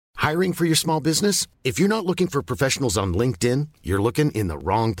Hiring for your small business? If you're not looking for professionals on LinkedIn, you're looking in the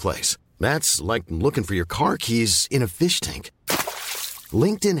wrong place. That's like looking for your car keys in a fish tank.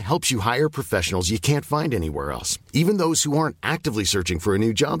 LinkedIn helps you hire professionals you can't find anywhere else, even those who aren't actively searching for a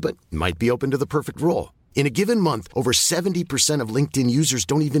new job but might be open to the perfect role. In a given month, over 70% of LinkedIn users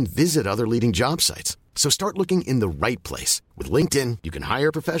don't even visit other leading job sites. So start looking in the right place. With LinkedIn, you can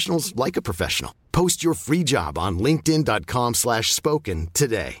hire professionals like a professional. Post your free job on linkedin.com/spoken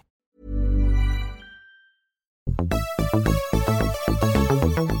today.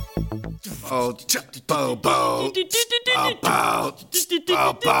 Oh, bow, bow, bow, bow, bow,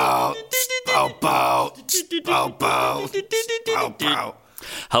 bow, bow, bow, bow, bow, bow.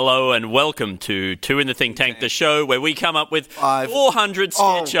 Hello and welcome to Two in the Think Tank, the show where we come up with 400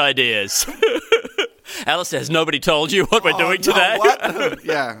 sketch ideas. Alistair, has nobody told you what we're doing today? What?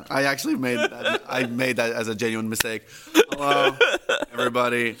 Yeah, I actually made that as a genuine mistake. Hello,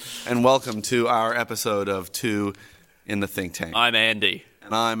 everybody, and welcome to our episode of Two in the Think Tank. I'm Andy.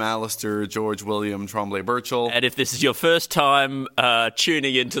 And I'm Alistair George William Tremblay Birchall. And if this is your first time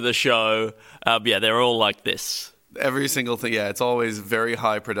tuning into the show, they're all like this. Every single thing, it's always very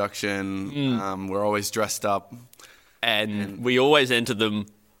high production. We're always dressed up. And we always enter them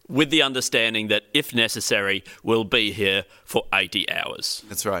with the understanding that, if necessary, we'll be here for 80 hours.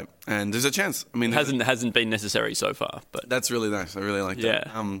 That's right. And there's a chance. I mean, hasn't been necessary so far. But that's really nice. I really like that.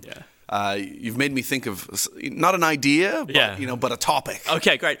 Yeah. You've made me think of not an idea, but, but a topic.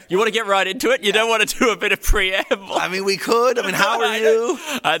 Okay, great. You want to get right into it? You don't want to do a bit of preamble? I mean, we could. I mean, how are you?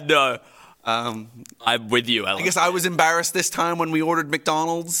 No. I'm with you, Alan. I guess I was embarrassed this time when we ordered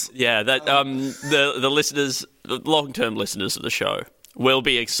McDonald's. Yeah, that the listeners, the long-term listeners of the show, will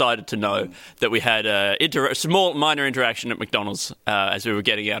be excited to know that we had a small, minor interaction at McDonald's as we were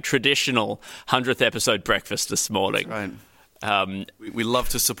getting our traditional 100th episode breakfast this morning. That's right. We love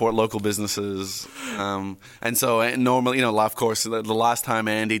to support local businesses, and so normally, of course, the last time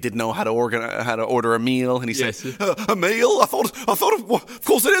Andy didn't know how to order a meal, and he said, "A meal? I thought, of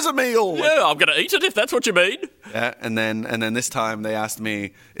course, it is a meal." Yeah, I'm gonna eat it if that's what you mean. Yeah, and then this time they asked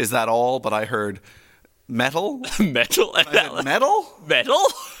me, "Is that all?" But I heard metal, metal, metal.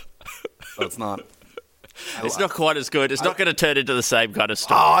 So it's not. It's not quite as good. It's not going to turn into the same kind of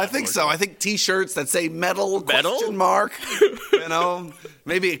story. Oh, I think so. I think T-shirts that say metal? Question mark.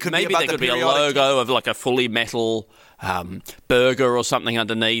 Maybe it could be about there could be a logo of like a fully metal burger or something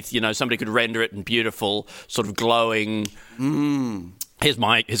underneath. Somebody could render it in beautiful, sort of glowing. Here's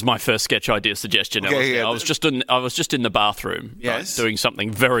my first sketch idea suggestion. Okay, I was just in the bathroom, yes, doing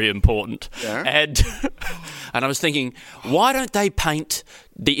something very important, and I was thinking, why don't they paint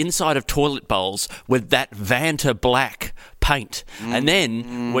the inside of toilet bowls with that Vanta black paint? And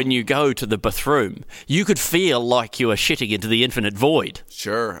then when you go to the bathroom, you could feel like you are shitting into the infinite void.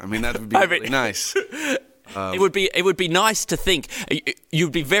 Sure, I mean that would be really nice. It would be nice to think.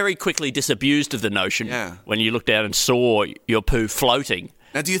 You'd be very quickly disabused of the notion when you looked down and saw your poo floating.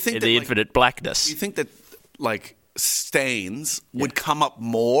 Now, do you think in the infinite blackness? Do you think that stains would come up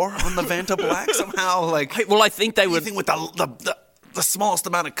more on the Vanta Black somehow? Well, I think they would. You think with the smallest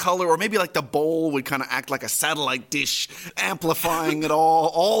amount of color, or maybe like the bowl would kind of act like a satellite dish, amplifying it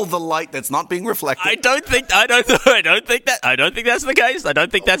all the light that's not being reflected. I don't think that's the case. I don't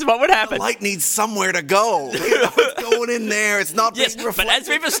think that's what would happen. The light needs somewhere to go. It's going in there. It's not being reflected. But as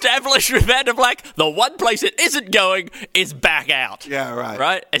we've established with Vanta Black, the one place it isn't going is back out. Yeah, right.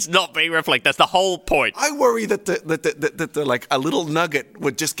 Right? It's not being reflected. That's the whole point. I worry that the like a little nugget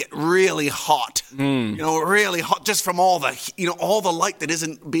would just get really hot. Really hot just from all the light that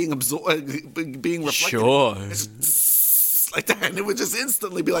isn't being being reflected. Sure. Like that, and it would just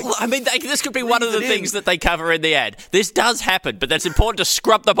instantly be like... Well, I mean, this could be one of the things that they cover in the ad. This does happen, but that's important to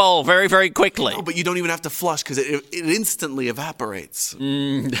scrub the bowl very, very quickly. No, but you don't even have to flush because it instantly evaporates.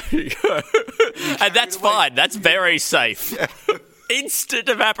 And that's fine. That's very safe. Yeah. Instant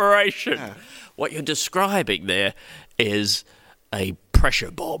evaporation. Yeah. What you're describing there is a pressure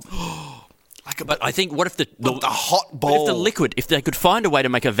bomb. But I think, what if the hot bowl? If they could find a way to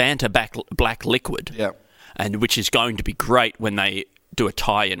make a Vanta black liquid, and which is going to be great when they do a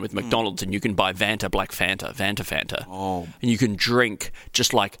tie-in with McDonald's, and you can buy Vanta Black Fanta, and you can drink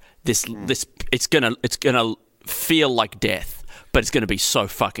just like this. It's gonna feel like death. But it's going to be so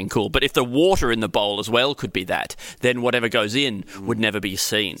fucking cool. But if the water in the bowl as well could be that, then whatever goes in would never be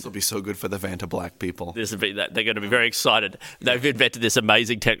seen. This will be so good for the Vanta Black people. This will be that. They're going to be very excited. They've invented this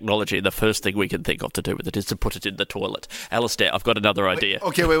amazing technology. The first thing we can think of to do with it is to put it in the toilet. Alistair, I've got another idea.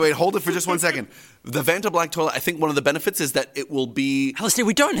 Wait. Hold it for just 1 second. the Vanta Black toilet, I think one of the benefits is that it will be... Alistair,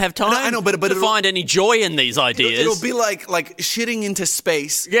 we don't have time I know, but to find any joy in these ideas. It'll be like shitting into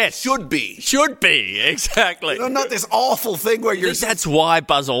space. Yes. Should be. Should be, exactly. Not this awful thing where you're... That's why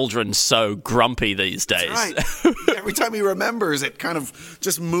Buzz Aldrin's so grumpy these days. That's right. Every time he remembers it, kind of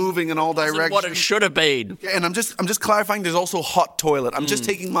just moving in all directions. What it should have been. Yeah, and I'm just clarifying, there's also hot toilet. I'm just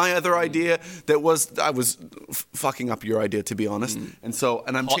taking my other idea I was fucking up your idea, to be honest. And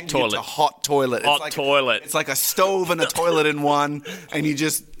I'm changing it to hot toilet. Toilet. It's like a stove and a toilet in one, and you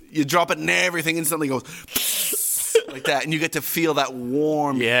drop it and everything instantly goes like that, and you get to feel that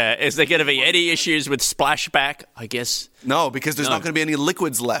warm. Yeah, is there going to be any issues with splashback? I guess no, because there's not going to be any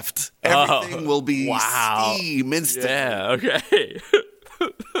liquids left. Everything will be steam instantly. Yeah, okay.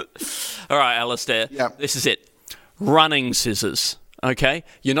 All right, Alistair. Yeah. This is it. Running scissors. Okay?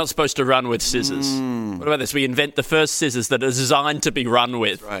 You're not supposed to run with scissors. What about this? We invent the first scissors that are designed to be run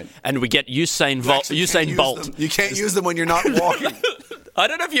with. Right. And we get Usain Bolt. You can't use them when you're not walking. I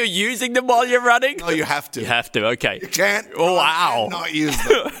don't know if you're using them while you're running. No, you have to. You have to, okay. You can't. Oh, wow. Not use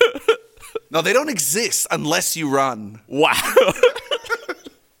them. No, they don't exist unless you run. Wow.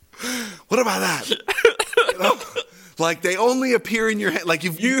 What about that? Like, they only appear in your hand. Like,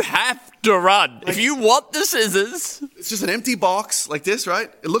 you have to run. Like, if you want the scissors. It's just an empty box like this,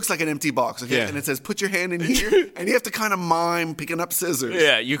 right? It looks like an empty box. Okay? Yeah. And it says, put your hand in here. And you have to kind of mime picking up scissors.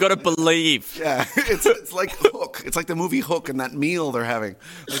 Yeah, you got to believe. Yeah, it's like Hook. It's like the movie Hook and that meal they're having.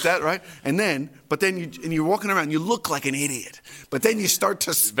 Like that, right? But then you're walking around, you look like an idiot. But then you start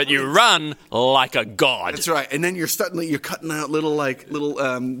to sprint. But you run like a god. That's right. And then you're cutting out little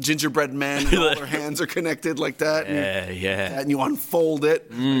gingerbread men, and all their hands are connected like that. Yeah. And you unfold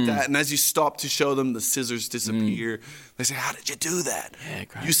it like that. And as you stop to show them, the scissors disappear. They say, how did you do that? Yeah,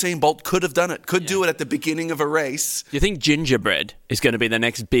 great. Usain Bolt could have done it. Could do it at the beginning of a race. Do you think gingerbread is going to be the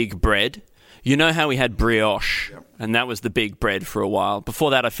next big bread? You know how we had brioche, and that was the big bread for a while.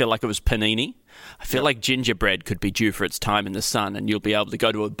 Before that, I feel like it was panini. I feel like gingerbread could be due for its time in the sun, and you'll be able to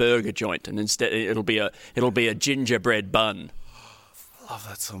go to a burger joint, and instead it'll be a gingerbread bun. I love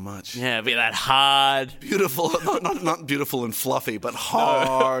that so much. Yeah, it'll be that hard, beautiful, not beautiful and fluffy, but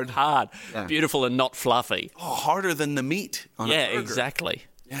hard, beautiful and not fluffy. Oh, harder than the meat on a burger. Exactly.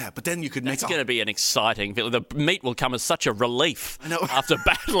 Yeah, but then you could make... It's going to be an exciting feeling. The meat will come as such a relief after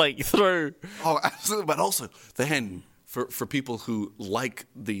battling through. Oh, absolutely. But also, then, for people who like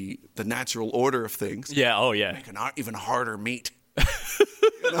the natural order of things... Yeah, make an even harder meat.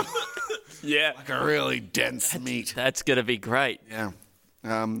 Yeah. Like a really dense meat. That's going to be great. Yeah.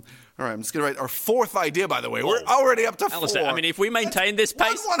 All right, I'm just going to write our fourth idea, by the way. We're already up to 4. Alistair, I mean, if we maintain this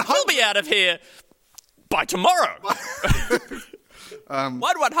pace, we'll be out of here by tomorrow.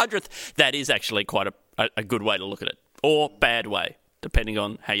 1/100th. That is actually quite a good way to look at it, or bad way, depending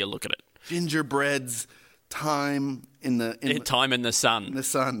on how you look at it. Gingerbread's time in the time in the sun. In the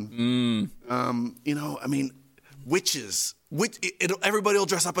sun. I mean, witches. Everybody will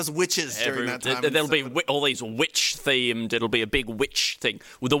dress up as witches during that time. There'll be all these witch themed. It'll be a big witch thing.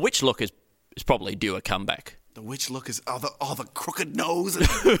 Well, the witch look is probably due a comeback. The witch look is the crooked nose and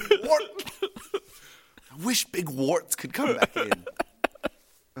wart. I wish big warts could come back in.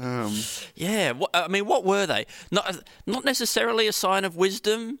 Yeah, what were they? Not necessarily a sign of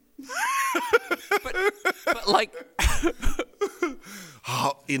wisdom, but like,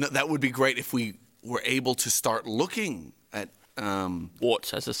 that would be great if we were able to start looking at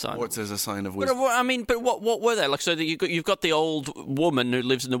warts as a sign. Warts as a sign of wisdom. But what were they like? So you've got the old woman who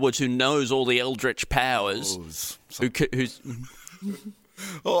lives in the woods who knows all the eldritch powers. Who's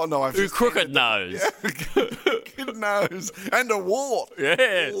oh no! Who crooked nose? Yeah. Crooked nose and a wart.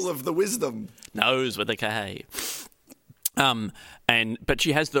 Yes, all of the wisdom. Nose with a K. But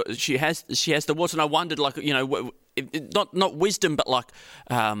she has the warts, and I wondered, like, not wisdom, but like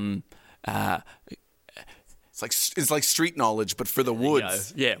It's like street knowledge, but for the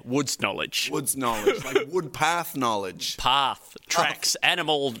woods. Yeah, woods knowledge. Woods knowledge, like wood path knowledge. Path, tracks,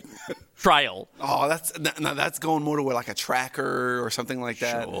 animal trail. Oh, that's going more to like a tracker or something like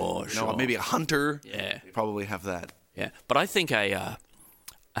that. Sure. Maybe a hunter. Yeah, you probably have that. Yeah, but I think a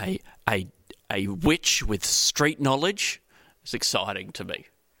witch with street knowledge is exciting to me.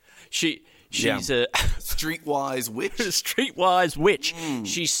 She's a streetwise witch. Streetwise witch.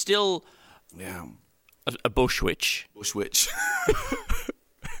 She's still a bush witch. Bush witch.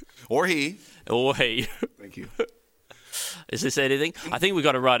 Or he. Thank you. Is this anything? I think we've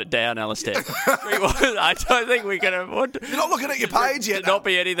got to write it down, Alistair. I don't think we can afford to. You're not looking at your page yet. Not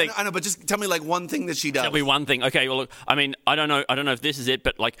be anything. I know, but just tell me like one thing that she does. Tell me one thing. Okay, well, look, I mean, I don't know if this is it,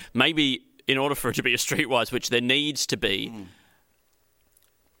 but like maybe in order for it to be a streetwise witch, there needs to be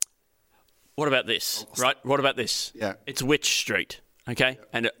What about this? Right? What about this? Yeah. It's Witch Street. Okay,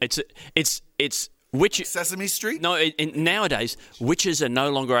 and it's witch. Sesame Street? No, nowadays witches are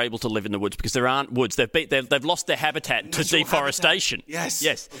no longer able to live in the woods because there aren't woods. They've lost their habitat to deforestation. Habitat.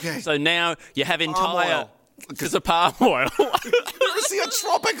 Yes. Okay. So now you have entire oil. because of palm oil. See a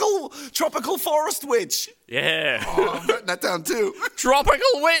tropical forest witch. Yeah. Oh, I'm writing that down too. Tropical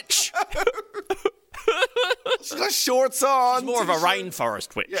witch. She's got shorts on. It's more of a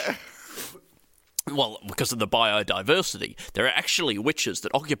rainforest witch. Yeah. Well, because of the biodiversity, there are actually witches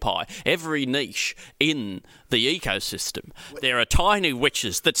that occupy every niche in the ecosystem. There are tiny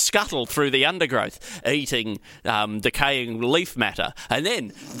witches that scuttle through the undergrowth, eating decaying leaf matter. And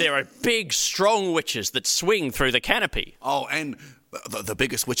then there are big, strong witches that swing through the canopy. Oh, and the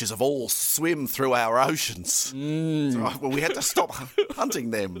biggest witches of all swim through our oceans. So, well, we had to stop hunting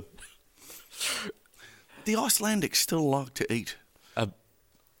them. The Icelandics still like to eat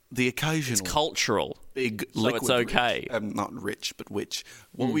the occasional. It's cultural. Big so liquid it's okay. not rich, but witch.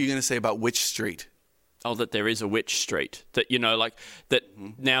 What were you going to say about Witch Street? Oh, that there is a Witch Street. That, that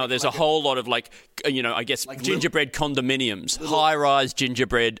now there's a whole lot of, I guess, gingerbread condominiums, high-rise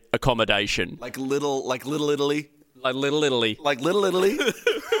gingerbread accommodation. Like Little Italy? Like Little Italy. Like Little Italy?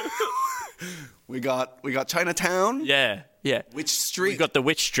 We got Chinatown. Yeah. Witch Street. We've got the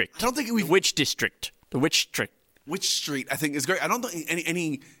Witch Street. I don't think the Witch District. The Witch Street. Witch Street, I think, is great. I don't think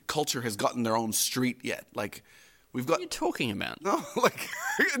any culture has gotten their own street yet. Like, we've got... What are you talking about? No,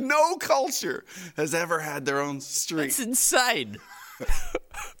 no culture has ever had their own street. It's insane.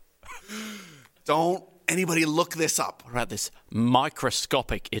 Don't anybody look this up. What about this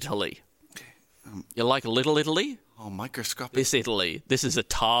microscopic Italy? You like Little Italy? Oh, microscopic. This Italy. This is a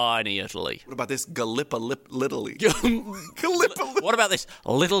tiny Italy. What about this Gallipoli? Gallipoli. What about this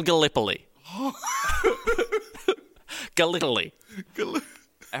Little Gallipoli? Gallipoli.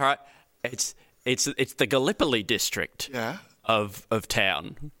 All right. It's the Gallipoli district. Yeah. Of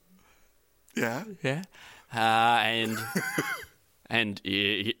town. Yeah. Yeah. And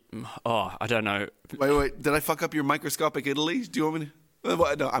I don't know. Wait. Did I fuck up your microscopic Italy? Do you want me to?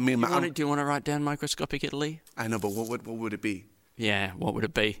 No, I mean, do you want to write down microscopic Italy? I know, but what would it be? Yeah, what would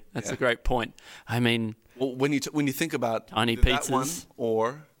it be? That's a great point. I mean, well, when you think about tiny that pizzas, one,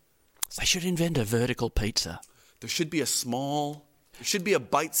 or they should invent a vertical pizza. There should be a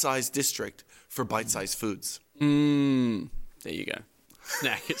bite-sized district for bite-sized foods. There you go.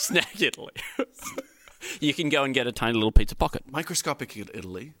 Snack Italy. You can go and get a tiny little pizza pocket. Microscopic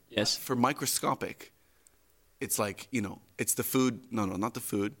Italy. Yes. For microscopic, it's like, it's the food. No, not the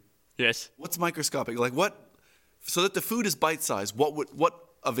food. Yes. What's microscopic? Like what? So that the food is bite-sized, what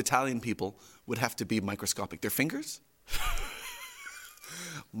of Italian people would have to be microscopic? Their fingers?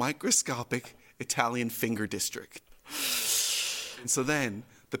 Microscopic Italian finger district. And so then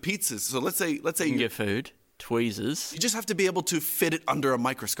the pizzas. So let's say finger food, tweezers. You just have to be able to fit it under a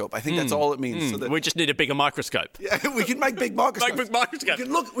microscope. I think that's all it means. So that, we just need a bigger microscope. Yeah, we can make big microscopes. Make big microscopes.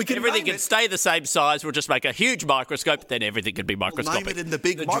 Everything can stay the same size. We'll just make a huge microscope. Then everything can be microscopic. Name it in the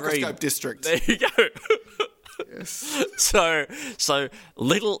big microscope district. There you go. Yes. So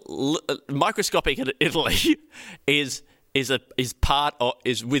little microscopic Italy is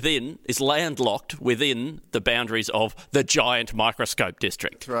landlocked within the boundaries of the giant microscope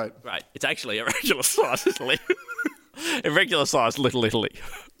district. That's right. Right. It's actually a regular size Italy. A regular size Little Italy.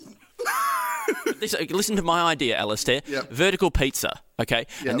 Listen to my idea, Alistair. Yep. Vertical pizza, okay?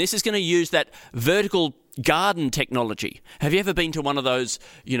 Yep. And this is going to use that vertical garden technology. Have you ever been to one of those,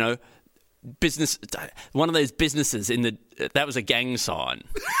 one of those businesses that was a gang sign.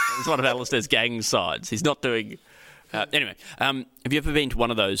 It's one of Alistair's gang signs. He's not doing... Anyway, have you ever been to one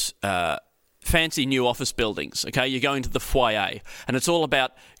of those fancy new office buildings? Okay, you go into the foyer, and it's all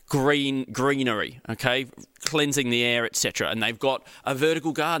about greenery. Okay, cleansing the air, etc. And they've got a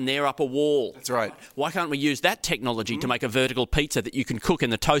vertical garden there up a wall. That's right. Why can't we use that technology to make a vertical pizza that you can cook in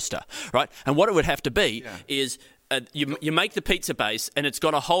the toaster? Right, and what it would have to be is. You make the pizza base, and it's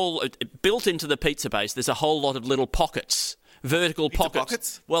got a whole built into the pizza base. There's a whole lot of little pockets. Vertical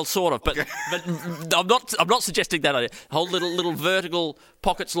pockets. Well, sort of, but I'm not suggesting that idea. Whole little vertical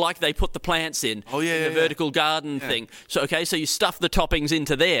pockets like they put the plants in. Oh yeah, in the vertical garden thing. So so you stuff the toppings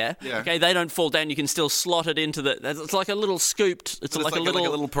into there. Yeah. Okay, they don't fall down. You can still slot it into the. It's like a little scooped. It's like a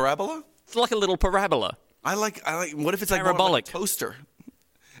little parabola. It's like a little parabola. I like. What if it's like parabolic like a toaster?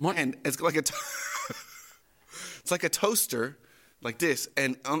 What? And it's like it's like a toaster. Like this,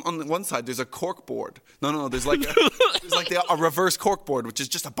 and on the one side there's a cork board. No, there's like a reverse cork board, which is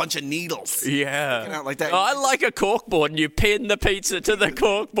just a bunch of needles. Yeah, out like that. I like a cork board, and you pin the pizza to the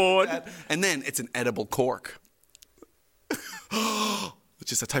cork board, and then it's an edible cork.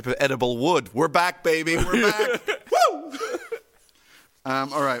 which is a type of edible wood. We're back, baby. We're back. Woo!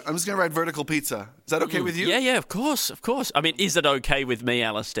 All right, I'm just going to write vertical pizza. Is that okay with you? Yeah, of course. I mean, is it okay with me,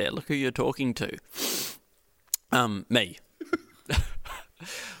 Alistair? Look who you're talking to. Me.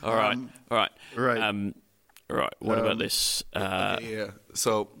 All right. Right. Right. What about this? Yeah.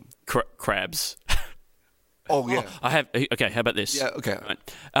 So crabs. Oh yeah. I have. Okay. How about this? Yeah. Okay. Right.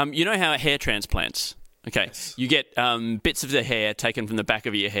 You know how hair transplants. Okay. Yes. You get bits of the hair taken from the back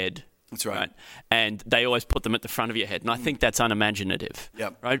of your head. That's right. And they always put them at the front of your head. And I think that's unimaginative.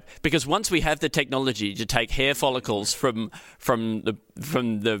 Yep. Right? Because once we have the technology to take hair follicles from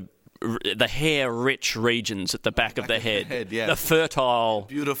the hair-rich regions at the back of the head, yeah. the fertile,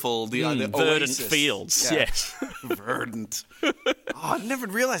 beautiful, the verdant oasis. fields. Yeah. Yes. Verdant. Oh, I never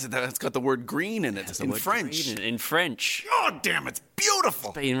realized that it's got the word green in it in French. In French. God damn, it's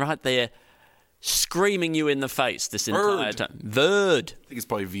beautiful. Being right there, screaming you in the face this entire time. Verd. I think it's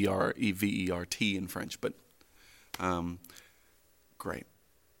probably V-E-R-T in French, but great.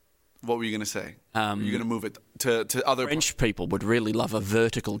 What were you going to say? Were you going to move it to other... French people would really love a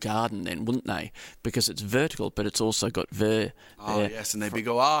vertical garden then, wouldn't they? Because it's vertical, but it's also got Oh, yes, and they'd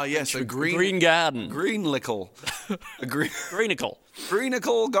go, yes, a green garden. Greenlickle. A Greenicle.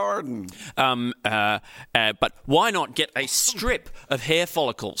 Greenicle garden. But why not get a strip of hair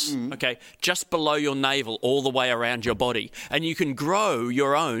follicles, okay, just below your navel all the way around your body, and you can grow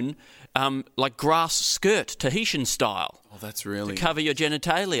your own... like grass skirt, Tahitian style. Oh, that's really... To cover your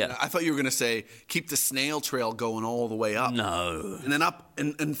genitalia. I thought you were going to say, keep the snail trail going all the way up. No. And then up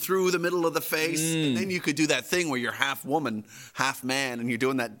and through the middle of the face. And then you could do that thing where you're half woman, half man, and you're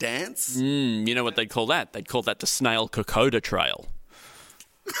doing that dance. You know what they'd call that? They'd call that the snail Kokoda trail.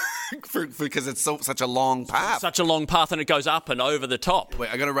 Because it's such a long path. Such a long path, and it goes up and over the top.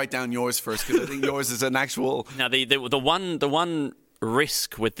 Wait, I got to write down yours first, because I think yours is an actual... Now, the one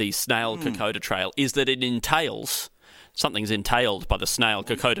risk with the snail Kokoda trail is that it entails... Something's entailed by the snail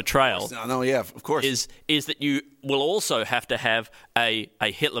Kokoda trail. No, yeah, of course. Is that you will also have to have a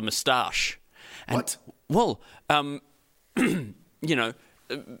Hitler moustache. And, what? Well, you know,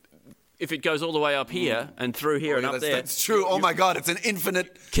 if it goes all the way up here and through here and up there. That's true. Oh my God, it's an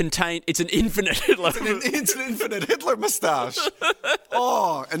infinite... It's an infinite Hitler. It's an infinite Hitler moustache.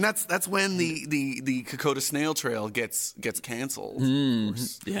 Oh, and that's when the Kokoda snail trail gets cancelled.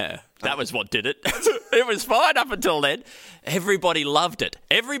 Yeah, that was what did it. It was fine up until then. Everybody loved it.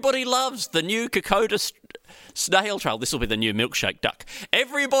 Everybody loves the new Kokoda snail trail. This will be the new milkshake duck.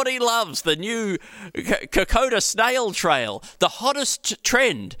 Everybody loves the new Kokoda snail trail. The hottest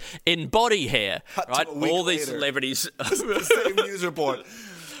trend in body hair. Right? All these celebrities. The same news report.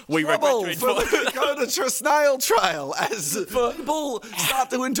 We Trouble for the Kokoda snail trail as people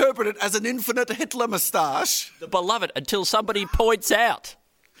start to interpret it as an infinite Hitler moustache. The beloved, until somebody points out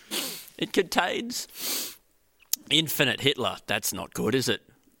it contains infinite Hitler. That's not good, is it?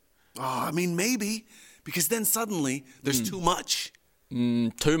 Oh, I mean, maybe. Because then suddenly there's too much.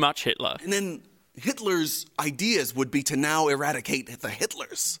 Too much Hitler. And then Hitler's ideas would be to now eradicate the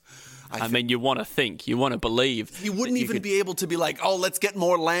Hitlers. I mean, you want to think, you want to believe. He wouldn't even be able to be like, oh, let's get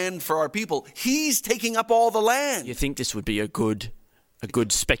more land for our people. He's taking up all the land. You think this would be a good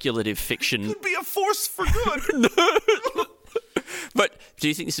speculative fiction? It could be a force for good. But do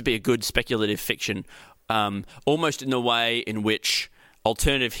you think this would be a good speculative fiction? Almost in the way in which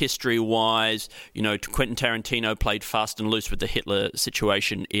alternative history-wise, you know, Quentin Tarantino played fast and loose with the Hitler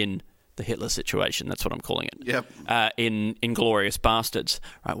situation in... The Hitler situation, that's what I'm calling it. Yep. In Inglourious Bastards.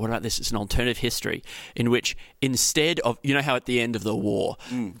 Right, what about this? It's an alternative history in which instead of... You know how at the end of the war,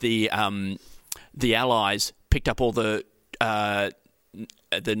 the Allies picked up all the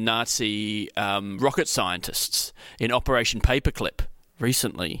Nazi rocket scientists in Operation Paperclip,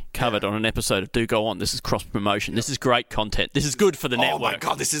 recently covered on an episode of Do Go On. This is cross-promotion. This is great content. This is good for the network. Oh, my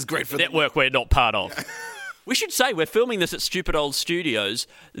God, this is great for the network we're not part of. We should say we're filming this at Stupid Old Studios.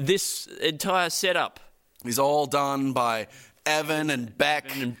 This entire setup is all done by Evan and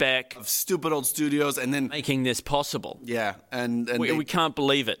Beck of Stupid Old Studios, and then making this possible. Yeah, and we can't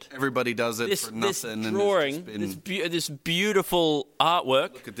believe it. Everybody does it for nothing. This drawing, this beautiful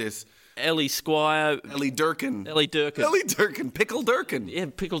artwork. Look at this. Ellie Squire. Ellie Durkin. Pickle Durkin. Yeah,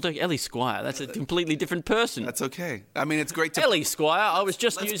 Pickle Durkin. Ellie Squire. That's a completely different person. That's okay. I mean, it's great to... Ellie Squire. I was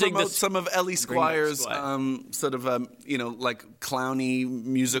just using promote some of Ellie Squire's sort of, like clowny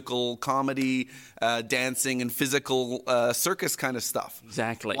musical comedy, dancing and physical circus kind of stuff.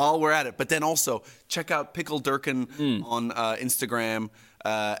 Exactly. While we're at it. But then also, check out Pickle Durkin on Instagram.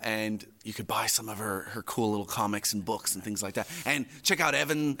 and you could buy some of her cool little comics and books and things like that. And check out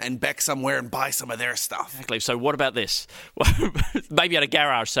Evan and Beck somewhere and buy some of their stuff. Exactly. So what about this? Maybe at a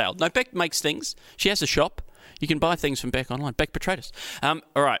garage sale. No, Beck makes things. She has a shop. You can buy things from Beck online. Beck Petratus. All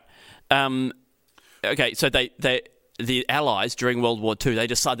right. Okay, so the Allies during World War II, they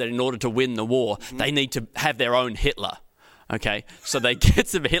decide that in order to win the war, they need to have their own Hitler. Okay, so they get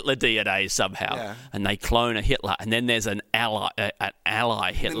some Hitler DNA somehow, and they clone a Hitler, and then there's an ally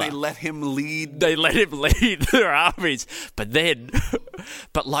Hitler. And they let him lead. They let him lead their armies, but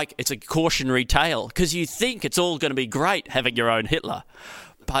like it's a cautionary tale because you think it's all going to be great having your own Hitler.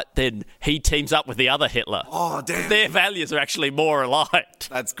 But then he teams up with the other Hitler. Oh, damn. Their values are actually more alike.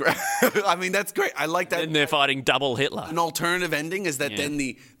 That's great. I mean, that's great. I like that. And they're fighting double Hitler. An alternative ending is that then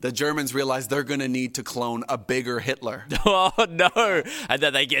the Germans realize they're going to need to clone a bigger Hitler. Oh, no. And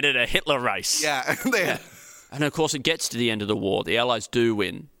then they get in a Hitler race. Yeah. And, of course, it gets to the end of the war. The Allies do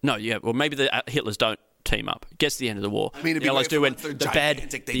win. No, well, maybe the Hitlers don't team up. It gets to the end of the war. I mean, the Allies do win.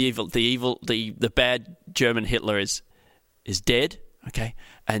 The bad German Hitler is dead. Okay,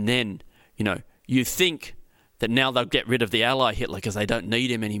 and then, you think that now they'll get rid of the Ally Hitler because they don't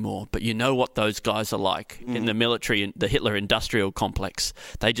need him anymore. But you know what those guys are like in the military, the Hitler industrial complex.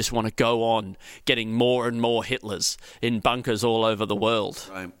 They just want to go on getting more and more Hitlers in bunkers all over the world.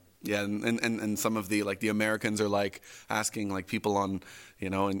 Right. Yeah, and some of the Americans are asking people on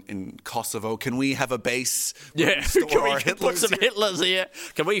in Kosovo, can we have a base? Yeah, can we put some Hitlers here?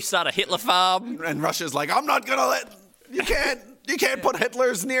 Can we start a Hitler farm? And Russia's like, I'm not gonna let you can't. You can't put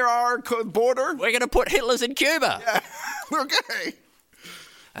Hitlers near our border. We're going to put Hitlers in Cuba. Yeah. Okay.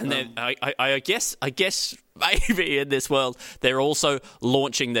 And then I guess maybe in this world they're also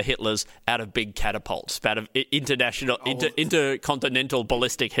launching the Hitlers out of big catapults, out of intercontinental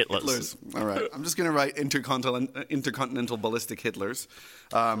ballistic Hitlers. All right. I'm just going to write intercontinental ballistic Hitlers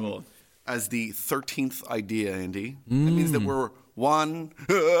as the 13th idea, Andy. That means that we're one.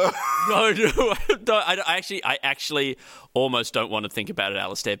 No, I actually almost don't want to think about it,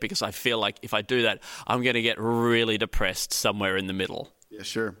 Alistair, because I feel like if I do that, I'm going to get really depressed somewhere in the middle. Yeah,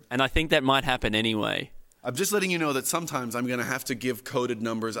 sure. And I think that might happen anyway. I'm just letting you know that sometimes I'm going to have to give coded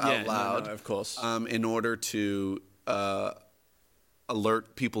numbers out loud. No, of course. In order to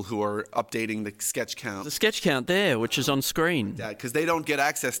alert people who are updating the sketch count. The sketch count there, which is on screen. Yeah, because they don't get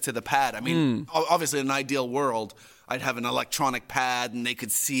access to the pad. I mean, obviously in an ideal world, I'd have an electronic pad and they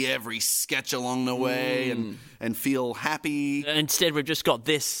could see every sketch along the way and feel happy. Instead, we've just got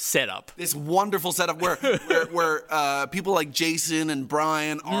this setup. This wonderful setup where people like Jason and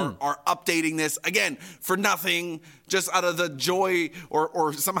Brian are updating this, again, for nothing, just out of the joy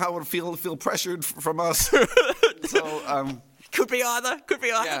or somehow would feel pressured from us. So, Could be either.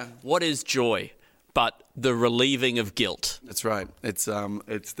 Yeah. What is joy but the relieving of guilt? That's right. It's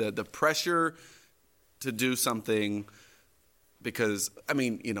the pressure to do something because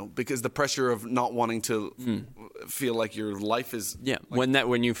the pressure of not wanting to feel like your life is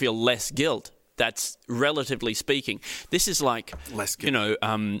when you feel less guilt. That's relatively speaking. This is like less guilt.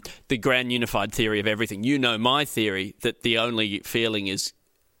 The grand unified theory of everything. My theory that the only feeling is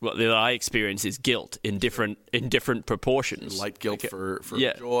that I experience is guilt in different proportions. Light guilt for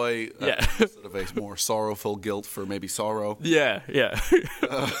joy, sort of a more sorrowful guilt for maybe sorrow. Yeah.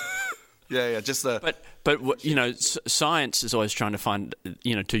 Just the. But science is always trying to find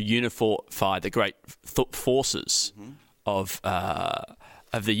to unify the great forces of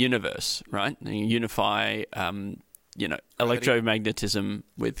the universe, right? And unify electromagnetism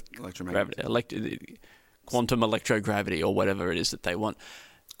with gravity, quantum electrogravity, or whatever it is that they want.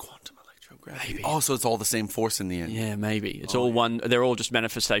 Quantum electrogravity. Maybe. Oh, so it's all the same force in the end. Yeah, maybe. It's all one. They're all just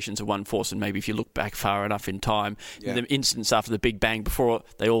manifestations of one force. And maybe if you look back far enough in time, in the instance after the Big Bang, before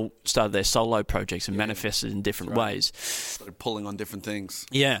they all started their solo projects and manifested in different ways. Started pulling on different things.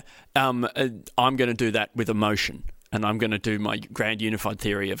 Yeah. I'm going to do that with emotion. And I'm going to do my grand unified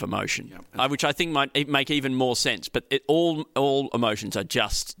theory of emotion, which I think might make even more sense. But all emotions are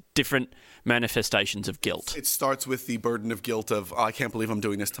just different manifestations of guilt. It starts with the burden of guilt of, I can't believe I'm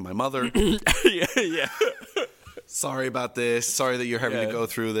doing this to my mother. Yeah. Sorry about this. Sorry that you're having to go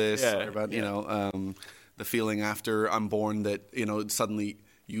through this. Sorry about, the feeling after I'm born that, suddenly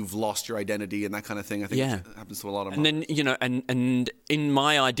you've lost your identity and that kind of thing. I think it happens to a lot of mothers. And then, and in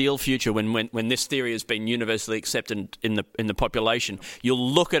my ideal future, when this theory has been universally accepted in the population,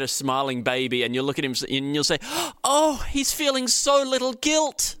 you'll look at a smiling baby and you'll look at him and you'll say, oh, he's feeling so little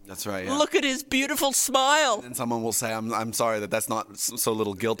guilt. That's right. Yeah. Look at his beautiful smile. And someone will say, I'm sorry that's not so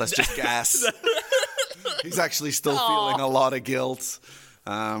little guilt. That's just gas. He's actually still feeling a lot of guilt.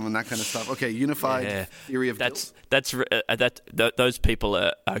 and that kind of stuff. Okay, unified theory of guilt. Those people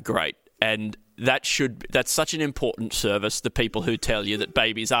are great, and that's such an important service. The people who tell you that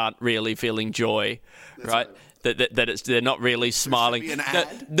babies aren't really feeling joy, right? That they're not really smiling. Be an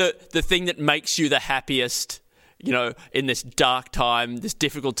ad. The thing that makes you the happiest, in this dark time, this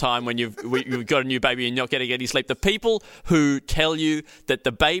difficult time when you've got a new baby and you're not getting any sleep. The people who tell you that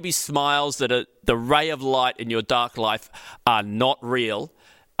the baby smiles that are the ray of light in your dark life are not real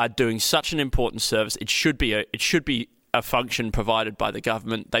are doing such an important service. It should be a function provided by the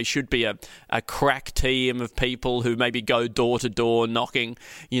government. They should be a crack team of people who maybe go door to door knocking,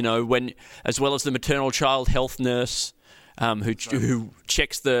 as well as the maternal child health nurse who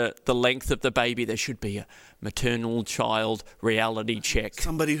checks the length of the baby. There should be a maternal child reality check.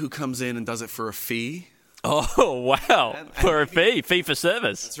 Somebody who comes in and does it for a fee. Oh, wow. For a fee for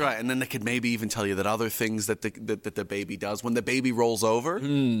service. That's right. And then they could maybe even tell you that other things that the baby does. When the baby rolls over,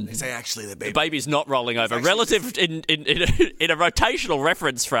 they say, actually, the baby's not rolling over. Relative in a rotational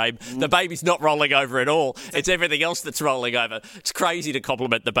reference frame, the baby's not rolling over at all. It's everything else that's rolling over. It's crazy to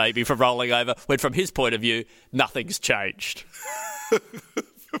compliment the baby for rolling over when, from his point of view, nothing's changed.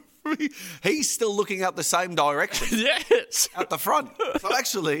 He's still looking out the same direction. Yes. Out the front. So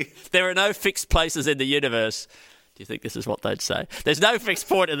actually... There are no fixed places in the universe. Do you think this is what they'd say? There's no fixed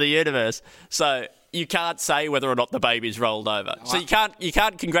point in the universe. So you can't say whether or not the baby's rolled over. So you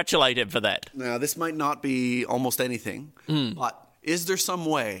can't congratulate him for that. Now, this might not be almost anything, but is there some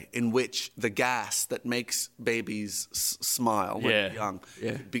way in which the gas that makes babies smile when they're young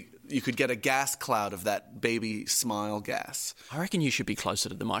you could get a gas cloud of that baby smile gas? I reckon you should be closer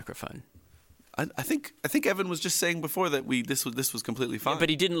to the microphone. I think Evan was just saying before that this was completely fine. Yeah, but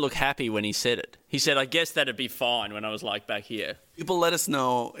he didn't look happy when he said it. He said, "I guess that'd be fine," when I was like back here. People, let us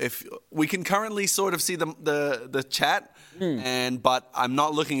know if we can currently sort of see the chat, but I'm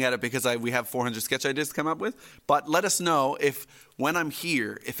not looking at it because we have 400 sketch ideas to come up with. But let us know if when I'm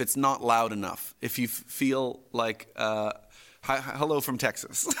here, if it's not loud enough, if you feel like. Hello from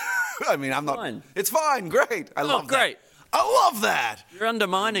Texas. I mean, I'm not. Fine. It's fine. Great. I love great. That. I love that. You're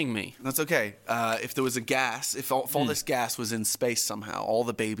undermining me. That's okay. If there was a gas, if all this gas was in space somehow, all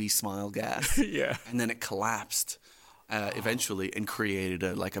the baby smile gas, and then it collapsed eventually and created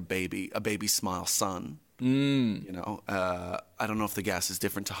a baby smile sun. I don't know if the gas is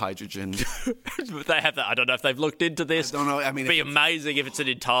different to hydrogen. They have that. I don't know if they've looked into this. I don't know. I mean, it'd be amazing if it's an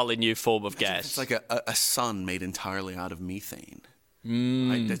entirely new form of gas. It's like a sun made entirely out of methane.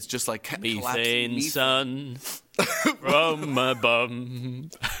 Right? That's just like methane sun from a bum.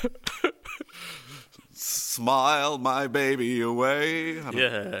 Smile my baby away.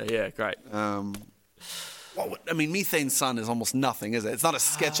 Yeah, great. Methane sun is almost nothing, is it? It's not a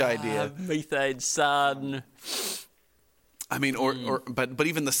sketch idea. Methane sun. But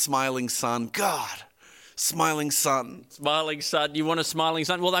even the smiling sun, God, smiling sun. Smiling sun. You want a smiling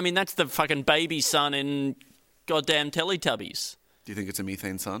sun? Well, that's the fucking baby sun in goddamn Teletubbies. Do you think it's a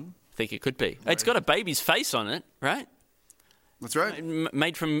methane sun? I think it could be. Right. It's got a baby's face on it, right? That's right.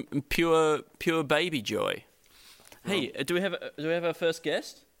 Made from pure baby joy. Hey, do we have our first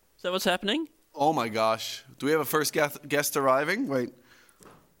guest? Is that what's happening? Oh my gosh. Do we have a first guest arriving? Wait.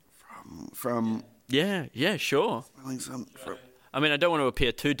 From Yeah, sure. I don't want to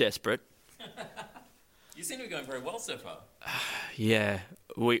appear too desperate. You seem to be going very well so far. Yeah.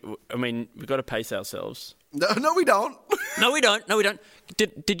 We've got to pace ourselves. No, we don't. No, we don't.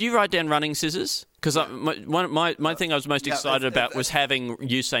 Did you write down running scissors? Because my thing I was most excited about was having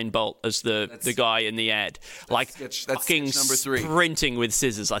Usain Bolt as the guy in the ad, that's fucking sketch number 3. Sprinting with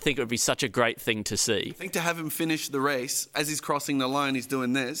scissors. I think it would be such a great thing to see. I think to have him finish the race as he's crossing the line, he's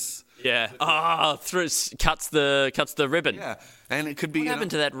doing this. Yeah. Cuts the ribbon. Yeah, and it could be. What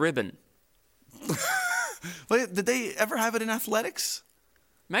happened to that ribbon? Wait, did they ever have it in athletics?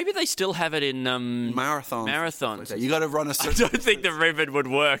 Maybe they still have it in marathons. Like you got to run a certain... I don't think the ribbon would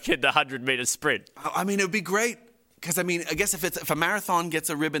work in the 100-meter sprint. It would be great because I guess if a marathon gets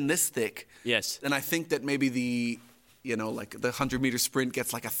a ribbon this thick, yes, then I think that maybe the 100-meter sprint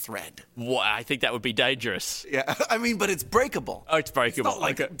gets like a thread. Well, I think that would be dangerous. Yeah, but it's breakable. Oh, it's breakable. It's not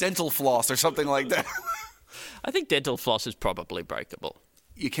like dental floss or something like that. I think dental floss is probably breakable.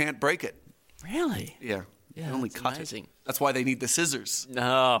 You can't break it. Really? Yeah. Yeah, you only cut amazing. it. That's why they need the scissors.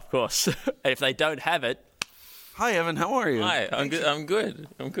 No, of course. If they don't have it. Hi, Evan. How are you? Hi. I'm good.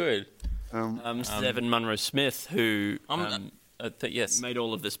 Evan Munro Smith, who yes, made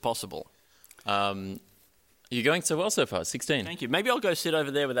all of this possible. You're going so well so far. 16. Thank you. Maybe I'll go sit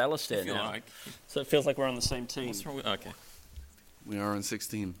over there with Alistair now. Like... So it feels like we're on the same team. What's wrong with... Okay. We are on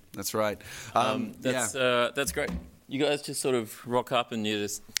 16. That's right. That's great. You guys just sort of rock up and you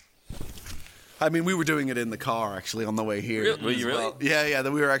just... I mean, we were doing it in the car, actually, on the way here. Really? Were you really? Yeah,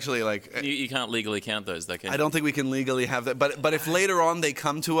 we were actually like... You can't legally count those, though, can you? I don't think we can legally have that. But if later on they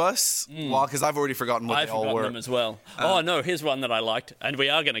come to us, well, because I've already forgotten what they all were. I've forgotten them as well. Oh, no, here's one that I liked, and we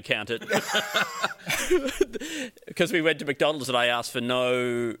are going to count it. Because we went to McDonald's and I asked for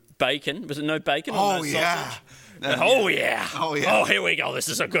no bacon. Was it no bacon or no sausage? Oh, yeah. Oh, here we go. This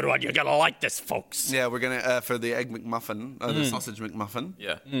is a good one. You're going to like this, folks. Yeah, we're going to, for the egg McMuffin, the sausage McMuffin.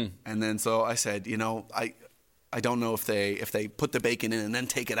 Yeah. And then so I said, I don't know if they put the bacon in and then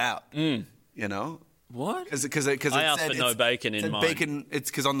take it out. You know? What? Because I asked for no bacon in mine. Bacon,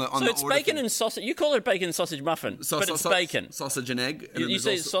 it's because on the So it's bacon and sausage. You call it bacon sausage muffin, but it's bacon. Sausage and egg. And you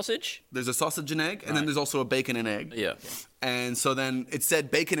say sausage? There's a sausage and egg, and then there's also a bacon and egg. Yeah. And so then it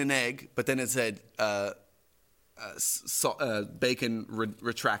said bacon and egg, but then it said bacon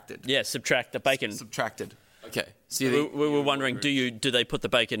retracted. Yeah, subtract the bacon. Subtracted. Okay. So we were wondering, do they put the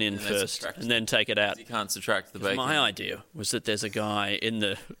bacon in first and then take it out? You can't subtract the bacon. My idea was that there's a guy in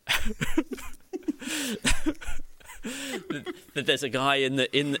the that there's a guy in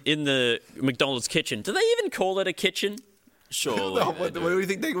the McDonald's kitchen. Do they even call it a kitchen? Surely. No, what do you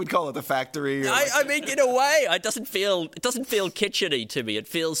think they would call it? The factory? I mean, in a way, it doesn't feel kitcheny to me. It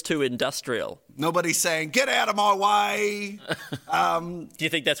feels too industrial. Nobody's saying, "Get out of my way." Do you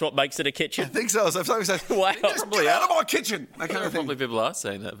think that's what makes it a kitchen? I think so. So if somebody says, Wow. "Get out of my kitchen," that kind of thing. Probably people are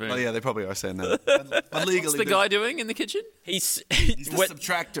saying that. Oh yeah, they probably are saying that. But legally, What's the guy doing in the kitchen? He's the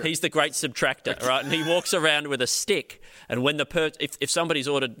subtractor. He's the great subtractor, right? And he walks around with a stick. And when if somebody's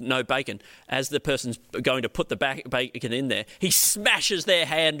ordered no bacon, as the person's going to put the bacon in there, he smashes their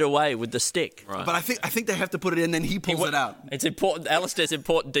hand away with the stick. Right. But I think they have to put it in, then he pulls it out. It's important. Alistair's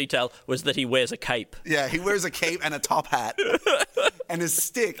important detail was that he wears a cape. Yeah, he wears a cape and a top hat. And his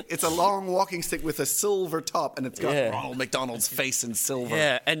stick, it's a long walking stick with a silver top, and it's got Ronald McDonald's face in silver.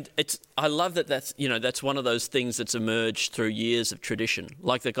 Yeah, and I love that's one of those things that's emerged through years of tradition.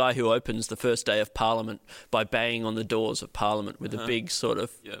 Like the guy who opens the first day of Parliament by banging on the doors of Parliament with a big sort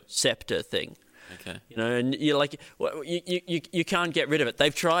of scepter thing. Okay. And you're like, you can't get rid of it.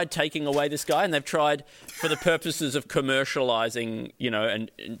 They've tried taking away this guy, and they've tried, for the purposes of commercialising,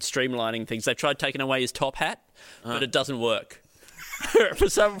 and streamlining things, they've tried taking away his top hat, but it doesn't work.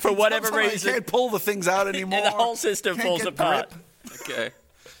 for whatever reason. You can't pull the things out anymore. And the whole system falls apart. Okay.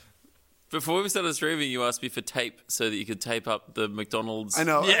 Before we started streaming, you asked me for tape so that you could tape up the McDonald's. I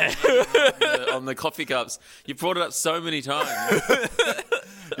know. Yeah. on the coffee cups. You brought it up so many times.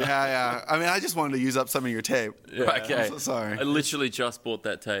 Yeah. I mean, I just wanted to use up some of your tape. Yeah. Okay. I'm so sorry. I literally just bought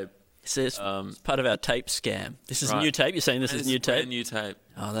that tape. It's part of our tape scam. This is new tape? You're saying this is new tape? Brand new tape.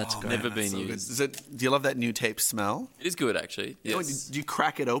 Oh, that's great. Never been so used. Do you love that new tape smell? It is good, actually. Yes. Do you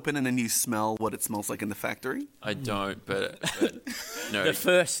crack it open and then you smell what it smells like in the factory? I don't, but no. The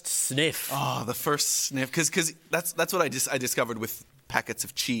first sniff. Oh, the first sniff. Because that's what I discovered with packets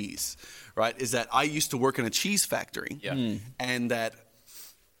of cheese, right? Is that I used to work in a cheese factory. Yeah. And that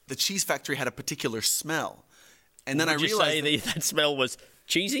the cheese factory had a particular smell. And then I Would you realized say that smell was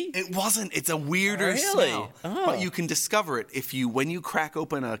cheesy? it wasn't. It's a weirder Really? smell. Oh. But you can discover it when you crack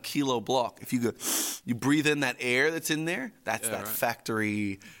open a kilo block. If you breathe in that air that's in there, that's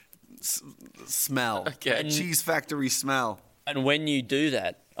factory smell. Okay. That cheese factory smell. And when you do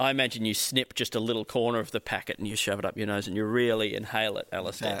that, I imagine you snip just a little corner of the packet and you shove it up your nose and you really inhale it,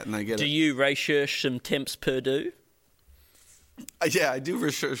 Alistair. Yeah, and I get do it. you research some temps per do? Yeah, I do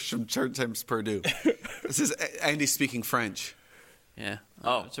research some temps per do. This is Andy speaking French. Yeah.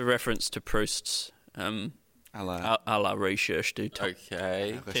 Oh, it's a reference to Proust's à la recherche du temps.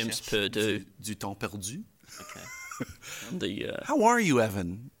 Okay. Temps per do. Du temps perdu. Okay. How are you,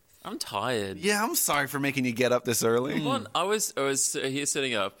 Evan? I'm tired. Yeah, I'm sorry for making you get up this early. Come on, I was here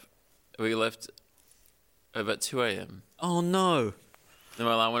sitting up. We left about 2 a.m. Oh, no. Then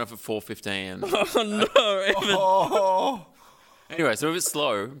my alarm went off at 4:15. Oh, no, Evan. Oh. Anyway, so a bit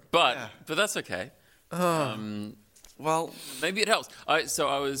slow, but that's okay. Well, Maybe it helps. So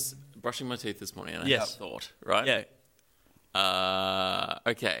I was brushing my teeth this morning and I had a thought, right? Yeah.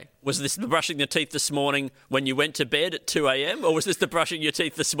 Okay. Was this the brushing your teeth this morning when you went to bed at 2 a.m. or was this the brushing your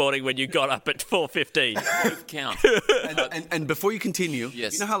teeth this morning when you got up at 4:15? Both count. and before you continue,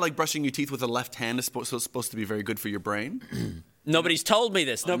 Yes. you know how like brushing your teeth with a left hand is supposed to be very good for your brain? Nobody's told me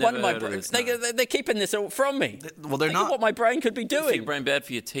this. No I've one of never my heard of this, they're keeping this from me. Well, they're Think of not. what my brain could be Good for your doing. brain, bad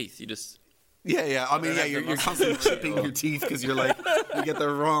for your teeth. You just Yeah. I mean, you're constantly chipping your teeth because you're like, you get the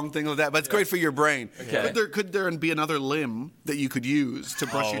wrong thing with that. But it's great for your brain. Okay. Could there be another limb that you could use to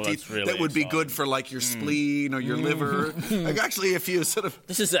brush your teeth really that would be good for like your spleen or your liver? Like actually, if you sort of...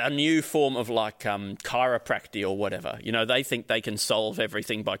 This is a new form of like chiropractic or whatever. You know, they think they can solve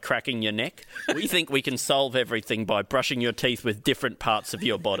everything by cracking your neck. We think we can solve everything by brushing your teeth with different parts of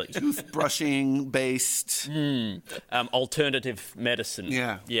your body. Toothbrushing based. Alternative medicine.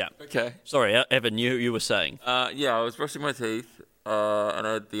 Yeah. Okay. Sorry, Evan, you were saying. I was brushing my teeth,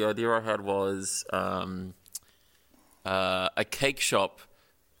 and the idea I had was a cake shop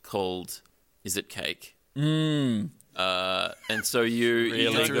called Is It Cake? And so The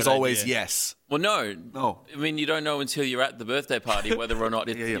answer is always yes. Well, no. I mean, you don't know until you're at the birthday party whether or not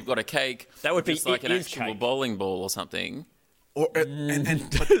you've got a cake. That would be like an is actual cake. bowling ball or something. But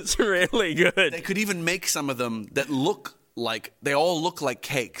It's really good. they could even make some of them that they all look like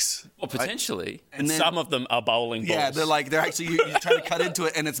cakes. Well, potentially. And then, some of them are bowling balls. Yeah, they're actually you try to cut into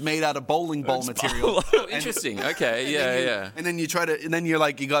it and it's made out of bowling ball material. Oh, interesting. Okay, yeah. And then you you're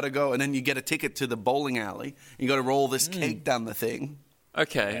like, you got to go, and then you get a ticket to the bowling alley. You got to roll this cake down the thing.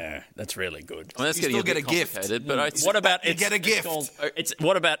 Okay. Yeah, that's really good. I mean, that's You getting still a bit get a gift. complicated, but What about You get a gift.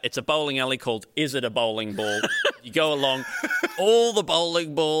 It's a bowling alley called Is It a Bowling Ball? You go along, all the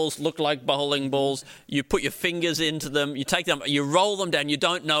bowling balls look like bowling balls. You put your fingers into them, you take them, you roll them down. You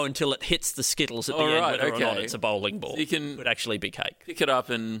don't know until it hits the skittles at the end whether or not it's a bowling ball. So you can it could actually be cake. pick it up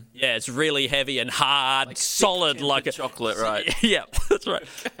and Yeah, it's really heavy and hard, solid like a chocolate, right? Yeah, that's right.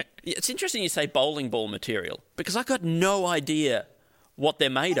 Yeah, it's interesting you say bowling ball material because I got no idea what they're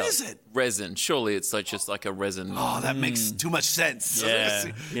made of. What is it? Resin. Surely it's just like a resin. Oh, that makes too much sense.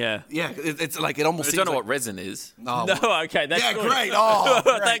 Yeah. It's like it almost. I don't know what resin is. Oh, No, okay, that's yeah, good. great. Oh,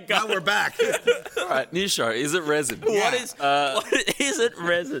 great. Thank God. Now we're back. All right, new show. Is it resin? Yeah. What is it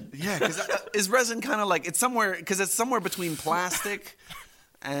resin? Yeah, because is resin kind of like it's somewhere between plastic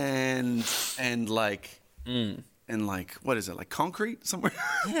and like what is it, like concrete somewhere?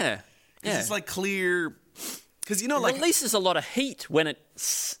 Yeah. It's like clear. Because like releases a lot of heat when it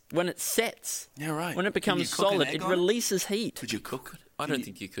sets. Yeah, right. When it becomes Can you cook an solid, egg it on it? release heat. Could you cook? I don't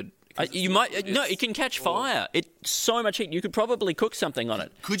think you could. You might no. It can catch fire. It's so much heat. You could probably cook something on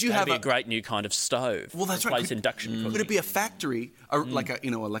it. Could you That'd have be a great new kind of stove? Well, that's to right. Replace induction cooking. Could it be a factory,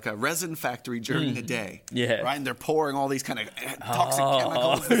 like a resin factory during the day? Yeah. Right, and they're pouring all these kind of toxic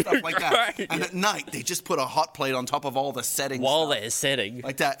chemicals and stuff like that. Right. And at night, they just put a hot plate on top of all the settings while they're setting?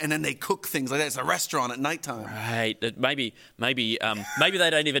 like that, and then they cook things like that. It's a restaurant at nighttime. Right. Maybe they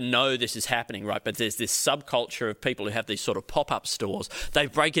don't even know this is happening, right? But there's this subculture of people who have these sort of pop-up stores. They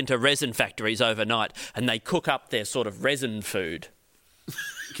break into resin factories overnight and they cook up their sort of resin food.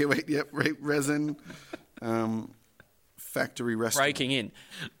 Okay, wait. Yep, resin factory restaurant. Breaking in.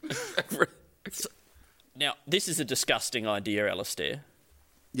 Now, this is a disgusting idea, Alistair.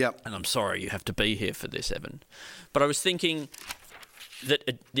 Yep. And I'm sorry you have to be here for this, Evan. But I was thinking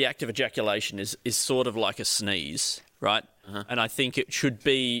that the act of ejaculation is sort of like a sneeze, right? Uh-huh. And I think it should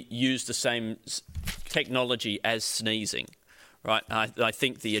be used the same technology as sneezing, right? I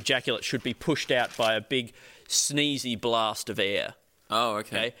think the ejaculate should be pushed out by a big sneezy blast of air. Oh,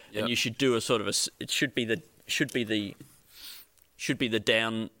 okay. And you should do a sort of it should be the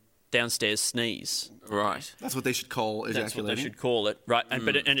downstairs sneeze. Right. That's what they should call ejaculating. That's what they should call it, right?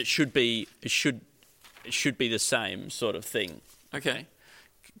 And it should be the same sort of thing. Okay.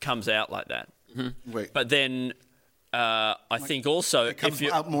 Comes out like that. Mm-hmm. Wait. But then I think also It comes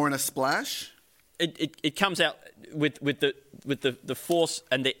out more in a splash. it comes out with the force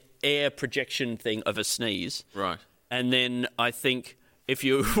and the air projection thing of a sneeze. Right. And then I think if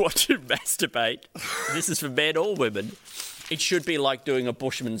you want to masturbate, this is for men or women, it should be like doing a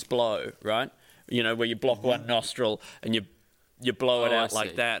bushman's blow, right? You know, where you block one nostril and you blow it out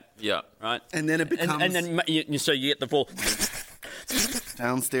like that. Yeah. Right? And then it becomes... And then so you get the ball...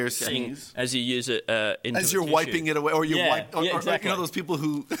 downstairs sneeze. As you use it into as you're wiping it away, or you wipe... Or, exactly. you know those people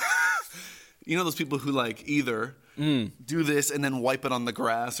who... like either do this and then wipe it on the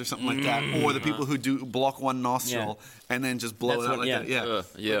grass or something like that, or the people who do block one nostril and then just blow it out like that. Yeah.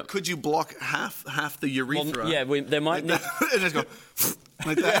 Yeah. Could you block half the urethra? Well, there might... Like that, and just go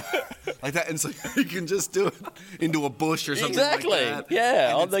like that, and so you can just do it into a bush or something Exactly. like that.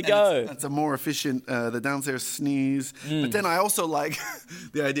 Yeah, on the go. That's a more efficient, the downstairs sneeze. But then I also like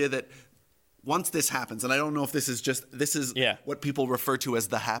the idea that once this happens, and I don't know if this is what people refer to as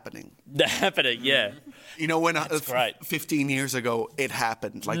the happening. The happening, yeah. You know, when great. 15 years ago it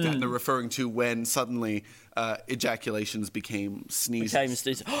happened like that, and they're referring to when suddenly ejaculations became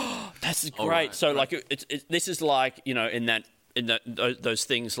sneezes. Oh, that's great. right, So like, this is like, you know, in that those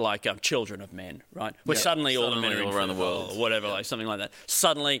things like Children of Men, right? Where suddenly all the men are around the world, or whatever, like something like that.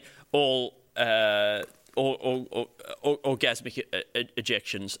 Suddenly all orgasmic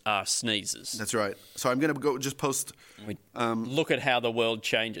ejections are sneezes. That's right. So I'm going to go just post Look at how the world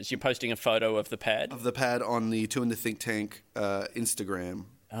changes. You're posting a photo of the pad? of the pad on the Two in the Think Tank Instagram.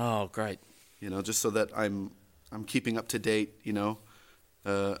 Oh, great. Just so that I'm keeping up to date.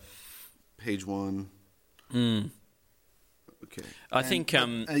 Page 1. Okay. I think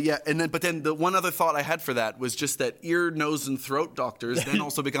and then the one other thought I had for that was just that ear, nose, and throat doctors then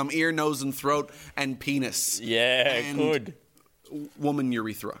also become ear, nose, and throat and penis. and good. Woman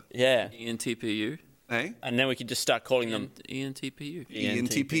urethra. Yeah. ENTPU. Eh? And then we could just start calling them ENTPU.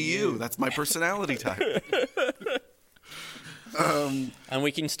 ENTPU. That's my personality type. and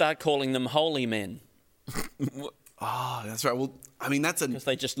we can start calling them holy men Oh, that's right. Well, I mean that's because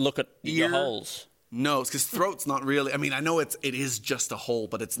they just look at your holes. No, it's because throat's not really. I mean, I know it is just a hole,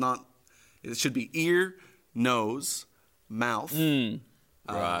 but it's not. It should be ear, nose, mouth,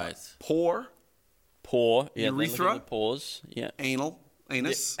 Right. pore, Pore, yeah, urethra, the pores, yeah,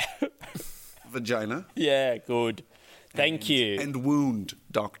 anus, vagina, yeah, good. Thank you. and wound,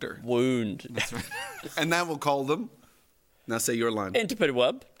 doctor. Wound. And that will call them. Now say your line.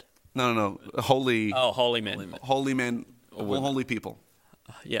 Entipedwub. No. Holy. Oh, holy men. Holy men. Holy people.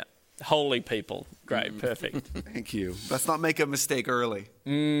 Yeah, holy people. Great, perfect. Thank you. Let's not make a mistake early.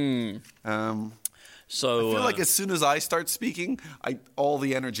 So I feel like as soon as I start speaking, all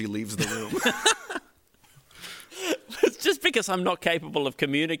the energy leaves the room. it's just because I'm not capable of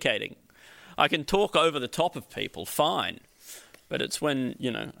communicating. I can talk over the top of people, fine, but it's when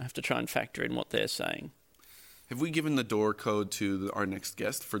I have to try and factor in what they're saying. Have we given the door code to our next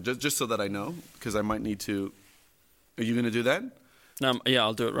guest for just so that I know? Because I might need to. Are you going to do that? Yeah,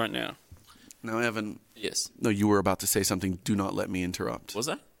 I'll do it right now. No, Evan. Yes. No, you were about to say something. Do not let me interrupt. Was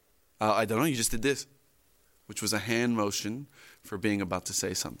that? I don't know. You just did this, which was a hand motion for being about to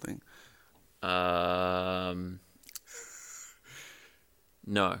say something. No.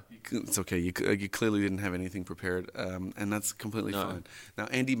 It's okay. You clearly didn't have anything prepared, and that's completely fine. Now,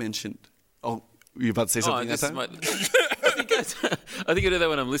 Andy mentioned. Oh, were you about to say something that time? I think I do that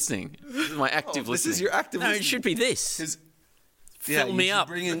when I'm listening. This is my active listening. This is your active listening. No, it should be this. Fill me up.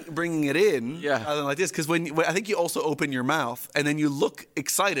 Bringing it in, Yeah. rather than like this, because when I think you also open your mouth and then you look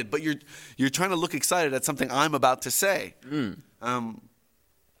excited, but you're trying to look excited at something I'm about to say.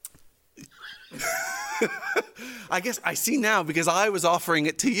 I guess I see now because I was offering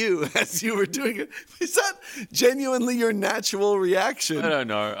it to you as you were doing it. Is that genuinely your natural reaction? I don't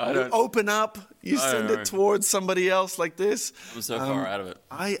know. I don't. You open up, you send it towards somebody else like this. I'm so far out of it.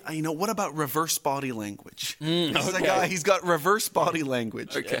 I what about reverse body language? This is a guy, he's got reverse body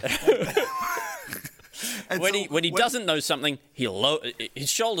language. Okay. And When he doesn't know something, his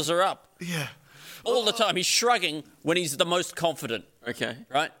shoulders are up. Yeah. All the time. He's shrugging when he's the most confident. Okay.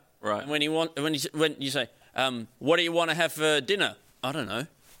 Right? Right. And when you say, what do you want to have for dinner? I don't know.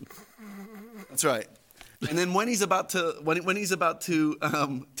 That's right. And then when he's about to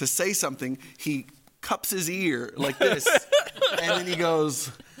to say something, he cups his ear like this, and then he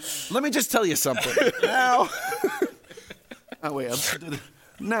goes, "Let me just tell you something now." Oh wait,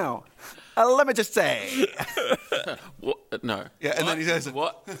 now. Let me just say. What? No. Yeah, and then he says,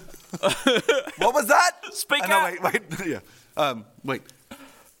 What? "What was that?" Speak no, up. Wait. Yeah. Wait.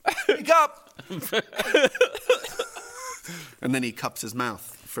 Speak up. And then he cups his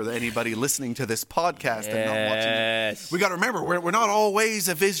mouth. For anybody listening to this podcast and not watching it, we got to remember we're not always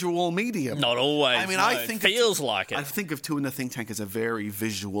a visual medium. Not always. I mean, no, I think it feels like it. I think of Two in the Think Tank as a very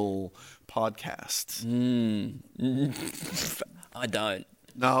visual podcast. I don't.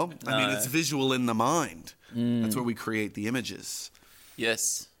 No, I mean it's visual in the mind. That's where we create the images.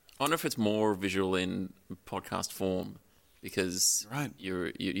 Yes. I wonder if it's more visual in podcast form because Right.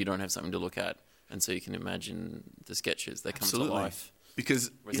 you don't have something to look at, and so you can imagine the sketches that come Absolutely. to life.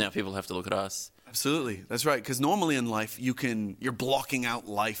 Because Whereas now people have to look at us. Absolutely. That's right. Because normally in life, you're blocking out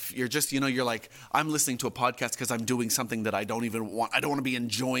life. You're just, you're like, I'm listening to a podcast because I'm doing something that I don't even want. I don't want to be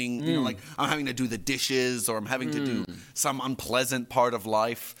enjoying, like I'm having to do the dishes or I'm having to do some unpleasant part of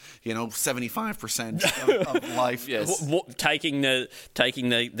life, 75% of life. Yes. Taking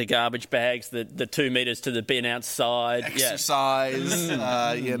the garbage bags, the 2 meters to the bin outside. Exercise,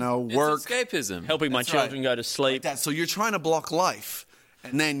 work. It's escapism. Helping my That's children right. go to sleep. Like that. So you're trying to block life.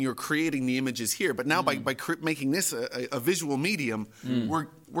 And then you're creating the images here. But now by making this a visual medium,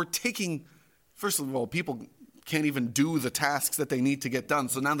 we're taking, first of all, people can't even do the tasks that they need to get done.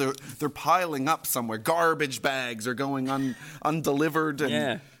 So now they're piling up somewhere. Garbage bags are going undelivered.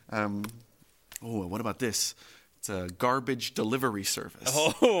 And, Yeah. what about this? It's a garbage delivery service.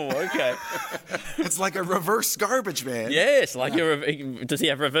 Oh, okay. It's like a reverse garbage man. Yes, like does he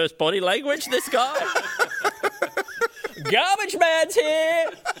have reverse body language, this guy? Garbage man's here!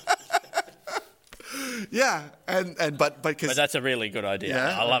 Yeah, but that's a really good idea.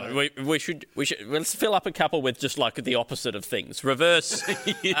 Yeah. I love it. We should let's fill up a couple with just like the opposite of things. Reverse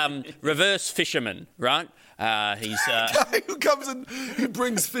fisherman, right? He's guy who comes and he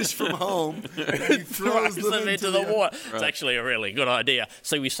brings fish from home and he throws them into the water. Right. It's actually a really good idea.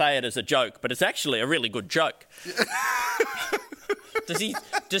 So we say it as a joke, but it's actually a really good joke.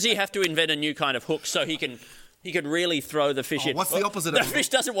 Does he have to invent a new kind of hook so he can really throw the fish in? What's the opposite of the fish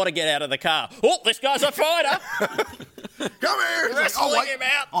doesn't want to get out of the car. Oh, this guy's a fighter. Come here. He's Wrestling him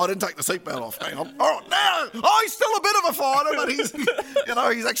out. Oh, I didn't take the seatbelt off. Hang on. Oh, no. Oh, he's still a bit of a fighter, but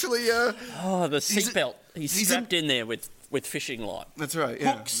he's actually... the seatbelt. He's strapped in there with fishing line. That's right,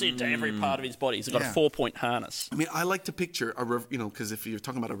 yeah. Hooks into every part of his body. He's got a 4-point harness. I mean, I like to picture because if you're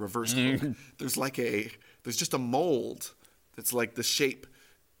talking about a reverse hook, there's just a mold that's like the shape,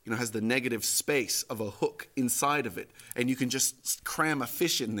 has the negative space of a hook inside of it, and you can just cram a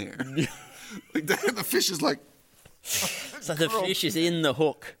fish in there. Like the fish is like... So the fish is in the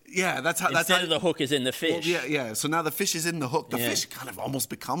hook. Yeah, that's how... Instead of the hook is in the fish. Well, yeah. So now the fish is in the hook. The fish kind of almost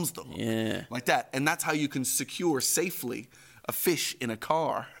becomes the hook. Yeah. Like that. And that's how you can secure safely a fish in a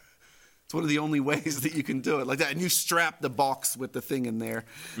car. It's one of the only ways that you can do it like that. And you strap the box with the thing in there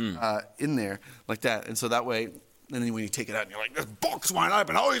like that. And so that way... And then when you take it out and you're like, this box won't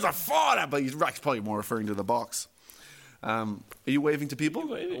open. Oh, he's a fighter. But he's probably more referring to the box. Are you waving to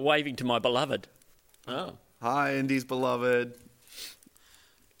people? Waving to my beloved. Oh. Hi, Indy's beloved.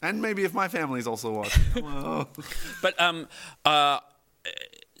 And maybe if my family's also watching. Hello. But Okay,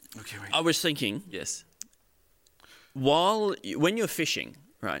 wait. I was thinking, Yes. when you're fishing,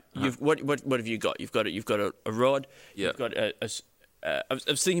 right? What have you got? You've got a rod. Yeah. You've got I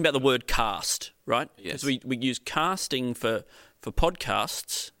was thinking about the word cast, right? Yes. Because we use casting for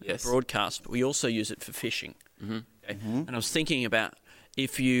podcasts, Yes. broadcasts, but we also use it for fishing. Mm-hmm. Okay? And I was thinking about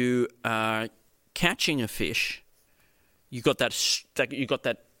if you are catching a fish, you got that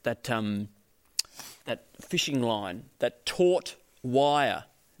fishing line, that taut wire.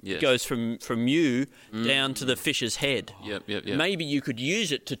 Yes. Goes from you down to the fish's head. Yep. Maybe you could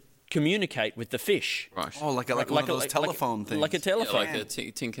use it to communicate with the fish. Right. Oh, like one of those telephone things. Like a telephone. Yeah, like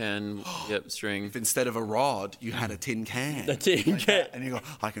a tin can, string. If instead of a rod, you had a tin can. The tin can. And you go,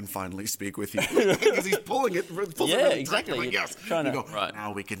 I can finally speak with you. Because he's pulling it. Exactly. Like, yes. Trying to, you go, right.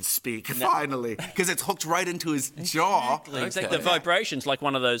 Now we can speak, finally. Because it's hooked right into his jaw. Exactly. The vibrations, like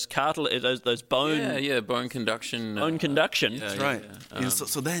one of those those bone... Yeah, bone conduction. Bone conduction. That's right.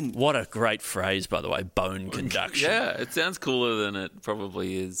 So then... What a great phrase, by the way, bone conduction. Yeah, it sounds cooler than it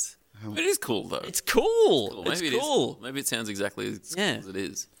probably is. It is cool, though. It's cool. Maybe It's cool. Maybe it sounds exactly as cool as it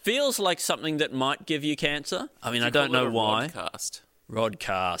is. Feels like something that might give you cancer. I mean, I don't know why.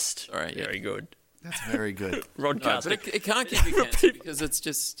 Rodcast. All right, Very good. That's very good. Rodcast. No, but it can't give you cancer because it's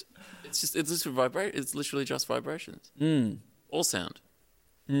literally just vibrations. All sound.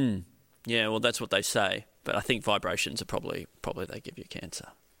 Yeah, well, that's what they say. But I think vibrations are probably they give you cancer.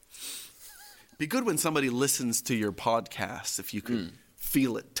 Be good when somebody listens to your podcast, if you could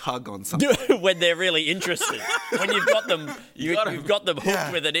feel it tug on something. When they're really interested. When you've got them, you've got them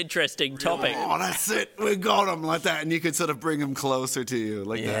hooked with an interesting topic. Oh, that's it. We got them like that. And you could sort of bring them closer to you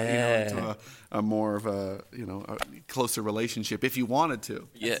like that, into a more of a closer relationship if you wanted to.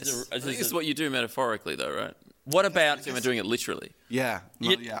 Yes. I think it's what you do metaphorically, though, right? What about... I'm doing it literally. Yeah.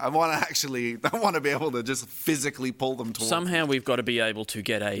 I want to be able to just physically pull them towards Somehow we've got to be able to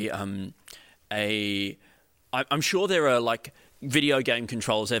get I'm sure there are like video game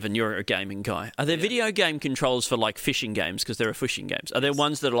controls. Evan, you're a gaming guy. Are there video game controls for like fishing games? Because there are fishing games. Are there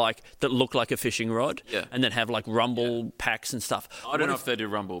ones that are that look like a fishing rod? Yeah. And that have like rumble packs and stuff? I don't know if they do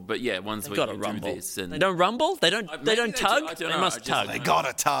rumble, but ones where you rumble. do this. And they don't rumble? They don't tug? I don't They know. must tug. They got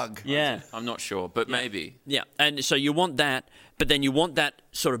to tug. Yeah. I'm not sure, but maybe. Yeah. And so you want that, but then you want that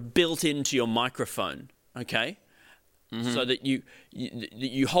sort of built into your microphone, okay? So that you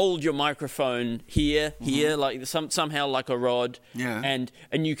hold your microphone here, like somehow like a rod, and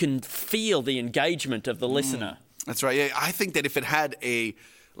you can feel the engagement of the listener. That's right. Yeah, I think that if it had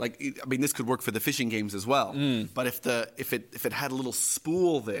this could work for the fishing games as well. But if it had a little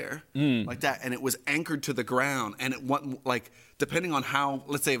spool there like that, and it was anchored to the ground, and it went depending on how,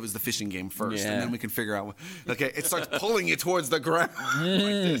 let's say it was the fishing game first, and then we can figure out. Okay, it starts pulling you towards the ground like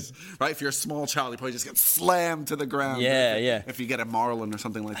this, right? If you're a small child, you probably just get slammed to the ground. If you get a marlin or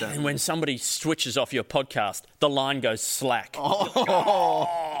something like that. And when somebody switches off your podcast, the line goes slack.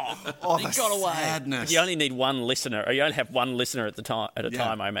 Oh, They the got away. sadness. You only need one listener, or you only have one listener at a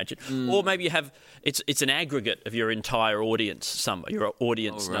time, I imagine. Or maybe you have it's an aggregate of your entire audience, your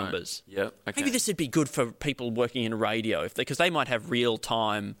audience numbers. Yep. Okay. Maybe this would be good for people working in radio, because they might have real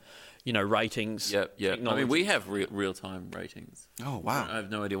time, ratings. Yep. I mean, we have real time ratings. Oh, wow. I have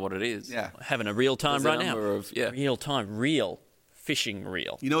no idea what it is. Yeah. Having a real time There's a right now. number of- yeah. Real time, fishing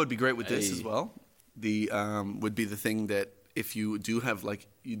reel. You know what would be great with this as well? Would be the thing that if you do have, like,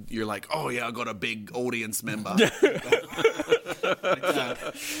 you're like, oh, yeah, I got a big audience member. Like that.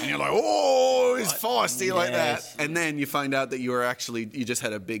 And you're like, oh, he's feisty like that. And then you find out that you just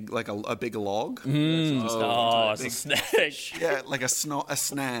had a big, like a big log. It's a snag. Yeah, like a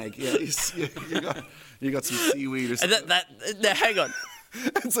snag. Yeah, you got some seaweed or something. Hang on.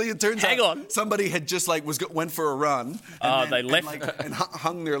 And so it turns out somebody had just went for a run. And they left and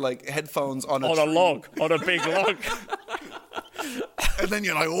hung their headphones on a log, on a big log. And then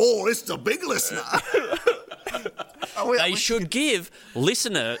you're like, oh, this is a big listener. They should give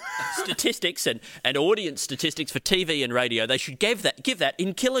listener statistics and audience statistics for TV and radio. They should give that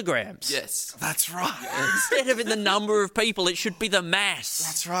in kilograms. Yes. That's right. Instead of in the number of people, it should be the mass.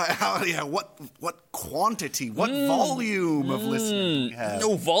 That's right. What quantity, what volume of listeners do we have?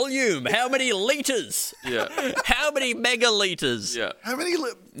 No volume. How many litres? Yeah. How many megalitres? Yeah. How many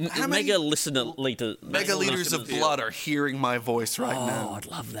Mega listener litres. megaliters of blood are hearing my voice right now? Oh, I'd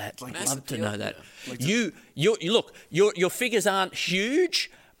love that. I'd Like love to know that. Like You look. Your figures aren't huge,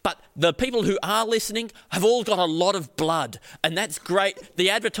 but the people who are listening have all got a lot of blood, and that's great. The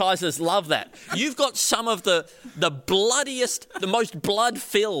advertisers love that. You've got some of the bloodiest, the most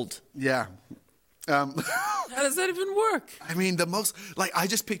blood-filled. Yeah. How does that even work? I mean, I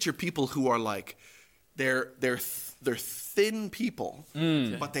just picture people who are like, they're thin people,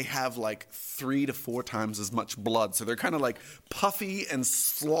 but they have like 3 to 4 times as much blood. So they're kind of like puffy and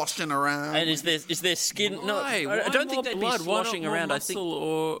sloshing around. And is their skin? Why? No, I Why don't more think they'd blood? be Why not sloshing more around. I think.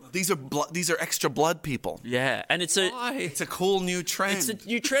 muscle These are extra blood people. Yeah, and it's It's a cool new trend. It's a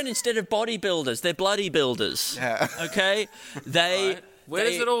new trend. Instead of bodybuilders, they're bloody builders. Yeah. Okay. Where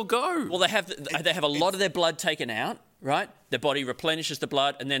does it all go? Well, they have a lot of their blood taken out. Right, their body replenishes the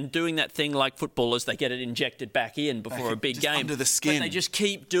blood, and then doing that thing like footballers, they get it injected back in before a big just game under the skin. But they just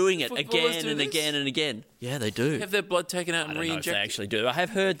keep doing it Footballers again do and this? again and again. Yeah, they do. Have their blood taken out I and don't know if they re-injected? actually do. I have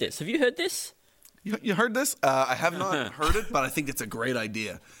heard this. Have you heard this? You heard this? I have not heard it, but I think it's a great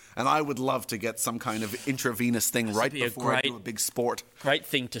idea. And I would love to get some kind of intravenous thing right be a before I great- do a big sport. Great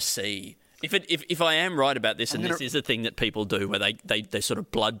thing to see. If I am right about this, and this is a thing that people do where they sort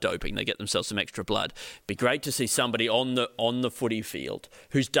of blood doping, they get themselves some extra blood. It'd be great to see somebody on the footy field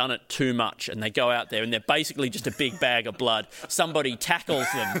who's done it too much, and they go out there and they're basically just a big bag of blood. Somebody tackles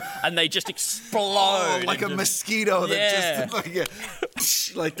them and they just explode. Like a mosquito Yeah. that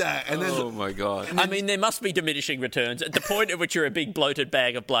just like that. And then Oh my god! I mean, there must be diminishing returns. At the point at which you're a big bloated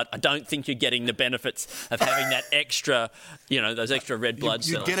bag of blood, I don't think you're getting the benefits of having that extra, those extra red blood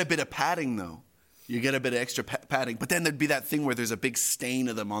you cells. get a bit of padding though. You get a bit of extra padding, but then there'd be that thing where there's a big stain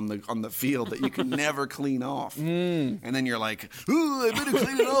of them on the field that you can never clean off, and then you're like, "Ooh, I better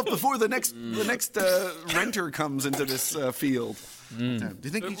clean it off before the next renter comes into this field." Do you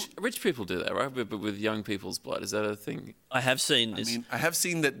think? Rich people do that, right? But with young people's blood, is that a thing? I have seen this. I mean, I have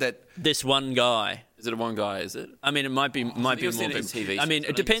seen that. This one guy. Is it a one guy? Is it? I mean, it might be more you've seen people. it in TV, I mean, so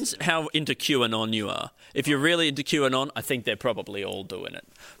it depends how into QAnon you are. If you're really into QAnon, I think they're probably all doing it.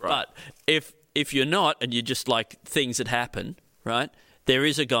 Right. But if you're not, and you're just like things that happen, right? There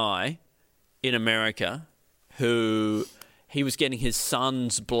is a guy in America who he was getting his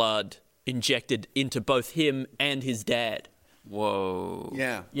son's blood injected into both him and his dad. Whoa!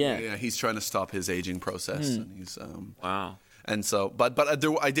 Yeah. He's trying to stop his aging process, and he's Wow. And so, but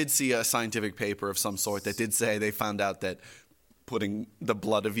I did see a scientific paper of some sort that did say they found out that putting the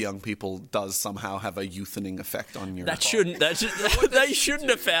blood of young people does somehow have a youthening effect on your. They shouldn't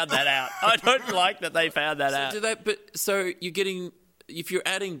have found that out. I don't like that they found that out. So you're getting, if you're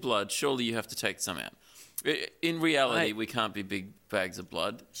adding blood, surely you have to take some out. In reality, we can't be big bags of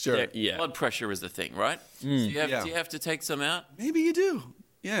blood. Sure. Yeah. Blood pressure is the thing, right? So do you have to take some out? Maybe you do.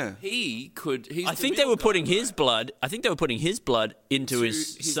 Yeah. He could. He's I think they were putting his blood. I think they were putting his blood into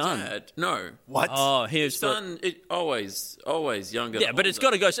his son. Dad. No. What? Oh, his Son, always younger. Yeah, than but it's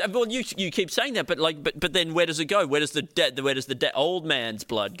got older. to go. Well, you keep saying that, but then where does it go? Where does the old man's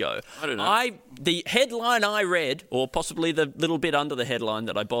blood go? I don't know. The headline I read, or possibly the little bit under the headline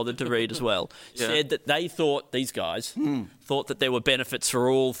that I bothered to read as well, said that they thought these guys thought that there were benefits for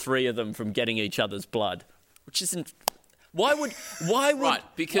all three of them from getting each other's blood, which isn't. Why would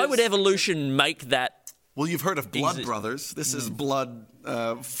evolution make that Well, you've heard of blood brothers. This is blood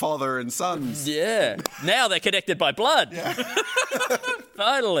father and sons. Yeah. Now they're connected by blood. Yeah.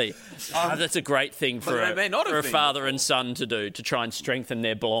 Finally. That's a great thing for a father and son to do, to try and strengthen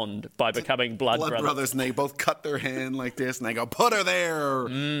their bond by becoming blood brothers. And they both cut their hand like this, and they go, put her there,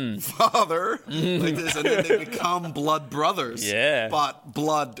 father, like this, and then they become blood brothers. Yeah. But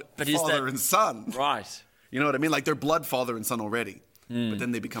father and son. Right. You know what I mean? Like they're blood father and son already. But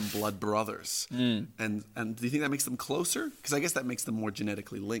then they become blood brothers. And do you think that makes them closer? Because I guess that makes them more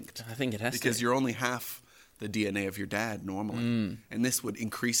genetically linked. I think it has to. Because you're only half the DNA of your dad normally. And this would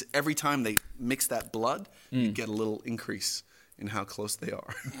increase every time they mix that blood, you get a little increase in how close they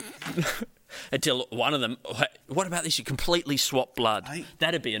are. Until one of them, what about this? You completely swap blood.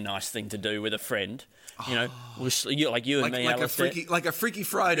 That'd be a nice thing to do with a friend. You know, like you and me, Alistair. Like a Freaky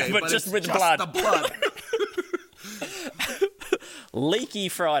Friday, but just with blood. The blood. Leaky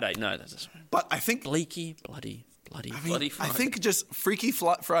Friday. No, that's. But I think Leaky, bloody Friday. I think just Freaky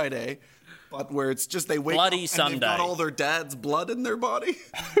Friday, but where it's just they wake bloody up Sunday. And they've got all their dad's blood in their body,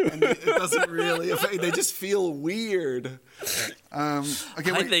 and it doesn't really affect. They just feel weird.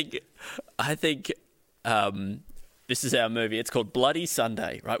 Okay, I think this is our movie. It's called Bloody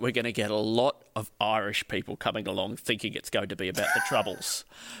Sunday, right? We're going to get a lot of Irish people coming along thinking it's going to be about the Troubles.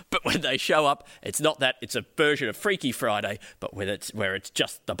 But when they show up, it's not that. It's a version of Freaky Friday, but where it's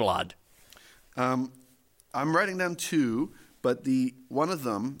just the blood. I'm writing down two, but one of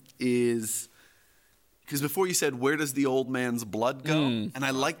them is... Because before you said, where does the old man's blood go? And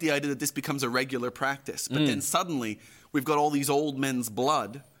I like the idea that this becomes a regular practice. But then suddenly, we've got all these old men's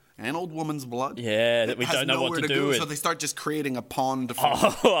blood... and old woman's blood. Yeah, that we don't know what to do with. So they start just creating a pond.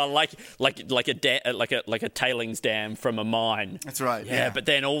 Like a tailings dam from a mine. That's right. Yeah, but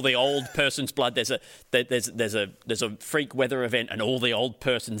then all the old person's blood. There's a freak weather event, and all the old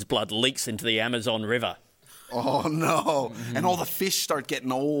person's blood leaks into the Amazon River. Oh no! And all the fish start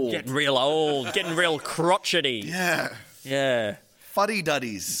getting old. Getting real old. Getting real crotchety. Yeah. Yeah.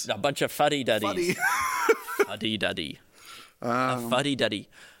 Fuddy-duddies. A bunch of fuddy-duddies. Fuddy-duddy. A fuddy-duddy.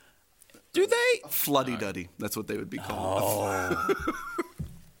 Do they? A floody-duddy. That's what they would be called.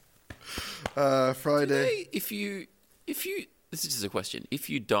 Friday. If you, this is just a question. If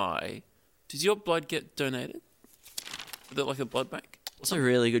you die, does your blood get donated? Is it like a blood bank? That's a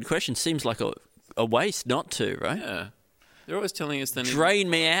really good question. Seems like a waste not to, right? Yeah. They're always telling us they drain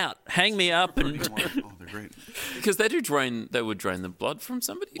me out, hang me up, and oh, they're great. Because they would drain the blood from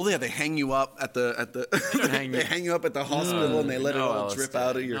somebody. Well, yeah, they hang you up at the they hang you up at the hospital and they let it all drip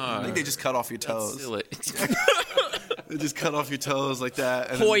out of your. I think they just cut off your toes. That's silly. They just cut off your toes like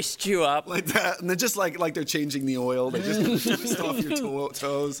that, and hoist you up like that, and then just like they're changing the oil. They just twist off your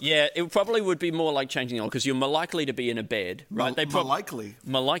toes. Yeah, it probably would be more like changing the oil because you're more likely to be in a bed, right? More likely.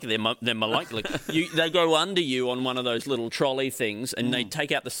 They're more likely. They go under you on one of those little trolley things, and they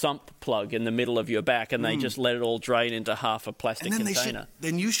take out the sump plug in the middle of your back, and they just let it all drain into half a plastic container.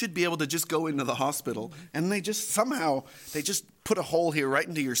 Then you should be able to just go into the hospital, and they just put a hole here right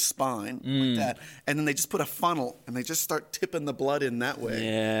into your spine like that, and then they just put a funnel and they just start tipping the blood in that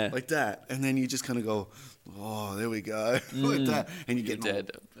way, like that, and then you just kind of go, oh, there we go, like that, and you're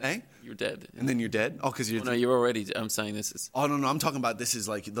dead. Eh? You're dead, and then you're dead. Oh, because you're. No, you're already. I'm saying this is. Oh no, I'm talking about this is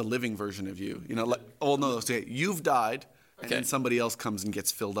like the living version of you. You know, like okay, you've died. And then somebody else comes and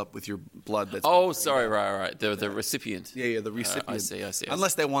gets filled up with your blood. Sorry, right. The recipient. Yeah, the recipient. I see.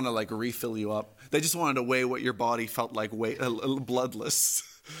 Unless they want to like refill you up, they just wanted to weigh what your body felt like, bloodless.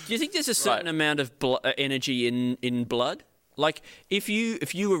 Do you think there's a certain amount of energy in blood? Like if you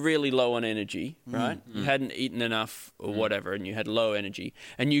were really low on energy, right? You hadn't eaten enough or whatever, and you had low energy,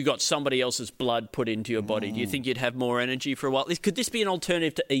 and you got somebody else's blood put into your body. Do you think you'd have more energy for a while? Could this be an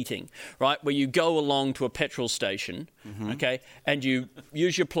alternative to eating, right? Where you go along to a petrol station, okay, and you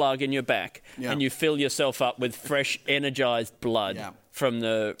use your plug in your back, and you fill yourself up with fresh, energized blood from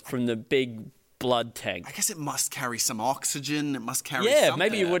the big blood tank. I guess it must carry some oxygen. It must carry something.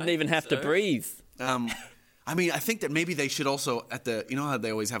 Maybe you wouldn't even have to breathe. I mean, I think that maybe they should also you know how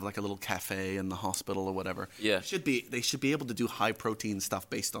they always have like a little cafe in the hospital or whatever. Yeah, they should be able to do high protein stuff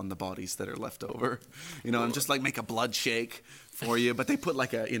based on the bodies that are left over, you know, and just like make a blood shake for you. But they put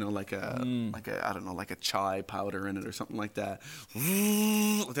like a I don't know, like a chai powder in it or something like that.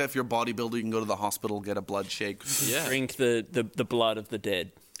 If you're a bodybuilder, you can go to the hospital, get a blood shake. Yeah, drink the blood of the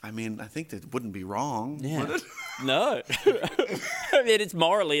dead. I mean, I think that wouldn't be wrong, would it? No. I mean, it's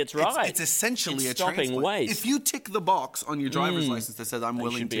morally, it's right. It's essentially It's a stopping transplant. waste. If you tick the box on your driver's license that says I'm They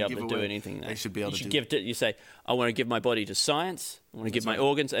willing should be to able give to away, do anything. they should be able you to should do. give it. You say, I want to give my body to science. I want to give my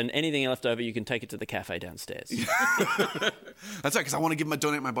organs, and anything left over, you can take it to the cafe downstairs. That's right, because I want to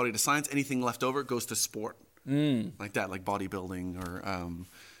donate my body to science. Anything left over goes to sport, like that, like bodybuilding or.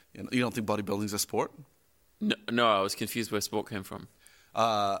 You don't think bodybuilding's a sport? No, I was confused where sport came from.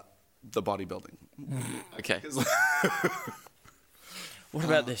 The bodybuilding. Okay. What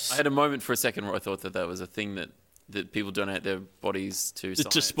about this? I had a moment for a second where I thought that was a thing that people donate their bodies to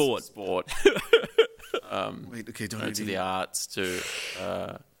science, to sport. Wait, okay, donate to the arts, to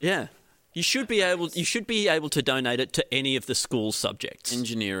Yeah. You should be able to donate it to any of the school subjects.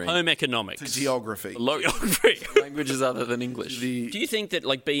 engineering, Home economics. to geography. Geography. languages other than English. Do you think that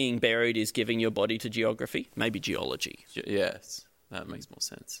like being buried is giving your body to geography? Maybe geology. Yes, that makes more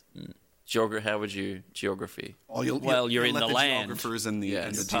sense. Hmm. How would you geography? Oh, You're in let the land. geographers and the,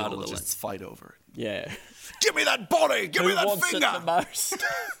 and the part of the geologists fight over it. Yeah. Give me that body! Give me Who that wants finger! it the most?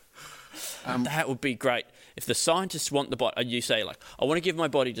 That would be great. If the scientists want the body, you say like, I want to give my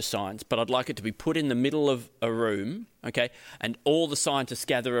body to science, but I'd like it to be put in the middle of a room, okay? And all the scientists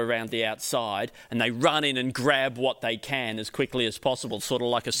gather around the outside and they run in and grab what they can as quickly as possible, sort of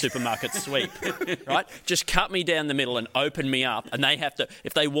like a supermarket sweep, right? Just cut me down the middle and open me up, and they have to,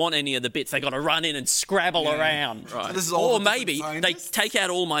 if they want any of the bits, they got to run in and scrabble around. Right. So this is all Or the maybe different they scientists? take out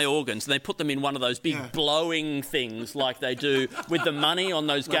all my organs and they put them in one of those big blowing things like they do with the money on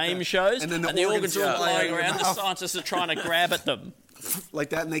those game shows, and then the organs are all fly out flying of your around. The mouth. scientists are trying to grab at them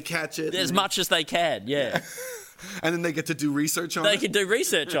Like that, and they catch it. as and, much as they can. Yeah, and then they get to do research on they it. can do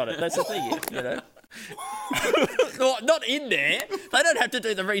research on it. That's the thing, you know. Not in there. They don't have to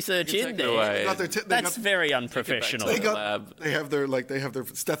do the research in take it there. away. They got their That's very unprofessional. They got. lab. They have their not their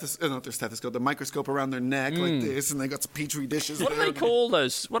stethoscope, the microscope around their neck like this, and they got some petri dishes. What do there. they call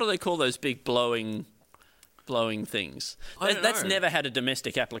those? What do they call those big blowing things? I don't That's know. never had a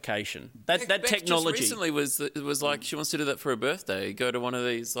domestic application. That Beck technology. just recently was like she wants to do that for her birthday. Go to one of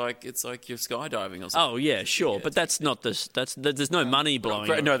these it's like you're skydiving or something. Oh yeah, sure, but that's not this. There's no money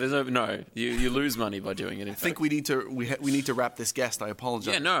blowing. No, there's no. You lose money by doing it. I think we need to wrap this guest. I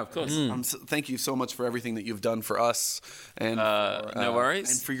apologize. Yeah, no, of course. Thank you so much for everything that you've done for us, and no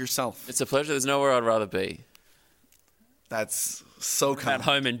worries. and for yourself. It's a pleasure. There's nowhere I'd rather be. That's so At kind.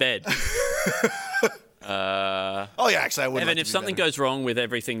 home in bed. Oh yeah, actually, I would. Evan, if something goes wrong with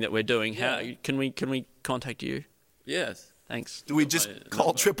everything that we're doing, how can we contact you? Yes. Thanks. do we just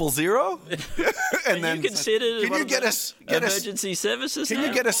call 000? And then you consider can you get us emergency services? Can now?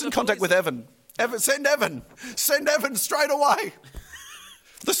 you get us in contact with Evan? Send Evan straight away.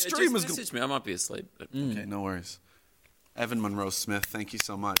 The stream is Just message me. I might be asleep. But okay. No worries. Evan Monroe Smith, thank you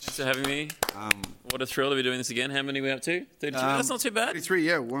so much. Thanks for having me. What a thrill to be doing this again. How many are we up to? 32? That's not too bad. 33,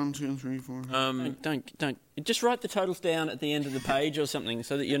 yeah. 1, 2, 3, 4. Don't just write the totals down at the end of the page or something,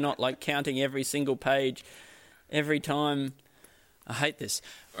 so that you're not like counting every single page every time. I hate this.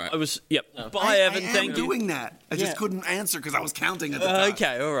 Right. I was Bye, Evan. I am Thank you. doing that. I just Yeah. couldn't answer because I was counting at the time.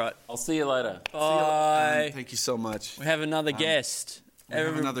 Okay, all right. I'll see you later. Bye. Thank you so much. We have another guest.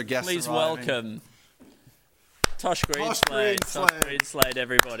 have another guest Please arriving. welcome Tosh Greenslade. Greenslade. Tosh Greenslade,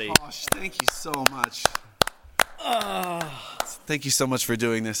 everybody. Gosh, thank you so much. Thank you so much for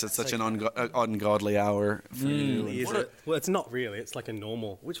doing this at such an ungodly hour. For you. Is it? Well, it's not really. It's like a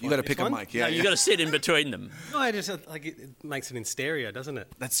normal. Which You one? got to This pick a one? mic. Yeah, No, you got to sit in between them. No, I just like it makes it in stereo, doesn't it?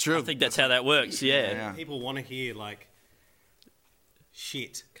 That's true. I think that's how that works. Yeah. Yeah. People want to hear like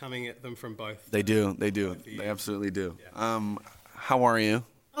shit coming at them from both. They do. They do. They absolutely do. How are you?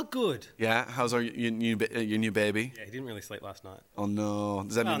 Oh, good. Yeah. How's your new baby? Yeah, he didn't really sleep last night. Oh no.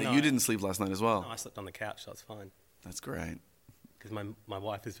 Does that mean Oh, that no. you didn't sleep last night as well? No, I slept on the couch, so it's fine. That's great. Because my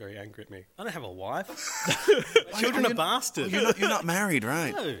wife is very angry at me. I don't have a wife. My children are bastards. You're not married,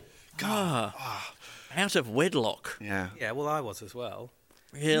 right? No. Out of wedlock. Yeah. Yeah, well, I was as well.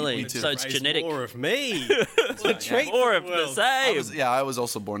 Really? too. So it's Raise genetic. More of me. What a treat for More the of the world. same. I was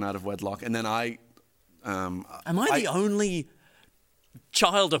also born out of wedlock, and then Am I the only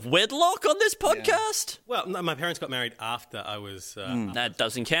child of wedlock on this podcast? Well, no, my parents got married after I was. That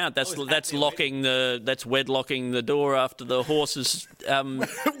doesn't count. That's was that's happy locking that's wedlocking the door after the horse is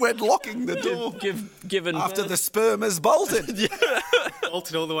wedlocking the door given after the sperm is bolted.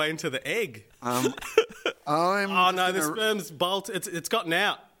 bolted all the way into the egg. I'm Oh no, the sperm's bolted. It's gotten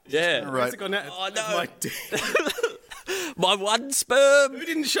out. yeah. Right. It's gotten out. Oh, no. It's my dick. My one sperm. Who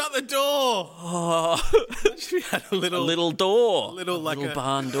didn't shut the door? Oh. We had a little door. A little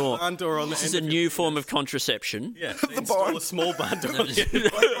barn door. Barn door on this the is a new form of contraception. Yeah, The barn. a small barn door.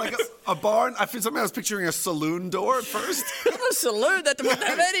 like a barn. I was picturing a saloon door at first. A saloon that wouldn't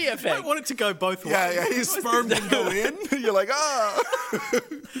have any I effect. want it to go both ways. Yeah, his sperm can go in. You're like,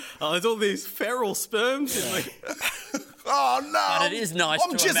 Oh, there's all these feral sperms in the... oh no. But it is nice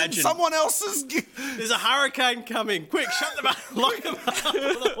I'm to jizzing imagine. someone else's. There's a hurricane coming. Quick, shut them up. Lock them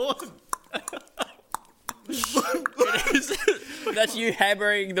up. That's you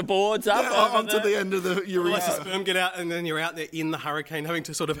hammering the boards up onto the end of the Let the urethra. sperm get out, and then you're out there in the hurricane having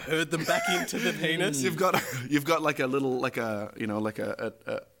to sort of herd them back into the penis. You've got like a little like a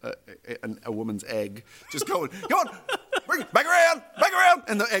woman's egg just going, come on, bring it back around,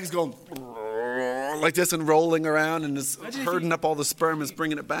 and the egg's going like this and rolling around and just herding up all the sperm and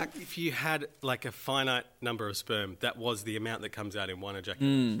bringing it back. If you had like a finite number of sperm, that was the amount that comes out in one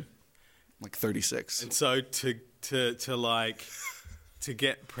ejaculation. Like 36. And so to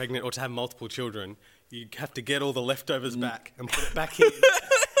get pregnant or to have multiple children, you have to get all the leftovers back and put it back in.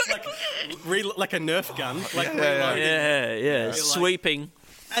 like a Nerf gun. Reloading. Yeah. Sweeping.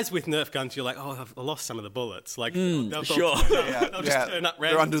 As with Nerf guns, you're like, oh, I've lost some of the bullets. Like, they'll sure. they'll just turn up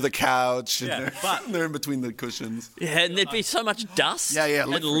They're under the couch. Yeah, And but- they're in between the cushions. Yeah, and there'd be so much dust. Yeah,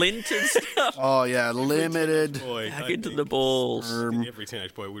 and lint and stuff. Oh yeah, limited. Boy, Back I into think the balls. every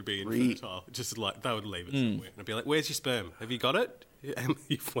teenage boy would be infertile. Just like, they would leave it somewhere. And I'd be like, where's your sperm? Have you got it?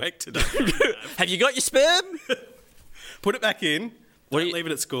 You've waked it up. Have you got your sperm? Put it back in. Don't leave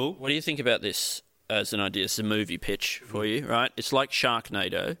it at school. What do you think about this as an idea? It's a movie pitch for you, right? It's like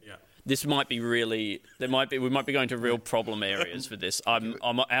Sharknado. Yeah. This might be we might be going to real problem areas for this. I'm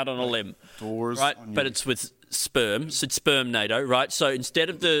out on a limb. Doors right? on But your- it's with sperm. So it's Spermnado, right? So instead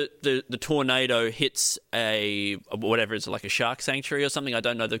of the tornado hits a whatever it's like a shark sanctuary or something, I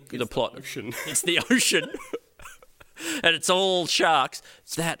don't know the plot. Ocean. It's the ocean, and it's all sharks.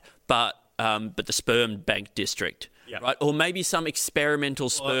 It's that, but the sperm bank district, Yeah. right? Or maybe some experimental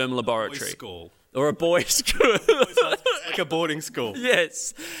sperm laboratory. Boys' school. Or a boys' school. Like a boarding school.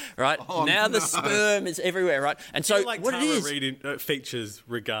 Yes. Right. now the sperm is everywhere, right? And so Like what it Tara is, Reid features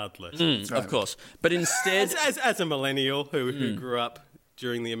regardless. of course. But instead, As a millennial who grew up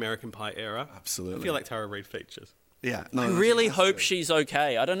during the American Pie era, Absolutely. I feel like Tara Reid features. Yeah. No, I really hope she's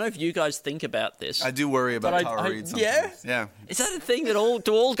okay. I don't know if you guys think about this. I do worry about But Tara Reid sometimes. yeah? Yeah. Is that a thing that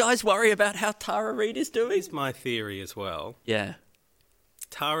all guys worry about how Tara Reid is doing? Here's my theory as well. Yeah.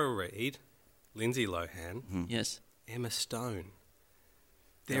 Tara Reid, Lindsay Lohan, Yes. Emma Stone.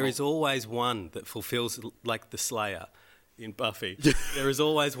 There is always one that fulfills, like the Slayer in Buffy. There is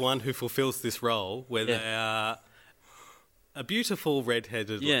always one who fulfills this role where Yeah. they are a beautiful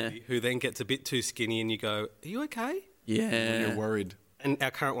redheaded Yeah. lady who then gets a bit too skinny and you go, are you okay? Yeah. You're worried. And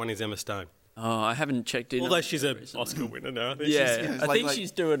our current one is Emma Stone. Oh, I haven't checked in. Although on she's it an recently. Oscar winner now. I think Yeah, she's, I like- think like-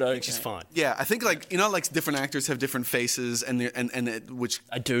 she's doing okay. she's fine. Yeah, I think like different actors have different faces and which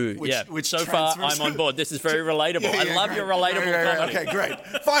I do. Which- yeah. which so far, transfers- I'm on board. This is very relatable. I love great. your relatable Right, comedy. Okay,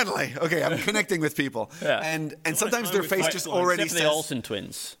 great. Finally, okay, I'm connecting with people. Yeah. And sometimes their with face face just lines, already Except for says. the Olsen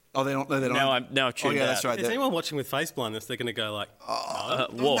twins. Oh, they don't. No, they don't. Now I've tuned Oh yeah, out. that's right. If there's They- anyone watching with face blindness, they're going to go like, Whoa.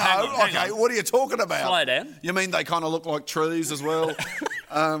 No, hang on. what are you talking about? Slow down. You mean they kind of look like trees as well?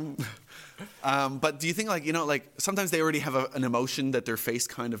 But do you think like sometimes they already have an emotion that their face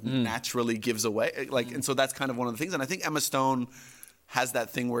kind of naturally gives away, and so that's kind of one of the things. And I think Emma Stone has that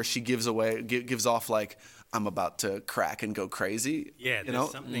thing where she gives off like, I'm about to crack and go crazy. yeah, you there's know,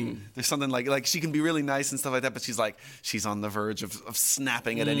 something. there's something like she can be really nice and stuff like that, but she's on the verge of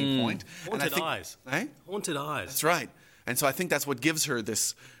snapping at any point. And I Haunted think- eyes. Eh? Haunted eyes. That's right. And so I think that's what gives her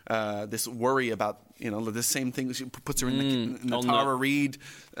this worry about the same thing. She puts her in the on Tara Reid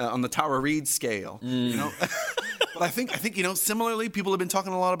on the Tara Reid scale. You know, but I think similarly, people have been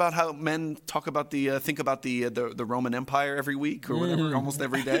talking a lot about how men talk about think about the Roman Empire every week or whatever, almost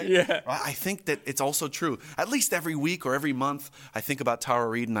every day. Yeah. Right? I think that it's also true. At least every week or every month, I think about Tara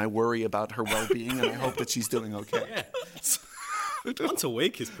Reid and I worry about her well-being and I hope that she's doing okay. Once a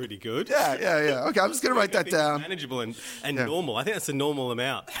week is pretty good. Yeah. Okay, I'm just gonna write that down. Manageable and normal. I think that's a normal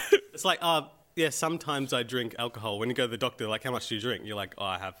amount. It's like, yeah, sometimes I drink alcohol. When you go to the doctor, like, how much do you drink? You're like,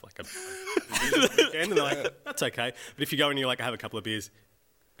 I have like a beer this weekend. And they're like, that's okay. But if you go and you're like, I have a couple of beers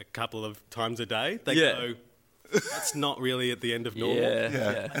a couple of times a day, they go, that's not really at the end of normal.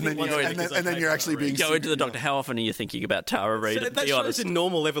 Yeah. And then, once a week is okay you're for actually Tara being Reid. Go into the doctor. How often are you thinking about Tara Reid? So that be shows honest. a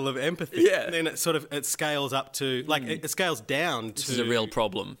normal level of empathy. Yeah. And then it scales up to, like, it scales down to... This is a real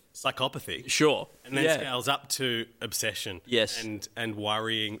problem. psychopathy. Sure. And then scales up to obsession. Yes. And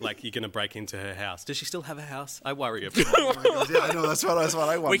worrying, like you're going to break into her house. Does she still have a house? I worry about Yeah, I know. That's what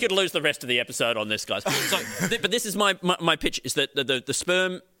I want. We could lose the rest of the episode on this, guys. So, but this is my pitch: is that the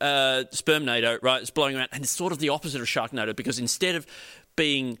spermnado, right, is blowing around, and it's sort of the opposite of Sharknado, because instead of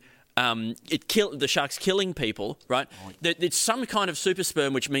being the shark's killing people, right? It's some kind of super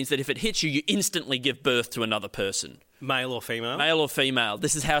sperm, which means that if it hits you, you instantly give birth to another person. Male or female? Male or female.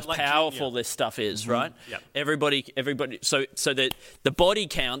 This is how powerful this stuff is, right? Yep. Everybody. So the body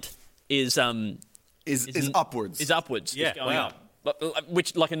count is upwards. Is upwards. Yeah. It's going Wow. up.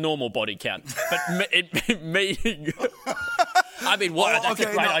 Which like a normal body count, but meaning. I mean, what? That's a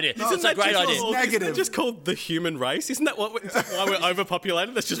great idea. It's a great idea. Isn't that just called the human race? Isn't that why we're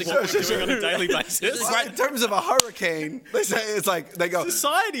overpopulated? That's just what we're doing on a daily basis. Well, in terms of a hurricane, they say it's like they go.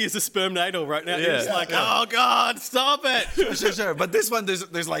 Society is a spermnado right now. Yeah. It's like, oh God, stop it. Sure. But this one,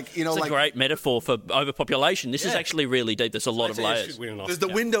 there's like, you know, It's like a great metaphor for overpopulation. This is actually really deep. There's a lot of I'd say it layers. should win an there's Oscar.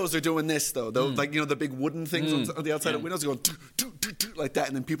 the windows are doing this though. Like, you know, the big wooden things on the outside of windows are going like that,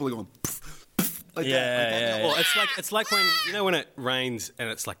 and then people are going like that. Yeah. Well, it's like when it rains and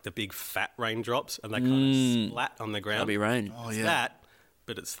it's like the big fat raindrops and they kind of splat on the ground. That'll be rain. It's that,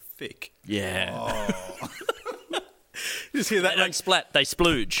 but it's thick. Yeah. You just hear that They don't splat. They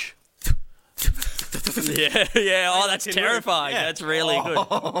splooge. yeah. Oh, that's terrifying. Yeah. That's really good.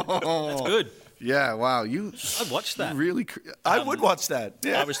 That's good. Yeah, wow. I'd watch that. I would watch that.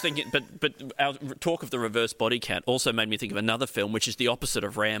 Yeah. I was thinking, but our talk of the reverse body count also made me think of another film, which is the opposite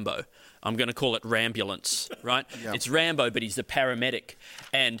of Rambo. I'm going to call it Rambulance, right? Yeah. It's Rambo, but he's the paramedic,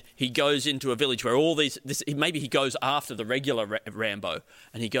 and he goes into a village where maybe he goes after the regular Rambo,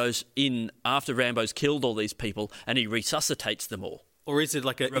 and he goes in after Rambo's killed all these people, and he resuscitates them all. Or is it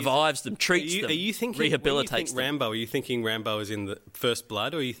like a Revives them, treats them, Are you thinking rehabilitates when you think them. Rambo? Are you thinking Rambo is in the First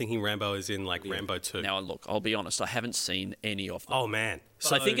Blood, or are you thinking Rambo is in like Rambo 2? Now, look, I'll be honest, I haven't seen any of them. Oh man,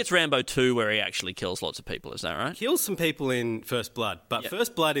 So I think it's Rambo 2 where he actually kills lots of people. Is that right? kills some people in First Blood, but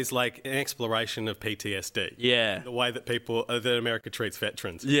First Blood is like an exploration of PTSD. Yeah. The way that that America treats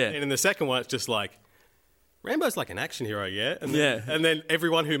veterans. Yeah. And in the second one, it's just like, Rambo's like an action hero, yeah? And Yeah. and then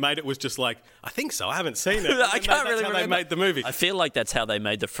everyone who made it was just like, I think so, I haven't seen it. I And can't that's really how remember. they made the movie. I feel like that's how they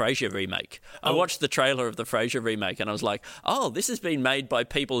made the Frasier remake. I watched the trailer of the Frasier remake and I was like, oh, this has been made by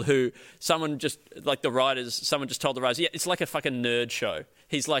people who someone just told the writers, yeah, it's like a fucking nerd show.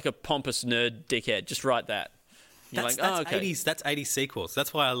 He's like a pompous nerd dickhead. Just write that. You're That's, like, oh, that's okay. 80s. That's 80s sequels.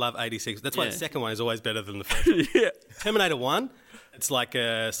 That's why I love 80s sequels. That's why Yeah. the second one is always better than the first one. Yeah. Terminator 1, it's like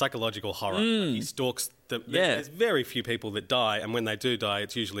a psychological horror. Like he stalks Yeah. There's very few people that die, and when they do die,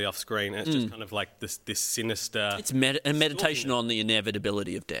 it's usually off screen. And it's just kind of like this sinister. It's a meditation on the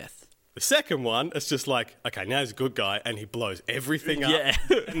inevitability of death. The second one, it's just like, okay, now he's a good guy, and he blows everything up. Yeah.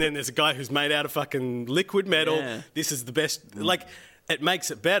 And then there's a guy who's made out of fucking liquid metal. Yeah. This is the best. Like, it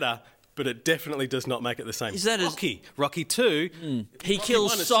makes it better. But it definitely does not make it the same. Is that Rocky 2? He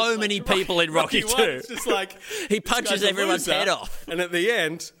kills so many people in Rocky 2. It's just like He this punches guy's a everyone's loser, head off. and at the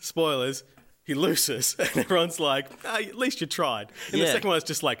end, spoilers, he loses, and everyone's like, at least you tried. And the Yeah. second one is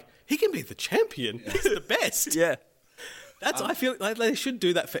just like, he can be the champion. He's the best. Yeah. I feel like they should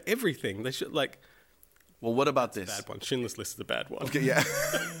do that for everything. They should Well, what about this? bad one. Schindler's List is a bad one. Okay, yeah.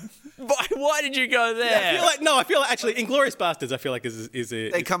 Why did you go there? I feel like actually, Inglourious Basterds, I feel like is a.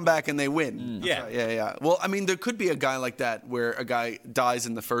 They come back and they win. Yeah. Right, yeah. Well, I mean, there could be a guy like that where a guy dies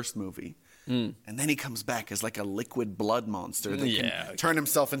in the first movie, and then he comes back as like a liquid blood monster that can turn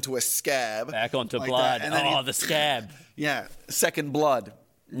himself into a scab. Back onto like blood. that, and then The scab. yeah, second blood.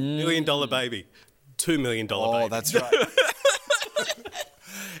 $1 million baby. $2 million baby. Oh, that's right.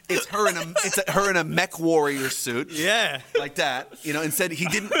 It's her in a mech warrior suit. Yeah. Like that, you know. Instead, he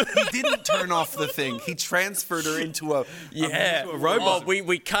didn't turn off the thing. He transferred her into a robot. Oh,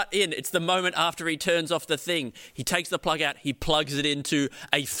 we cut in. It's the moment after he turns off the thing. He takes the plug out. He plugs it into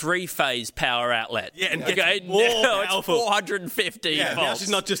a 3-phase power outlet. Yeah, and gets now more it's powerful. 450 Yeah, volts. now she's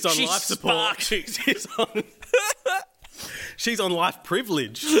not just on She's life support. sparking. She's on life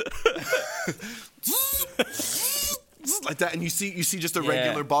privilege. like that, and you see just a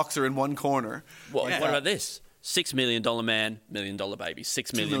regular boxer in one corner. What Yeah. about this? $6 million man, $1 million baby.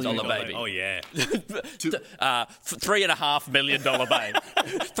 $6 million baby. Oh yeah. $3.5 million babe.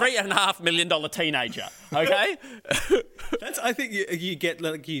 $3.5 million teenager. Okay. I think you get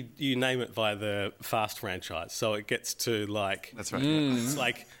like you name it via the Fast franchise, so it gets to like That's right. it's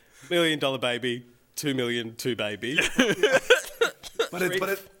like $1 million baby, 2 million, 2 baby, But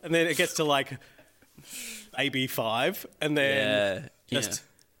it and then it gets to like AB 5, and then Yeah. just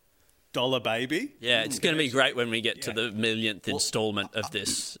dollar baby. Yeah, it's going to be great when we get to the millionth installment of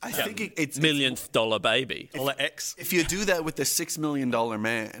this. I think it's millionth dollar baby. Dollar X. If you do that with the $6 million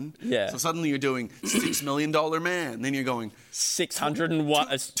man, Yeah. so suddenly you're doing $6 million man, then you're going 601.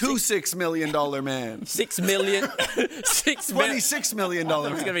 two $6 million man, 6 million. 6 million. $26 million It's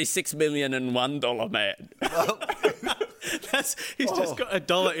going man. to be $6,000,001 man. He's just got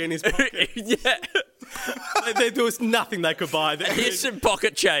 $1 in his pocket. Yeah. There was nothing they could buy. Here's some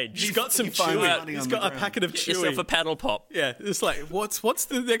pocket change. He's got some find money chewy. on He's the got a ground. packet of Get yourself a chewy. paddle pop. Yeah, it's like what's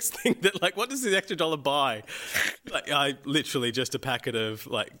the next thing that like what does the extra dollar buy? Like I literally just a packet of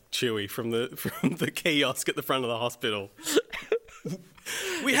like chewy from the kiosk at the front of the hospital.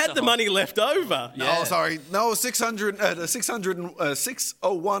 We had the money left over. Oh, sorry. No, 600,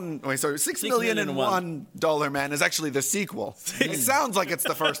 601, wait, sorry, $6,000,001 man is actually the sequel. It sounds like it's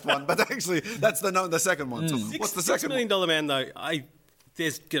the first one, but actually that's the second one. So what's the $6 second one? million man though?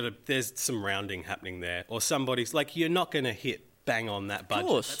 There's some rounding happening there, or somebody's like you're not going to hit bang on that budget. Of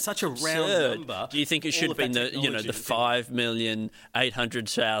course. That's such a round Absurd. number. Do you think it All should of have been that the technology the that's in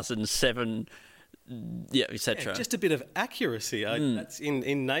 5,800,007, yeah, etc. Just a bit of accuracy. That's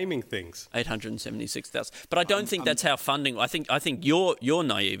in naming things. 876,000. But I don't think that's how funding. I think your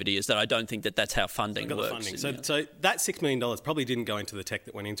naivety is that I don't think that's how funding Got the works. funding. So that $6 million probably didn't go into the tech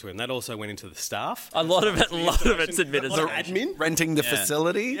that went into him. That also went into the staff. a lot of it's admitted. A lot of admin. Renting the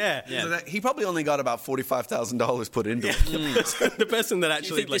facility? Yeah. So that, he probably only got about $45,000 put into it. The person that Do you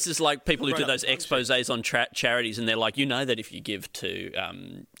actually think this is like people who do wrote up those exposés on charities and they're like, you know that if you give to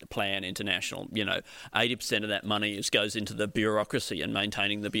Plan International, 80% of that money goes into the bureaucracy and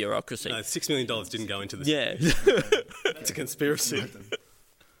maintaining the bureaucracy. no, $6 million didn't go into this. Yeah. That's a conspiracy.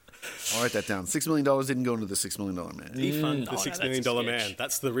 I'll write that down. $6 million didn't go into the $6 million man. Defund the no, $6 that's million a man. sketch.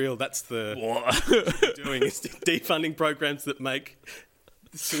 That's the what we're doing is defunding programs that make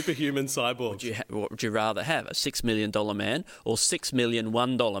superhuman cyborgs. What would you rather have, a $6 million man or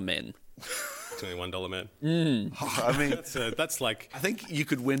 $6,000,001 men? $6 million $1 man. I mean, That's like I think you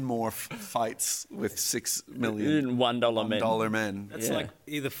could win more fights with $6 million $1 men. men. that's like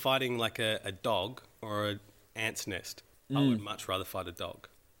either fighting like a dog or an ant's nest. I would much rather fight a dog.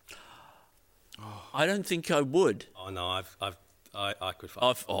 I don't think I would. Oh no, I could fight.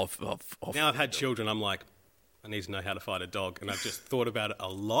 I've Now I've had children. I'm like, I need to know how to fight a dog, and I've just thought about it a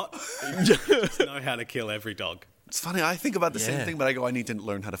lot. Just know how to kill every dog. It's funny. I think about the same Yeah. thing, but I go, I need to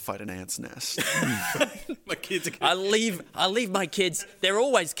learn how to fight an ant's nest. My kids are. I leave my kids. They're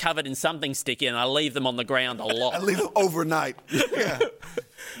always covered in something sticky, and I leave them on the ground a I lot. leave them overnight. Yeah.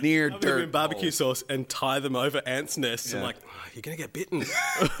 Near Cover them dirt. in barbecue sauce and tie them over ants' nests. I'm Yeah. like, oh, you're gonna get bitten.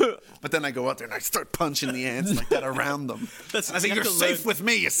 But then I go out there and I start punching the ants like that around them. That's- And I think you you're have to safe learn with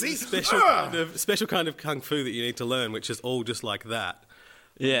me, you see? Special kind of kung fu that you need to learn, which is all just like that.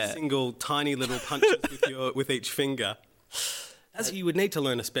 Yeah. Single tiny little punches with each finger. As you would need to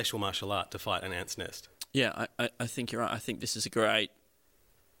learn a special martial art to fight an ant's nest. Yeah, I think you're right. I think this is a great.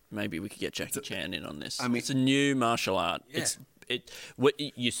 Maybe we could get Jackie Chan in on this. I mean- it's a new martial art. Yeah.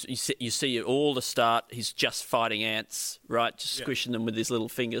 You see it all the start. He's just fighting ants, right? Just squishing them with his little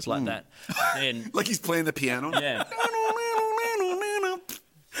fingers like that. And Like he's playing the piano. yeah,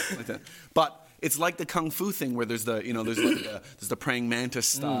 Like that. But it's like the kung fu thing where there's there's the praying mantis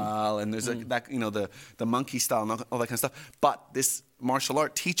style and there's the monkey style and all that kind of stuff. But this martial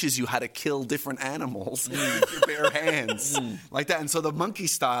art teaches you how to kill different animals with your bare hands, like that. And so the monkey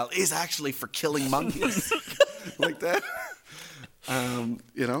style is actually for killing monkeys, like that.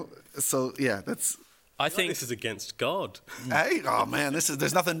 So yeah, that's. I Like think this is against God. Hey, oh man,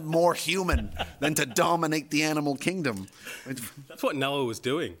 there's nothing more human than to dominate the animal kingdom. That's what Noah was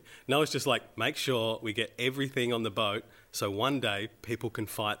doing. Noah's just like, make sure we get everything on the boat so one day people can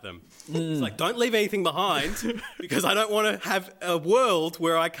fight them. It's like, don't leave anything behind because I don't want to have a world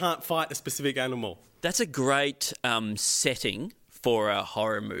where I can't fight a specific animal. that's a great setting for a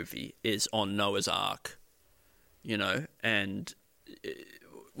horror movie. Is on Noah's Ark, and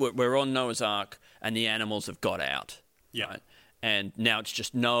we're on Noah's Ark, and the animals have got out. Yeah. Right? And now it's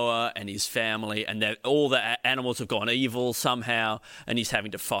just Noah and his family, and all the animals have gone evil somehow, and he's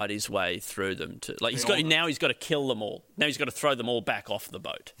having to fight his way through them. He's got to kill them all. Now he's got to throw them all back off the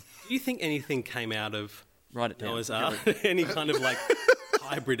boat. Do you think anything came out of Write it down. Noah's Ark? Any kind of like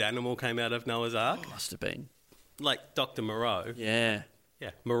hybrid animal came out of Noah's Ark? Must have been. Like Dr. Moreau. Yeah. Yeah,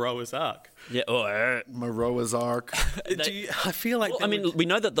 Moreau's Ark. Yeah. Moreau's Ark. I feel like I mean, we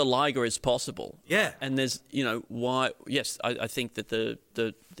know that the Liger is possible. Yeah. And there's, why? Yes, I think that the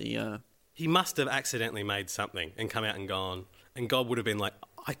he must have accidentally made something and come out and gone, and God would have been like,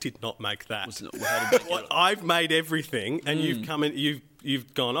 I did not make that. How did they get it? I've made everything, and you've come in.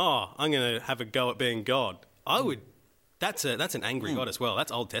 You've gone. Oh, I'm going to have a go at being God. I would. That's an angry God as well.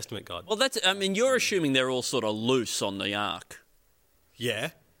 That's Old Testament God. Well, you're assuming they're all sort of loose on the ark. Yeah.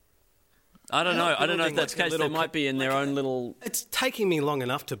 I don't know. I don't know if building that's the like a case. They little might be in their own little. It's taking me long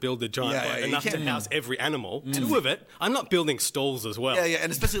enough to build a giant Yeah, boat, yeah, you enough to can't- house every animal. Two of it. I'm not building stalls as well. Yeah,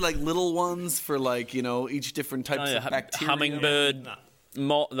 and especially like little ones for like each different types of bacteria. Hummingbird,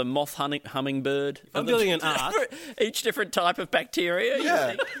 the moth hummingbird. I'm building an ark. Each different type of bacteria. you Yeah.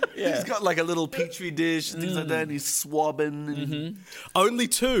 think? He's got like a little petri dish and things like that. And he's swabbing. And Only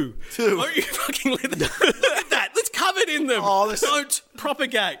two. Don't you fucking let that. Let's cover it in them. Oh, Don't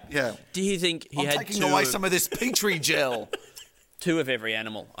propagate. Yeah. Do you think he I'm had taking away some of this petri gel. two of every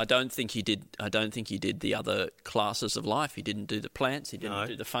animal? I don't think he did the other classes of life. He didn't do the plants. He didn't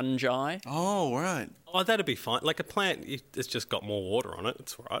do the fungi. Oh, right. Oh, that'd be fine. Like a plant, it's just got more water on it.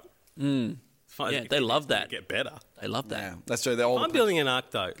 It's all right. It's fine. Yeah, they love that. Get better. They love that. Yeah, that's right. They're all I'm building an ark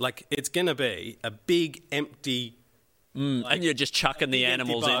though. Like it's gonna be a big empty. And you're just chucking the empty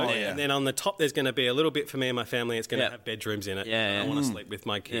animals boat, in there. and then on the top there's going to be a little bit for me and my family. It's going to Yeah. have bedrooms in it. Yeah, I yeah. want to sleep with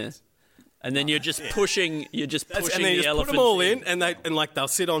my kids. And then you're just pushing. You're just pushing And then you the just put elephants them all in, and they'll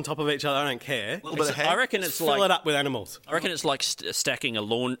sit on top of each other. I don't care. little bit of hay. I reckon it's Fill like it up with animals. I reckon it's like stacking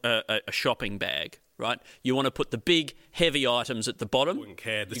a shopping bag, right? You want to put the big, heavy items at the bottom. Wouldn't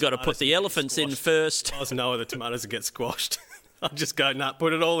care. The You got to put tomatoes the get elephants in squashed. first. I was Noah, the tomatoes would get squashed. I'd just go, nah,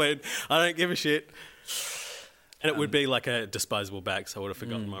 put it all in. I don't give a shit. And it would be like a disposable bag, so I would have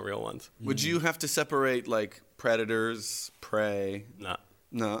forgotten my real ones. Would you have to separate like predators, prey? Nah,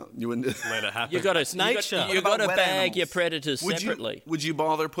 No, you wouldn't. let it happen. You got to It's nature. You got to What about wet bag animals? your predators Would separately. would you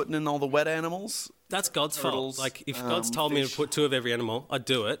bother putting in all the wet animals? That's God's Turtles, fault. Like, if God's told me to fish. put two of every animal, I'd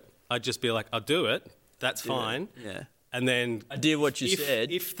do it. I'd just be like, I'll do it. That's fine. Yeah. And then I did what you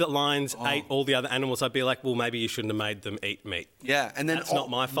said. If the lions ate all the other animals, I'd be like, well, maybe you shouldn't have made them eat meat. Yeah, and then That's not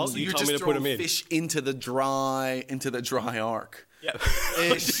my fault. So You you're told just me to put 'em throwing in. fish into the dry ark. Yeah.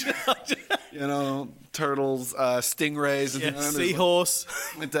 Fish, turtles, stingrays, and things Seahorse,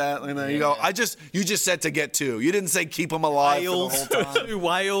 like that. And then you go. You just said to get two. You didn't say keep them alive whales, for the whole time. two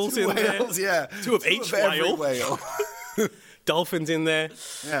whales in Whales, there. yeah. Two of each every whale. whale. Dolphins in there.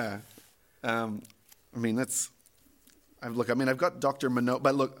 Yeah. I mean, I've got Dr. Manoa,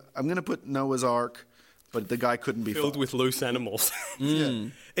 but look, I'm going to put Noah's Ark, but the guy couldn't be Filled fucked. with loose animals.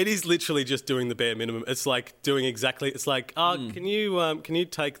 It is literally just doing the bare minimum. It's like doing exactly. It's like, can you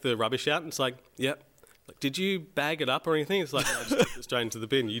take the rubbish out? And it's like, yep. Like, did you bag it up or anything? It's like, no, I just took it straight into the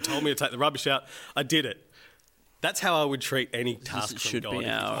bin. You told me to take the rubbish out. I did it. That's how I would treat any task from should God be if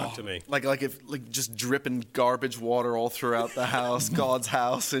it's our- up to me. Like if just dripping garbage water all throughout the house, God's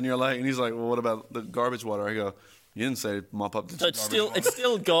house, and he's like, well, what about the garbage water? I go, you didn't say mop up the So garbage it's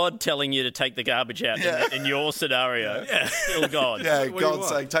still God telling you to take the garbage out in your scenario. Yeah. It's still God. Yeah, do you God's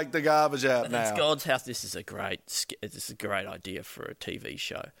want? like, take the garbage out It's now. God's house. This is a great idea for a TV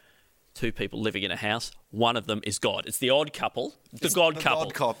show. Two people living in a house. One of them is God. It's the odd couple. The God couple.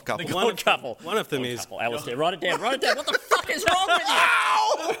 God couple. The God couple. One of them is Couple. Alistair, write it down. Write it down. What the fuck is wrong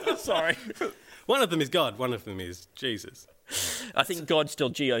with you? Sorry. one of them is God. One of them is Jesus. I think God's still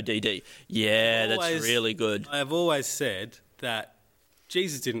GODD. Yeah, that's Always- really good. I have always said that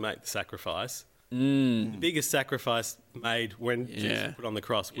Jesus didn't make the sacrifice. The biggest sacrifice made when Jesus was put on the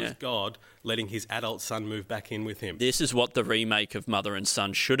cross was God letting his adult son move back in with him. This is what the remake of Mother and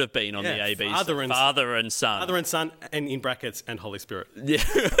Son should have been on Yeah, the ABC. Father and Son. Father and Son, and in brackets, and Holy Spirit. Yeah.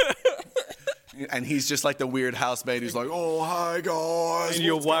 And he's just like the weird housemate who's like, oh, hi, guys. And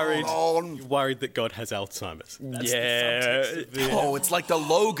you're what's worried. going on?" You're worried that God has Alzheimer's. That's the Yeah. subtext of the- Oh, it's like the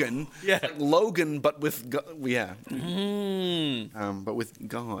Logan. Yeah. Like Logan, but with but with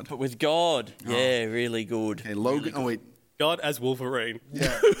God. But with God. Yeah, really good. Okay, Logan. Oh wait. God as Wolverine.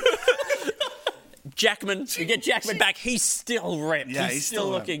 Yeah. Jackman. We get Jackman back. He's still ripped. Yeah, he's still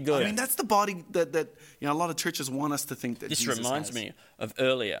looking good. I mean, that's the body that a lot of churches want us to think that. This Jesus reminds has. me of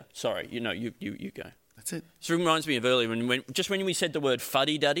earlier. Sorry, you go. That's it. This reminds me of earlier when we said the word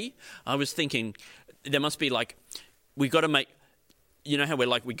fuddy-duddy, I was thinking there must be like, we got to make, you know how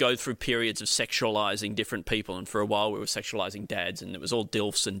we go through periods of sexualizing different people, and for a while we were sexualizing dads, and it was all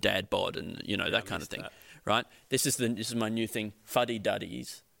DILFs and dad bod and that kind of thing, right? This is my new thing,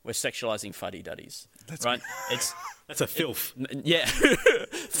 fuddy-duddies. We're sexualizing fuddy-duddies, right? That's a filth. Yeah,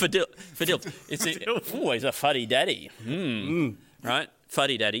 for DILF. It's always a fuddy-daddy, right?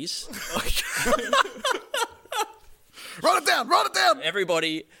 Fuddy-daddies. Run it down.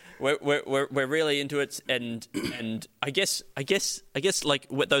 Everybody, we're really into it, and I guess like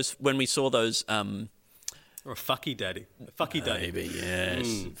those when we saw those Or a fucky daddy. A fucky daddy. Maybe, yes.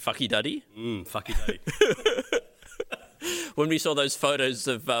 Fucky Duddy? Fucky daddy. When we saw those photos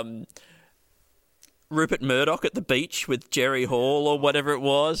of Rupert Murdoch at the beach with Jerry Hall or whatever it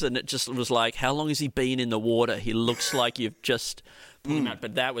was, and it just was like, how long has he been in the water? He looks like you've just pulled him out.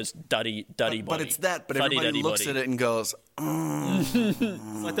 But that was Duddy body. But it's that. But Fuddy everybody Duddy looks body. at it and goes,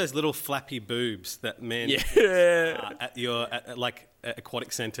 It's like those little flappy boobs that men at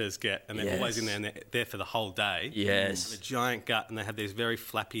aquatic centres get, and they're always in there and they're there for the whole day. Yes. The giant gut, and they have these very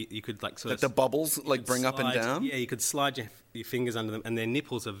flappy. You could like sort that the bubbles like bring up and slide- down. Yeah, you could slide your fingers under them, and their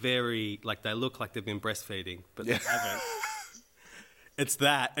nipples are very like they look like they've been breastfeeding, but they haven't. It's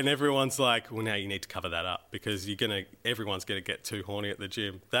that, and everyone's like, "Well, now you need to cover that up because everyone's gonna get too horny at the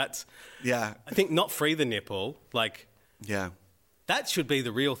gym." That's Yeah. I think not free the nipple, like. Yeah. That should be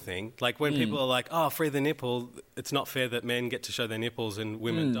the real thing. Like when people are like, "Oh, free the nipple," it's not fair that men get to show their nipples and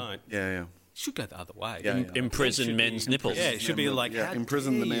women don't. Yeah. It should go the other way. Yeah. Imprison men's nipples. Yeah, it should be like, Yeah, how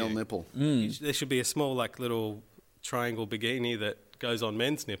imprison the dare male you? nipple. There should be a small, like, little triangle bikini that goes on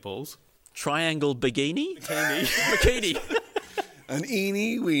men's nipples. Triangle bikini? Bikini. An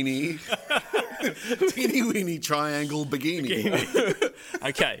eeny weeny, teeny weeny triangle bikini.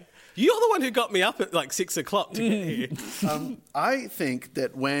 Okay. You're the one who got me up at like 6 o'clock to get here. I think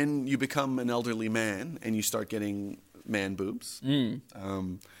that when you become an elderly man and you start getting man boobs,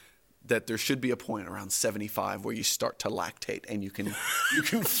 that there should be a point around 75 where you start to lactate and you can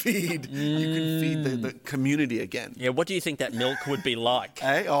feed the community again. Yeah, what do you think that milk would be like?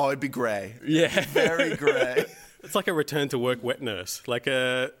 Hey? Oh, it'd be grey. Yeah. Very grey. It's like a return to work wet nurse, like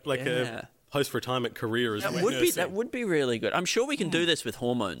a post-retirement career as That wet would be nursing. that would be really good. I'm sure we can do this with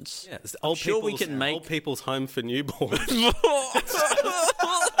hormones. Yeah, it's I'm sure we can make old people's home for newborns.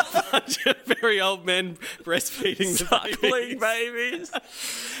 Very old men breastfeeding the suckling babies. babies.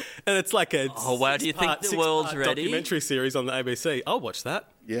 And it's like a Oh, wow, do you think the world's six-part ready? documentary series on the ABC. I'll watch that.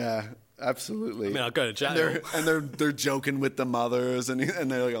 Yeah, absolutely. I mean, I'll go to jail. And they're joking with the mothers and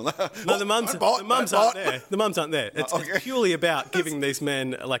they're going, No, the mums aren't there. The mums aren't there. It's purely about giving these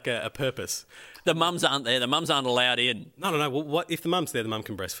men like a purpose. The mums aren't there. The mums aren't allowed in. No. Well, what if the mum's there? The mum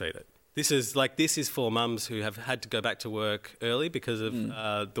can breastfeed it. This is for mums who have had to go back to work early because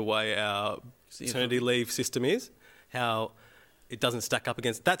of the way our maternity leave system is. How it doesn't stack up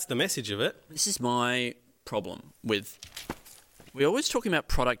against. That's the message of it. This is my problem with. We're always talking about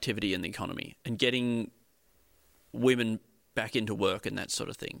productivity in the economy and getting women back into work and that sort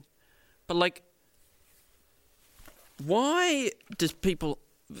of thing. But, like, why does people...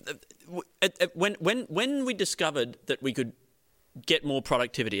 When we discovered that we could get more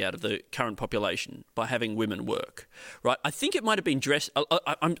productivity out of the current population by having women work, right? I think it might have been dressed...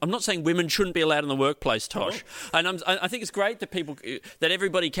 I'm not saying women shouldn't be allowed in the workplace, Tosh. And I think it's great that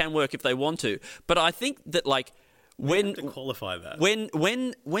everybody can work if they want to. But I think that, like... When to qualify that? When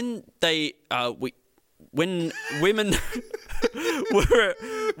women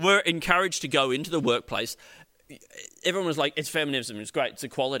were encouraged to go into the workplace, everyone was like, it's feminism, it's great, it's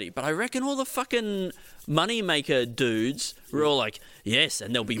equality. But I reckon all the fucking moneymaker dudes were all like, yes,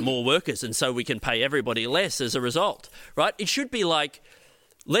 and there'll be more workers, and so we can pay everybody less as a result, right? It should be like,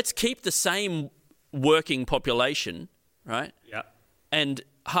 let's keep the same working population, right? Yeah. And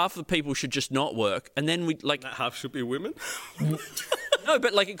half the people should just not work, and then we like That half should be women. no,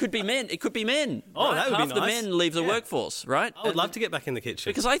 but like it could be men. It could be men. Oh, right? that would be half the nice. men leave the Yeah. workforce, right? I would love to get back in the kitchen.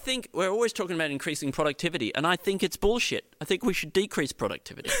 Because I think we're always talking about increasing productivity, and I think it's bullshit. I think we should decrease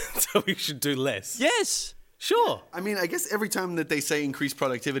productivity. So we should do less. Yes. Sure. I mean, I guess every time that they say increase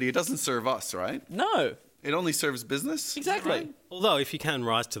productivity, it doesn't serve us, right? No. It only serves business. Exactly. right? Although if you can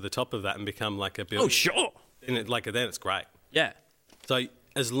rise to the top of that and become like a billionaire, Oh, sure. then it's great. Yeah. So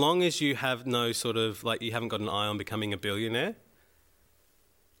as long as you have no sort of like you haven't got an eye on becoming a billionaire,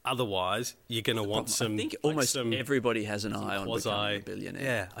 otherwise you're going to want some. I think like almost some everybody has an eye on quasi- becoming a billionaire.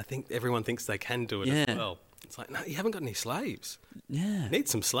 Yeah, I think everyone thinks they can do it Yeah. as well. It's like, no, you haven't got any slaves. Yeah. You need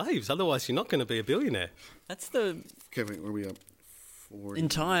some slaves, otherwise you're not going to be a billionaire. That's the Okay, wait, where are we up? 40,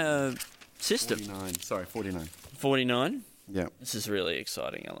 entire system. 49. Sorry, 49. 49. Yeah. This is really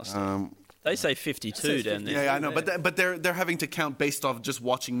exciting, Alistair. They say 52 down there. Yeah, I know, but they're having to count based off just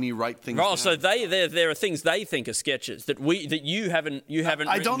watching me write things. Oh, down. so there are things they think are sketches that you haven't.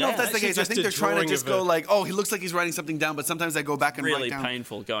 I don't know if that's the Actually, case. I just think a they're trying to drawing just of go a- like, oh, he looks like he's writing something down, but sometimes I go back and really write down.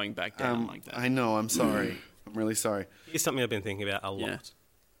 painful going back down like that. I know. I'm sorry. I'm really sorry. Here's something I've been thinking about a lot. Yeah.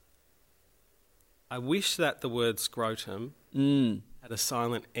 I wish that the word scrotum had a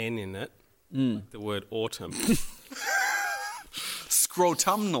silent N in it, like the word autumn.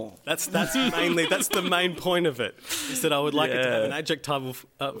 Scrotumnal. That's the main point of it. Is that I would like it to have an adjectival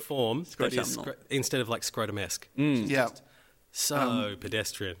form that is instead of like scrotum-esque. Yeah. So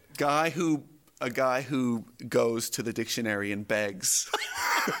pedestrian. A guy who goes to the dictionary and begs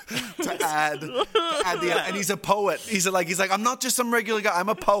to add the, and he's a poet. He's like, I'm not just some regular guy. I'm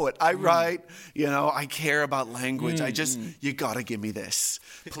a poet. I write. I care about language. You gotta give me this.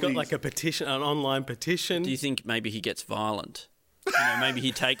 He's got like a petition, an online petition. Do you think maybe he gets violent? Maybe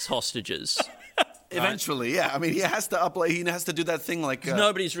he takes hostages. Eventually, yeah. I mean, he has to do that thing like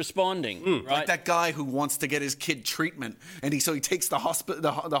nobody's responding, right? Like that guy who wants to get his kid treatment, and he takes the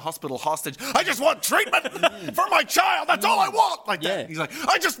hospital hostage. I just want treatment for my child. That's all I want. Like that. He's like,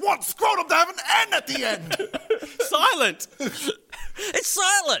 I just want scrotum to have an N at the end. Silent. It's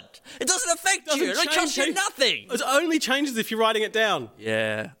silent. It doesn't affect you. It costs you nothing. It only changes if you're writing it down.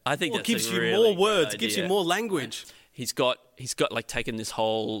 Yeah, I think it gives you more words. It gives you more language. He's got like taken this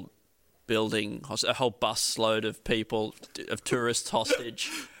whole building, a whole bus load of people, of tourists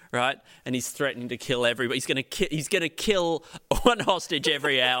hostage, right? And he's threatening to kill everybody. He's gonna kill one hostage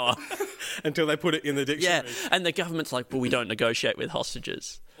every hour until they put it in the dictionary. Yeah, and the government's like, well, we don't negotiate with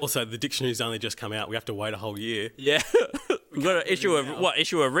hostages. Also, the dictionary's only just come out. We have to wait a whole year. Yeah. We've got to issue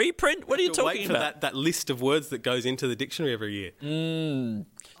a reprint? What are you talking about? That list of words that goes into the dictionary every year.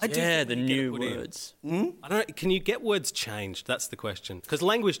 The new words. I don't know. Can you get words changed? That's the question. Because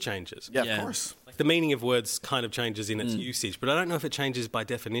language changes. Yeah, of course. Like the meaning of words kind of changes in its usage, but I don't know if it changes by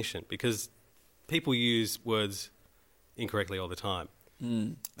definition because people use words incorrectly all the time.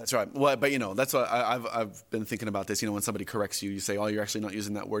 That's right. Well, but that's what I've been thinking about this. When somebody corrects you, you say, "Oh, you're actually not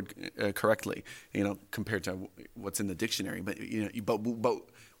using that word correctly." Compared to what's in the dictionary. But but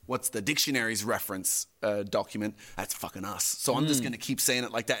what's the dictionary's reference document? That's fucking us. So I'm just going to keep saying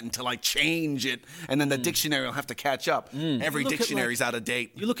it like that until I change it, and then the dictionary will have to catch up. Every dictionary's out of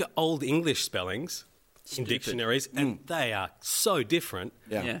date. You look at Old English spellings. In dictionaries, and they are so different.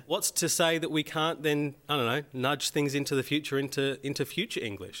 Yeah. What's to say that we can't then, I don't know, nudge things into the future, into future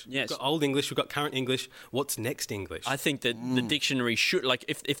English? Yes. We've got Old English, we've got current English. What's next English? I think that the dictionary should, like,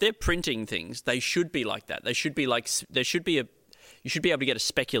 if they're printing things, they should be like that. They should be like, you should be able to get a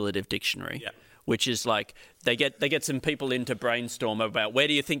speculative dictionary. Yeah. Which is like they get some people in to brainstorm about where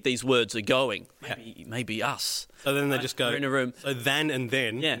do you think these words are going? Maybe us. So then they just go in a room. So than and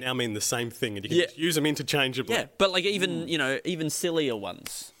then now mean the same thing, and you can just use them interchangeably. Yeah, but like even sillier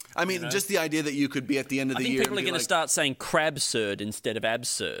ones. I mean, just the idea that you could be at the end of the year. I think people are going to start saying crabsurd instead of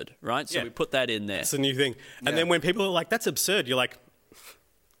absurd, right? So we put that in there. That's a new thing. And then when people are like, "That's absurd," you're like,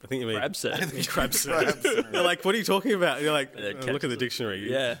 I think you mean crabsurd. Crabsurd. They're like, what are you talking about? You're like, look at the dictionary.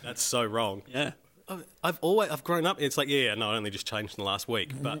 Yeah. That's so wrong. Yeah. I've grown up. It's like, no, it only just changed in the last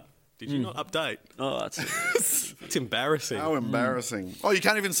week. But did you not update? Oh, that's it's embarrassing. How embarrassing. Oh, you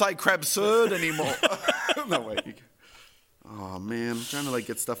can't even say crabsurd anymore. No way. Oh man, I'm trying to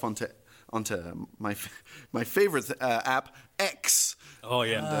get stuff onto my favorite app, X. Oh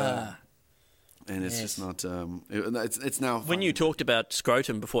yeah. And it's just not. It's now. When you talked about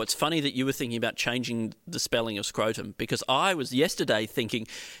scrotum before, it's funny that you were thinking about changing the spelling of scrotum because I was yesterday thinking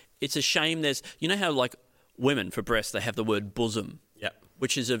it's a shame. There's how like women for breasts they have the word bosom. Yeah.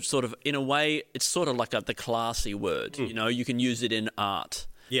 Which is a sort of in a way it's sort of like the classy word. You can use it in art.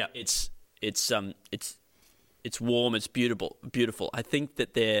 Yeah. It's warm. It's beautiful. I think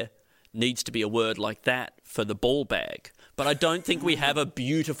that there needs to be a word like that for the ball bag. But I don't think we have a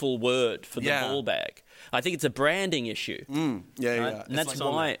beautiful word for the ball bag. I think it's a branding issue. Yeah. And that's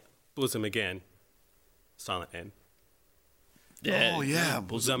why... Bosom again. Silent N. Yeah. Oh, yeah.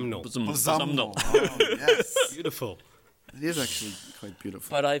 Bosumnal. Bosumnal. Oh, yes. Beautiful. It is actually quite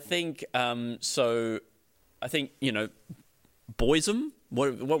beautiful. But I think, boysum?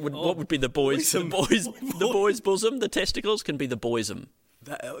 What would be the boys? The boys' bosom? The testicles can be the boysum.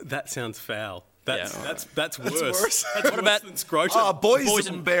 That sounds foul. That's worse. What about than scrotum? Oh,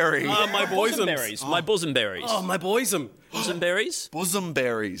 boysenberry. Oh, my bosom berries. My bosom berries. Oh, my bosom. Bosom berries? Bosom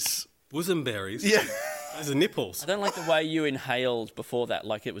berries. Bosom berries? Yeah. Those are nipples. I don't like the way you inhaled before that,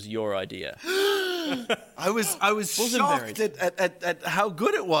 like it was your idea. I was shocked at how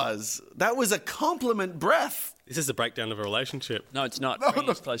good it was. That was a compliment breath. This is a breakdown of a relationship. No, it's not. Bring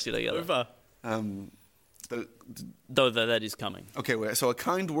us closely together. Over. Though that is coming. Okay, so a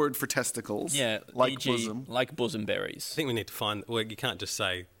kind word for testicles. Yeah, like e.g., bosom. like bosom berries. I think we need to find. Well, you can't just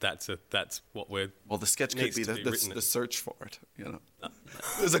say that's what we're. Well, the sketch could needs be to be written the search for it.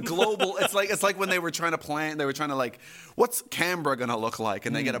 There's a global. It's like when they were trying to plan. They were trying to what's Canberra going to look like,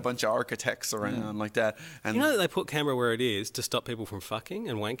 and they get a bunch of architects around like that. And that they put Canberra where it is to stop people from fucking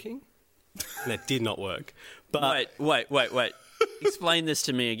and wanking, and that did not work. But Wait. Explain this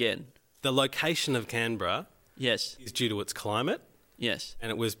to me again. The location of Canberra Yes. is due to its climate. Yes. And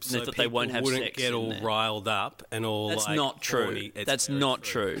it was so that people they won't have wouldn't sex get in all there. riled up and all That's like not true. horny. It's That's very not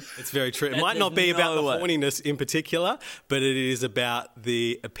true. It's very true. It That- might not be there's about the no way. horniness in particular, but it is about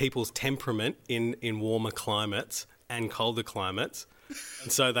the people's temperament in warmer climates and colder climates.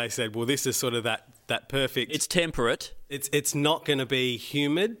 And so they said, well, this is sort of that perfect. It's temperate. It's not going to be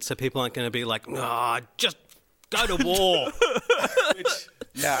humid, so people aren't going to be like, just go to war. Which,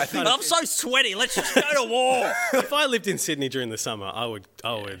 Yeah, I think I'm so sweaty. Let's just go to war. if I lived in Sydney during the summer, I would if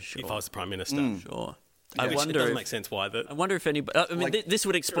I was the Prime Minister. Sure. Which it wonder doesn't if, make sense why that. I wonder if anybody. I mean, this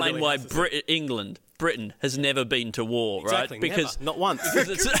would explain really why has to Britain has never been to war, Exactly, right? never. Not once. because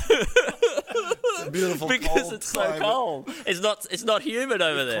it's beautiful because cold it's so climate. cold. It's not humid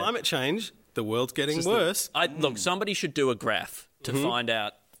over there. Climate change, the world's getting worse. Look, somebody should do a graph to find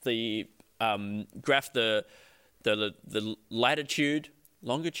out the graph the latitude,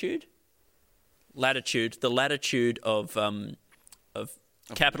 the latitude of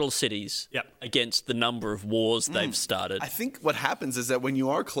capital cities Yep. against the number of wars they've started. I think what happens is that when you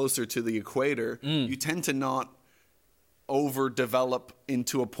are closer to the equator, you tend to not overdevelop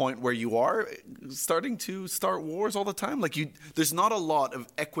into a point where you are starting to start wars all the time. Like there's not a lot of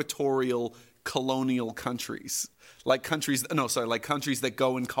equatorial colonial countries. Like countries that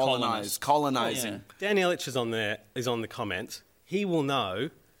go and colonizing. Yeah. Dan Illich is on the comments. He will know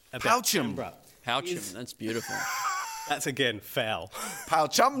about Pouch him. Canberra. Pouchum, that's beautiful. That's again foul.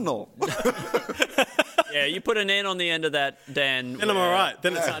 Pauchumnal. Yeah, you put an N on the end of that, Dan. Then I'm all right.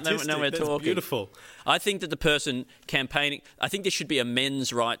 Then it's Now artistic. we're That's talking. beautiful. I think that the person campaigning. I think there should be a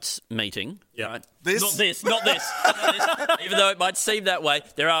men's rights meeting. Yeah. Right? This? Not this. Not this. Even though it might seem that way,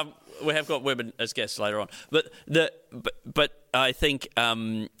 we have got women as guests later on. But I think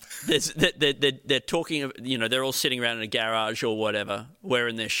they're talking. They're all sitting around in a garage or whatever,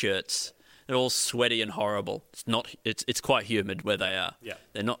 wearing their shirts. They're all sweaty and horrible. It's quite humid where they are. Yeah.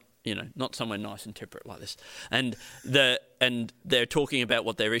 They're not. Not somewhere nice and temperate like this. And they're talking about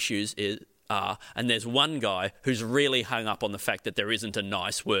what their issues are. And there's one guy who's really hung up on the fact that there isn't a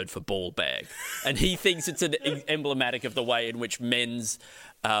nice word for ball bag, and he thinks it's emblematic of the way in which men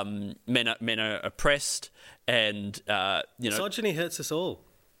are oppressed, and Misogyny hurts us all.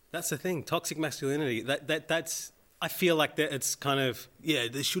 That's the thing. Toxic masculinity. That's. I feel like that it's kind of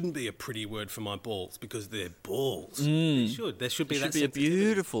there shouldn't be a pretty word for my balls because they're balls. There should be It should that be sensitivity.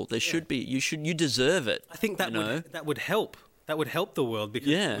 beautiful. There should be. You deserve it. I think that would help. That would help the world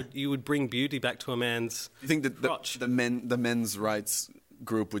because you would bring beauty back to a man's. You think that crotch. the men's rights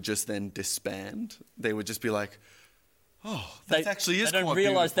group would just then disband? They would just be like, "Oh, that actually is." They don't quite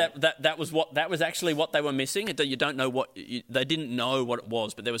realise beautiful." that was actually what they were missing. You don't know they didn't know what it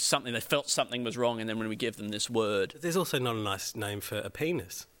was, but there was something. They felt something was wrong, and then when we give them this word, There's also not a nice name for a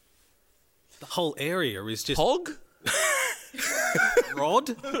penis. The whole area is just hog.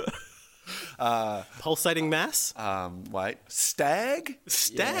 rod, pulsating mass, Wait, stag,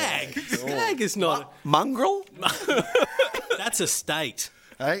 stag. Stag is not. mongrel. That's a state.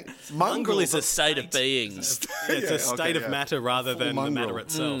 Hey, Mongrel is a State of being. It's a state of matter rather than the matter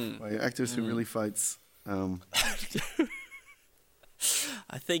itself. actors who really fights.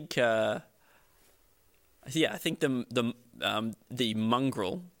 I think. I think the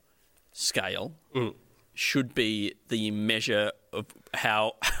mongrel scale should be the measure of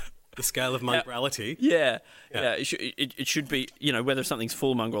how. The scale of mongrelity. Yeah. It should be, whether something's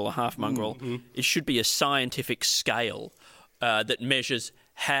full mongrel or half mongrel, it should be a scientific scale that measures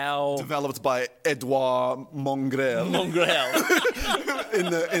how Developed by Edouard Mongrel mongrel. in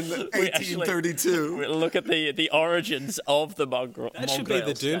the We actually- 1832. We'll look at the origins of the mongrel. That should be the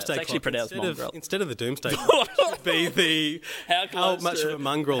mongrels. doomsday It's actually clock. pronounced mongrel. Instead of the doomsday clock, it should be the how much of a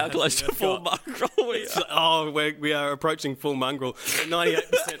mongrel. How has close the to Earth full got. mongrel we are. Oh, we are approaching full mongrel.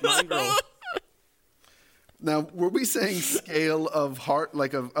 98% mongrel. Now, were we saying scale of heart,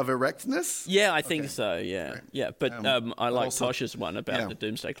 like of erectness? Yeah, I think so. Yeah. But I like also- Tosh's one about yeah. the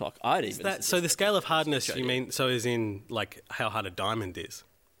doomsday clock. I'd even. So the scale of hardness, you mean, so is in like how hard a diamond is?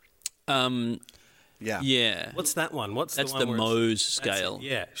 Yeah. Yeah. What's that one? What's That's the one the where it's- Mohs that's it, scale.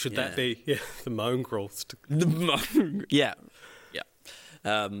 Yeah. Should Yeah. that be the mongrel? Yeah.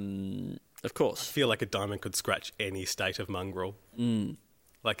 Of course. I feel like a diamond could scratch any state of mongrel.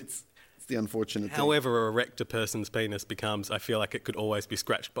 Like It's the unfortunate thing. however erect a person's penis becomes, I feel like it could always be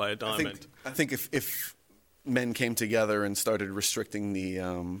scratched by a diamond. I think if men came together and started restricting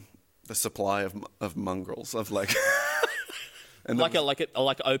the supply of mongrels, of like, and Like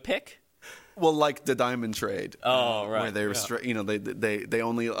OPEC. Well, like the diamond trade. Oh, right. Where they they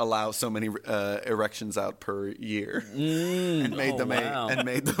only allow so many erections out per year, and made them wow.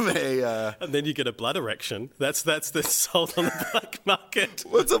 a. And then you get a blood erection. That's sold on the black market.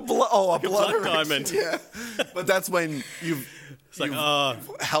 What's a blood? Oh, a blood blood erection. diamond. Yeah, but that's when you've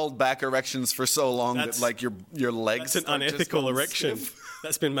held back erections for so long that like your legs. That's an unethical erection.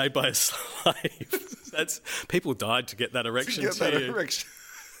 That's been made by a slave. People died to get that erection. Erection.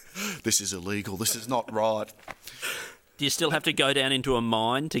 This is illegal. This is not right. Do you still have to go down into a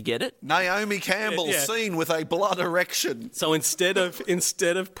mine to get it? Naomi Campbell seen with a blood erection. So instead of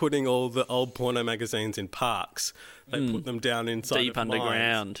putting all the old porno magazines in parks, they put them down inside deep of mines.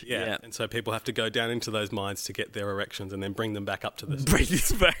 underground. Yeah. And so people have to go down into those mines to get their erections and then bring them back up to the surface. Bring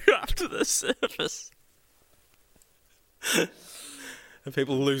this back up to the surface. And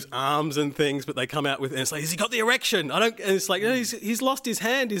people lose arms and things, but they come out with, and it's like, has he got the erection? And it's like, no, he's lost his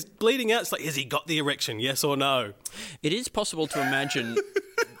hand, he's bleeding out. It's like, has he got the erection? Yes or no? It is possible to imagine.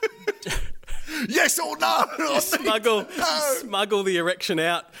 Yes or no? Smuggle the erection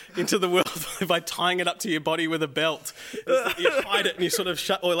out into the world by tying it up to your body with a belt. You hide it and you sort of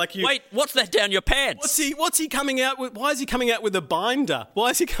shut, or like you. Wait, what's that down your pants? What's he coming out with? Why is he coming out with a binder? Why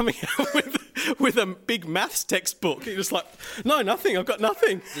is he coming out with a big maths textbook? You're just like, no, nothing. I've got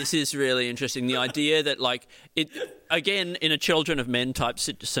nothing. This is really interesting. The idea that, like, it again in a Children of Men type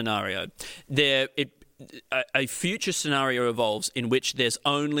scenario, a future scenario evolves in which there's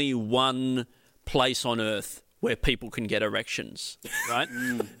only one place on Earth where people can get erections, right?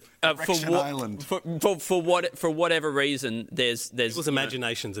 Island. For whatever reason, there's People's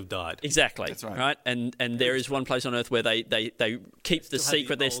imaginations have died. Exactly. That's right. Right? And there is one place on Earth where they keep the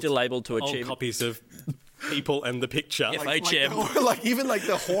secret. They're still able to achieve. Old copies of People and the Picture. FHM. Even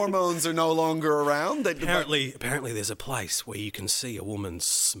the hormones are no longer around. Apparently there's a place where you can see a woman's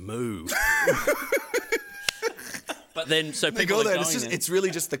smooth. But then, so they people go there. are going It's really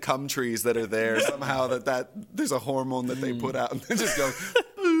just the cum trees that are there somehow. That there's a hormone that they put out, and they just go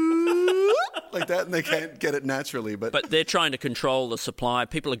like that, and they can't get it naturally. But they're trying to control the supply.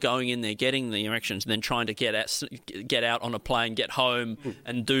 People are going in there, getting the erections, and then trying to get out on a plane, get home,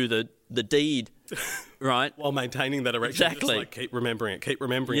 and do the deed, right? While maintaining that erection. Exactly. Just like, keep remembering it. They've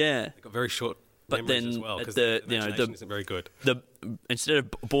got very short. But then as well, because the imagination isn't very good. Instead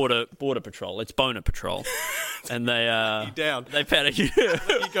of border patrol, it's boner patrol, and they down. They pat you. You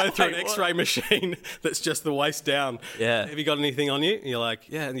go through an X-ray machine that's just the waist down. Yeah. Have you got anything on you? And you're like,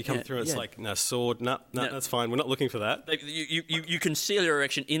 yeah. And you come through, and it's like, no sword, no, that's fine. We're not looking for that. You conceal your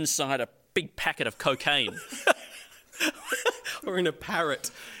erection inside a big packet of cocaine, or in a parrot.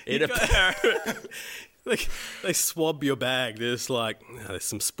 Parrot. They swab your bag. There's like, there's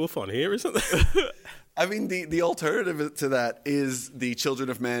some spoof on here, isn't there? I mean, the alternative to that is the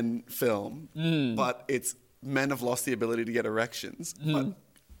Children of Men film, but it's men have lost the ability to get erections.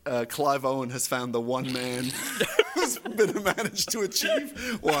 But Clive Owen has found the one man who's managed to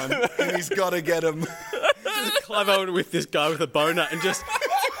achieve one, and he's got to get him. Clive Owen with this guy with a boner, and just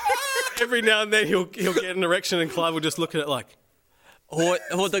every now and then he'll get an erection, and Clive will just look at it like, or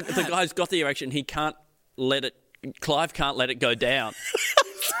the guy's got the erection. He can't let it. Clive can't let it go down.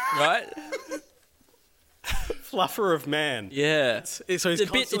 Right? Fluffer of man. Yeah. So he's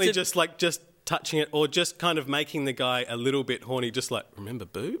constantly just touching it, or just kind of making the guy a little bit horny, just like, remember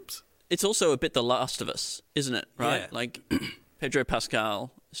boobs? It's also a bit The Last of Us, isn't it? Right? Yeah. Like Pedro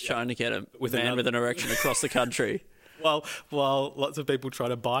Pascal is trying to get a With man with an erection across the country. While lots of people try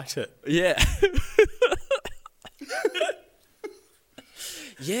to bite it. Yeah.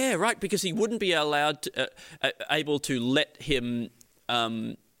 Yeah, right, because he wouldn't be allowed to, able to let him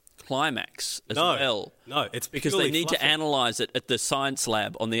climax as well. No, it's because they need to analyse it at the science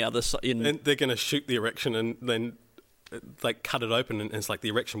lab on the other side. And they're going to shoot the erection and then like cut it open, and it's like the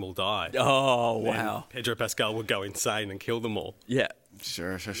erection will die. Oh, wow. Pedro Pascal will go insane and kill them all. Yeah.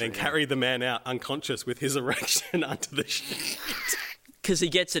 Sure. Then carry the man out unconscious with his erection under the sheet. Because he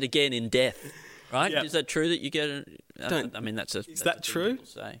gets it again in death. Right? Yeah. Is that true that you get it? I mean, that's a... Is that true?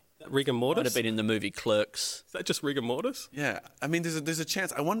 Say. Rigor mortis? Might have been in the movie Clerks. Is that just rigor mortis? Yeah. I mean, there's a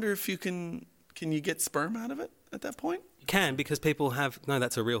chance. I wonder if you can you get sperm out of it at that point? You can, because people have... No,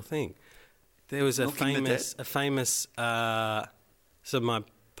 that's a real thing. There was so my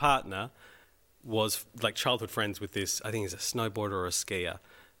partner was like childhood friends with this, I think he's a snowboarder or a skier,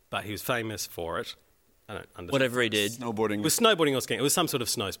 but he was famous for it. I don't understand. Whatever he did. Snowboarding. It was snowboarding or skiing. It was some sort of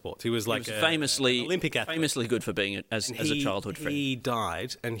snow sport. He was like an Olympic athlete. Famously good for being as a childhood friend. He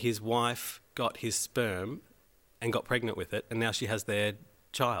died, and his wife got his sperm and got pregnant with it, and now she has their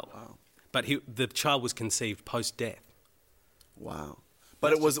child. Wow. But the child was conceived post-death. Wow.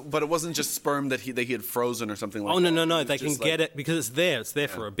 But it wasn't just sperm that he had frozen or something like that. Oh, no. They can get it because it's there. It's there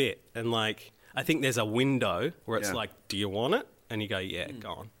for a bit. And, like, I think there's a window where it's like, do you want it? And you go, yeah, go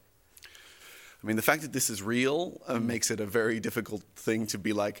on. I mean, the fact that this is real makes it a very difficult thing to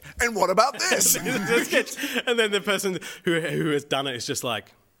be like, and what about this? And then the person who has done it is just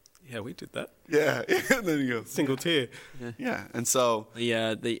like, yeah, we did that. Yeah. And then you go, Single tear. yeah. And so...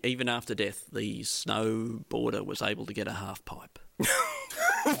 The even after death, the snowboarder was able to get a half pipe.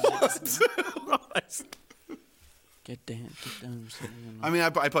 Right. Get down. I mean, I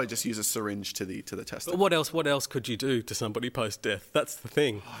probably just use a syringe to the testicle. But what else could you do to somebody post-death? That's the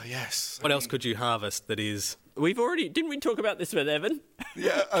thing. Oh, yes. What else could you harvest that is... Didn't we talk about this with Evan?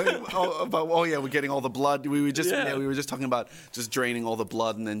 Yeah. We're getting all the blood. We were just talking about just draining all the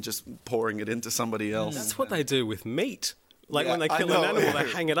blood and then just pouring it into somebody else. That's what they do with meat. Like when they kill an animal, they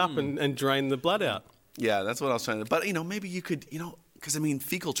hang it up and drain the blood out. Yeah, that's what I was trying to... But, maybe you could, because,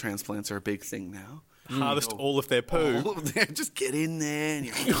 fecal transplants are a big thing now. Harvest all of their poo. Just get in there.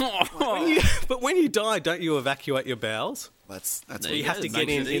 And But when you die, don't you evacuate your bowels? That's So you have to get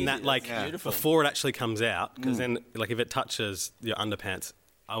in that, like, before it actually comes out. Because then, like, if it touches your underpants,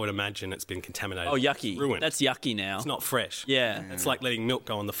 I would imagine it's been contaminated. Oh, yucky. Ruined. That's yucky now. It's not fresh. Yeah. It's like letting milk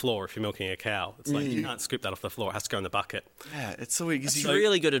go on the floor if you're milking a cow. It's like you can't scoop that off the floor. It has to go in the bucket. Yeah, it's so easy. It's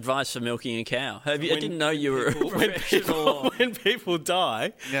really good advice for milking a cow. I didn't know you were a professional. When people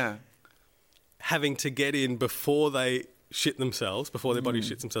die, Yeah. having to get in before they shit themselves, before their body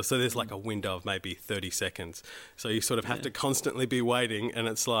shits themselves. So there's like a window of maybe 30 seconds. So you sort of have to constantly be waiting. And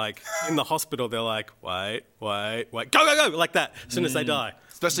it's like in the hospital, they're like, wait, go, like that, as soon as they die.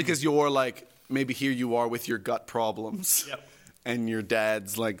 Especially because you're like, maybe here you are with your gut problems. Yep. And your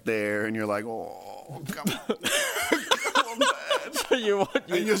dad's like there, and you're like, oh, come on.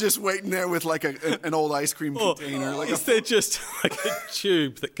 And you're just waiting there with like an old ice cream container. Like Is there just like a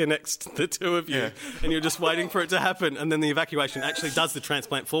tube that connects the two of you and you're just waiting for it to happen and then the evacuation actually does the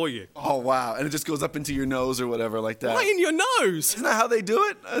transplant for you? Oh, wow. And it just goes up into your nose or whatever like that. Why in your nose? Isn't that how they do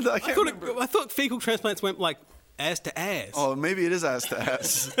it? I I thought fecal transplants went like ass to ass. Oh, maybe it is ass to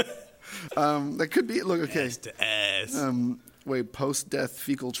ass. That could be. Look, okay. Ass to ass. Post-death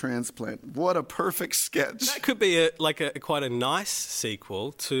fecal transplant. What a perfect sketch. That could be quite a nice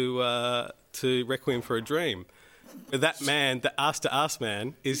sequel to Requiem for a Dream. That man, the ass-to-ass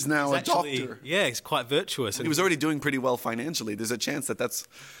man, is now a doctor. Yeah, he's quite virtuous. And he was already doing pretty well financially. There's a chance that's...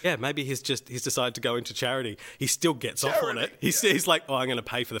 Yeah, maybe he's decided to go into charity. He still gets off on it. He's like, I'm going to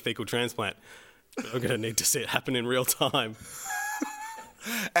pay for the fecal transplant. But I'm going to need to see it happen in real time.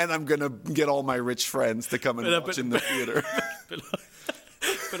 And I'm going to get all my rich friends to come and watch in the theater.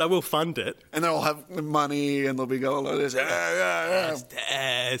 But I will fund it. And they'll have money and they'll be going like this. Yes.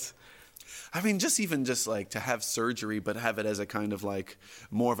 I mean, just like to have surgery, but have it as a kind of like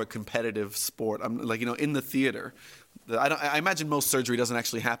more of a competitive sport. I'm like, in the theater. I imagine most surgery doesn't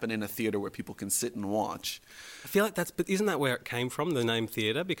actually happen in a theater where people can sit and watch. I feel like but isn't that where it came from, the name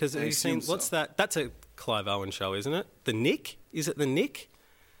theatre? Because have you seen, what's that? That's a Clive Owen show, isn't it? The Nick? Is it The Nick?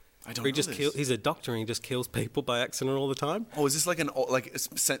 I don't know. He's a doctor and he just kills people by accident all the time. Oh, is this like in an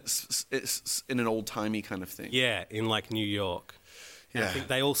old-timey kind of thing? Yeah, in like New York. Yeah. I think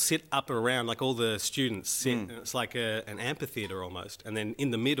they all sit up around, like all the students sit, and it's like an amphitheatre almost. And then in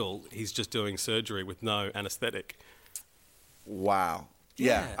the middle, he's just doing surgery with no anaesthetic. Wow.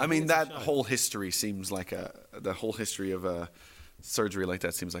 Yeah. I mean, that whole history seems like the whole history of surgery like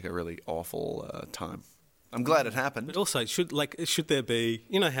that seems like a really awful time. I'm glad it happened. But also, should there be,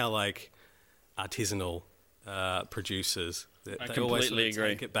 how like artisanal producers, they always completely agree.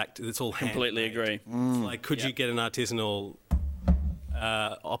 Take it back to, it's all Completely handmade. agree. Like, could you get an artisanal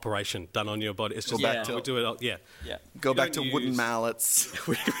operation done on your body? It's just we do it. Yeah. Go back to wooden mallets.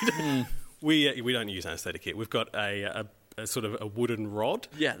 we don't use anaesthetic here. We've got a sort of a wooden rod.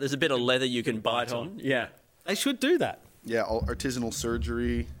 Yeah, there's a bit of leather you can bite on. Yeah. They should do that. Yeah, artisanal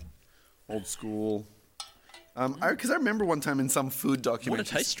surgery, old school. Because I remember one time in some food documentary,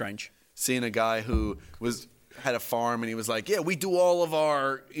 What a taste strange. seeing a guy who had a farm and he was like, "Yeah, we do all of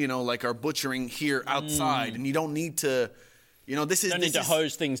our, like our butchering here outside, and you don't need to, this is You don't need to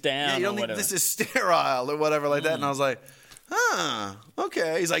hose things down. Yeah, you don't or need, whatever. this is sterile or whatever like that." And I was like,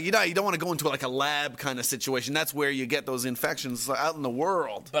 okay. He's like, you don't want to go into like a lab kind of situation. That's where you get those infections out in the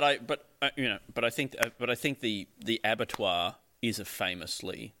world. But I think the abattoir is a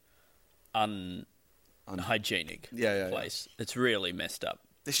famously unhygienic place. It's really messed up.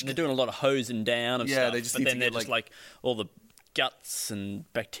 They're doing a lot of hosing down of stuff. They just but need then to they're get, just like all the guts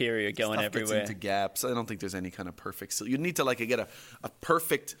and bacteria going Stuff everywhere. gets into gaps. I don't think there's any kind of perfect. So you need to get a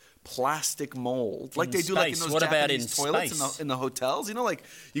perfect plastic mold, like they do like in space. those What about Japanese in toilets space? in the hotels. Like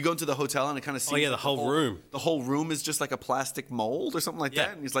you go into the hotel and it kind of seems. Oh yeah, the like whole room. The whole room is just like a plastic mold or something like Yeah.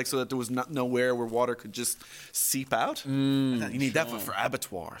 that. And it's like so that there was nowhere where water could just seep out. You need that for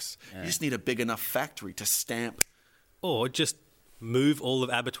abattoirs. You just need a big enough factory to stamp. Or just move all of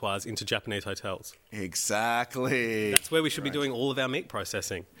abattoirs into Japanese hotels. Exactly. That's where we should be doing all of our meat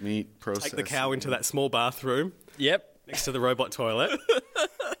processing. Meat processing. Take the cow into that small bathroom Yep. next to the robot toilet.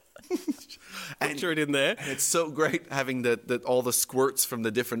 Picture it in there. And it's so great having all the squirts from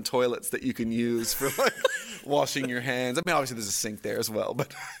the different toilets that you can use for washing your hands. I mean, obviously there's a sink there as well,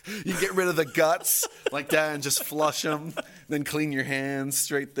 but you get rid of the guts like that and just flush them. Then clean your hands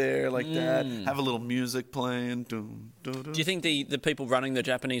straight there like that. Have a little music playing. Dun, dun, dun. Do you think the people running the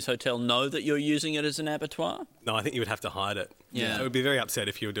Japanese hotel know that you're using it as an abattoir? No, I think you would have to hide it. Yeah. I would be very upset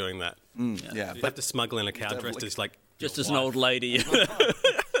if you were doing that. Yeah, You'd have to smuggle in a cow dressed as like Just your as an wife. old lady.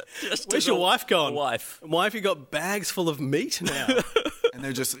 Where's your wife gone? Wife. Why have you got bags full of meat now? and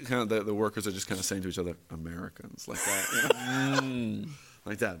they're just kind of the workers are just kind of saying to each other, Americans, like that, you know?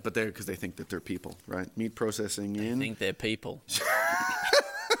 Like that. But because they think that they're people, right? Meat processing I in think they're people.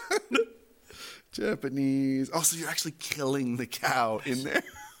 Japanese. Oh, so you're actually killing the cow in there.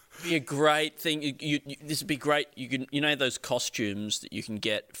 Be a great thing. This would be great. You can, those costumes that you can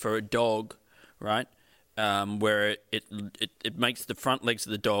get for a dog, right? Where it makes the front legs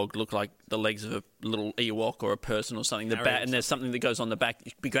of the dog look like the legs of a little Ewok or a person or something. The back, and there's something that goes on the back.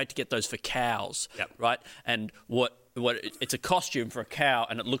 It'd be great to get those for cows, right? And it's a costume for a cow,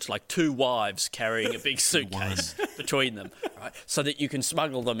 and it looks like two wives carrying a big suitcase between them, right? So that you can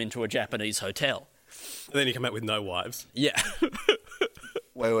smuggle them into a Japanese hotel. And then you come out with no wives. Yeah.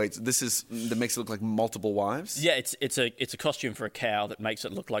 Wait. That makes it look like multiple wives? Yeah, it's a costume for a cow that makes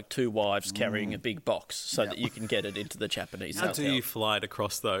it look like two wives carrying a big box, so that you can get it into the Japanese How hotel. do you fly it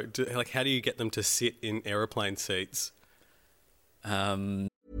across though? How do you get them to sit in aeroplane seats?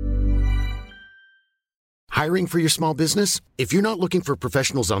 Hiring for your small business? If you're not looking for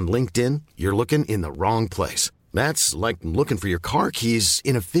professionals on LinkedIn, you're looking in the wrong place. That's like looking for your car keys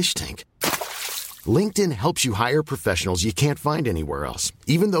in a fish tank. LinkedIn helps you hire professionals you can't find anywhere else,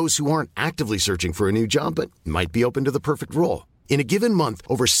 even those who aren't actively searching for a new job but might be open to the perfect role. In a given month,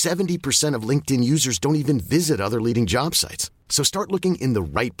 over 70% of LinkedIn users don't even visit other leading job sites. So start looking in the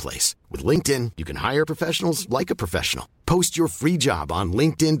right place. With LinkedIn, you can hire professionals like a professional. Post your free job on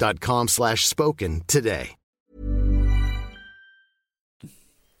linkedin.com/spoken today.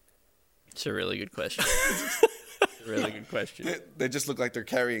 It's a really good question. Really good question. They just look like they're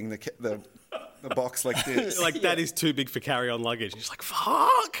carrying the box like this. Like that is too big for carry-on luggage. It's like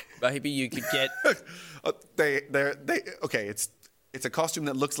fuck. Maybe you could get. Okay. It's a costume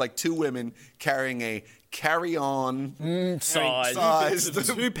that looks like two women carrying a carry-on size.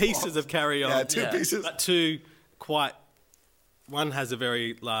 Two pieces of carry-on. Yeah, two pieces. But one has a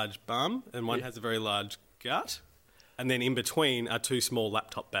very large bum and one has a very large gut. And then in between are two small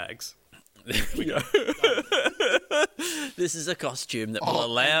laptop bags. There we go. This is a costume that will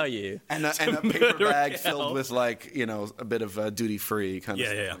allow you. And a paper bag filled with a bit of duty-free kind of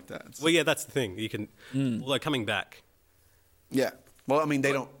stuff like that. Well, yeah, that's the thing. You can, although coming back. Yeah. Well, I mean,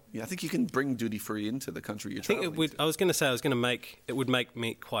 they don't. Yeah, I think you can bring duty-free into the country you're traveling to. I was going to say it would make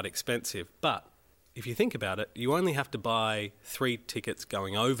meat quite expensive, but if you think about it, you only have to buy 3 tickets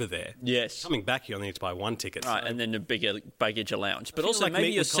going over there. Yes. Coming back, you only need to buy 1 ticket. Right, so. and then a bigger baggage allowance. But feel also, like maybe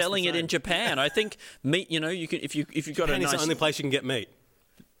meat you're would cost the selling it in same. Japan. I think meat. You can if you've got Japan a is nice. the only place you can get meat.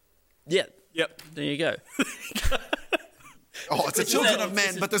 Yeah. Yep. There you go. Oh, it's a children of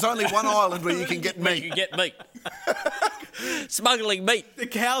men, but there's only one island where you can get You meat. can get meat. Smuggling meat. The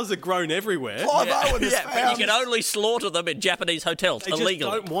cows are grown everywhere. Clive Owen is Yeah, but found. you can only slaughter them in Japanese hotels They just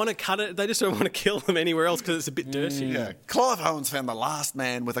illegally. don't want to cut it. They just don't want to kill them anywhere else because it's a bit dirty. Yeah, Clive Owen's found the last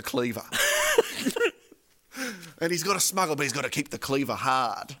man with a cleaver. And he's got to smuggle, but he's got to keep the cleaver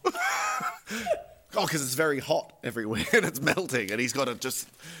hard. Oh, because it's very hot everywhere and it's melting, and he's got to just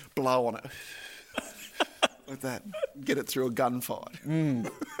blow on it. Like that. Get it through a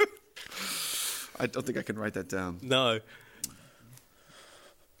gunfight. I don't think I can write that down. No.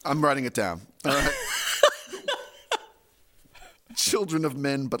 I'm writing it down. All right. Children of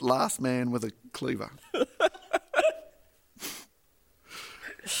men, but last man with a cleaver.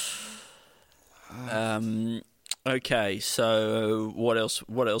 Okay, so what else?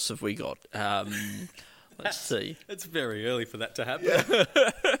 What else have we got? Let's see. It's very early for that to happen.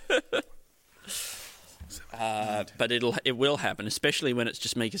 But it will happen, especially when it's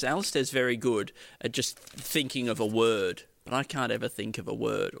just me, because Alistair's very good at just thinking of a word but I can't ever think of a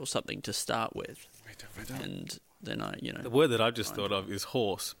word or something to start with. Wait. And then The word that I've just thought of is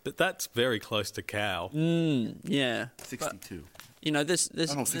horse, but that's very close to cow. yeah. 62. But, there's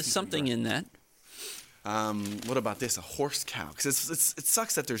 63, something right. in that. What about this? A horse cow? Because it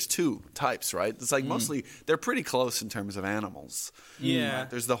sucks that there's two types, right? It's like mostly they're pretty close in terms of animals. Yeah.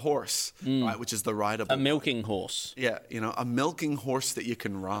 There's the horse, right, which is the rideable. A milking horse. Yeah, a milking horse that you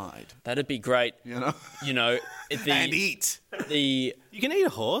can ride. That'd be great. And eat. You can eat a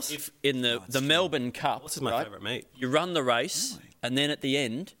horse. If in the Melbourne Cup, Horse is my favourite meat. You run the race, and then at the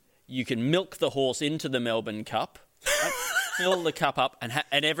end, you can milk the horse into the Melbourne Cup, right? Fill the cup up,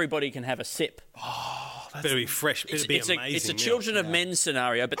 and everybody can have a sip. Better be fresh. It'd be amazing. It's a children of men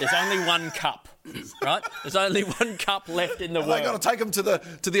scenario, but there's only one cup, right? There's only one cup left in the world. I got to take them to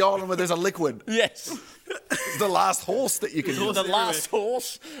the island where there's a liquid. Yes. It's the last horse that you can use. The last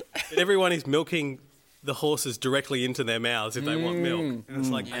horse. And everyone is milking the horses directly into their mouths if they want milk. And it's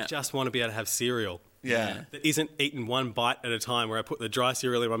like, I just want to be able to have cereal. Yeah. That isn't eaten one bite at a time where I put the dry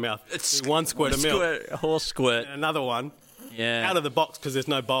cereal in my mouth. It's one squirt of milk. Horse squirt. And another one. Yeah. Out of the box because there's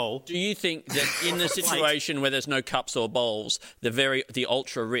no bowl. Do you think that in the situation where there's no cups or bowls, the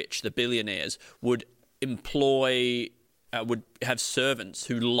ultra rich, the billionaires, would would have servants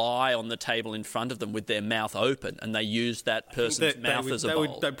who lie on the table in front of them with their mouth open, and they use that person's mouth as a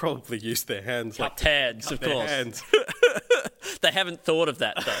bowl? They'd probably use their hands. Cupped hands, of course. Hands. They haven't thought of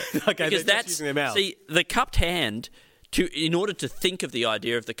that though. Okay, because they're just using their mouth. See, the cupped hand. In order to think of the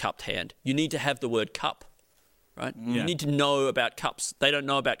idea of the cupped hand, you need to have the word cup. Right? You need to know about cups. They don't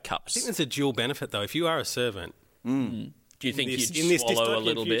know about cups. I think there's a dual benefit, though. If you are a servant, do you think in you'd this swallow a dystopian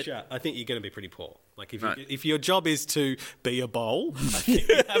little future, bit? I think you're going to be pretty poor. Like if Right. your job is to be a bowl, I think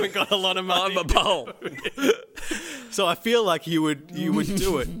you haven't got a lot of money. I'm a bowl. So I feel like you would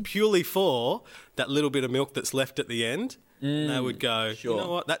do it purely for that little bit of milk that's left at the end. And they would go, Sure. you know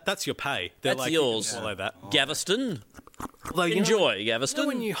what? That's your pay. They're That's like, yours. You can swallow that. Gaveston. Although, Enjoy, you know Gaveston.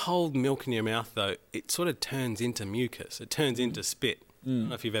 when you hold milk in your mouth, though, it sort of turns into mucus. It turns into spit. I don't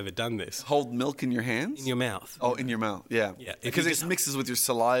know if you've ever done this. Hold milk in your hands? In your mouth. Oh, in your mouth, yeah. Yeah. Because it mixes with your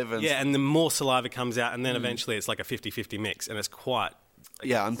saliva. And Yeah, and the more saliva comes out, and then eventually it's like a 50-50 mix, and it's quite...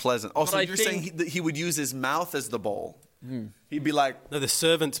 yeah, unpleasant. Also, I you're think- saying he would use his mouth as the bowl. He'd be like, No, the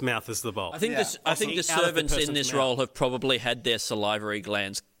servant's mouth is the bowl. I think Yeah. I think the Out of the servants in person's this mouth. role have probably had their salivary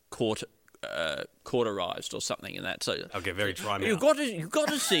glands cauterized or something in that. So I'll get very dry mouth. you've got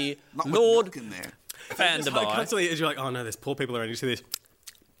to see not with Lord milk in there. Van der Like, Bye, constantly, as you're like, oh no, there's poor people around. You see this.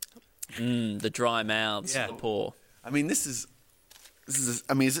 the dry mouths, Yeah. the poor. I mean, this is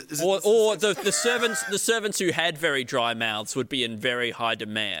I mean, is it Or the servants who had very dry mouths would be in very high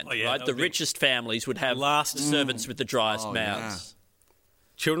demand, Oh, yeah, right? that The would be- richest families would have Last- the servants with the driest Oh, mouths.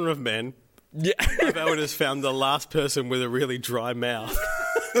 Children of men. Yeah. Owen has found the last person with a really dry mouth.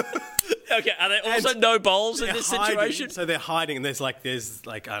 Okay, are there also no bowls in They're this hiding, situation? so they're hiding, and there's like I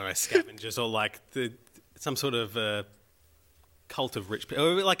don't know, scavengers or like some sort of cult of rich people,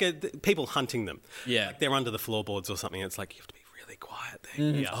 or like people hunting them. Yeah. Like they're under the floorboards or something. It's like you have to be really quiet there.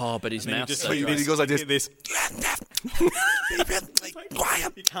 Yeah. Oh, but his And then you mouth's just so hear dry. He goes like this. hear this.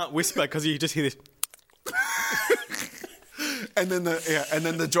 Quiet. You can't whisper because you just hear this. And then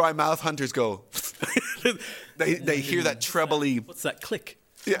the dry mouth hunters go. They hear that trebly. What's that click?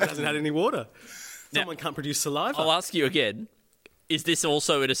 Yeah. It hasn't had any water. Someone can't produce saliva. I'll ask you again. Is this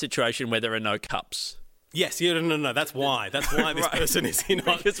also in a situation where there are no cups? Yes, yeah, no. That's why. That's why this person is in.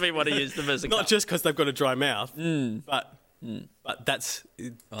 Because we want to use them as a Not cup. just because they've got a dry mouth, but that's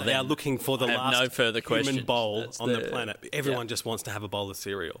they are looking for the I have last no further human questions. bowl That's on the the- planet. Everyone just wants to have a bowl of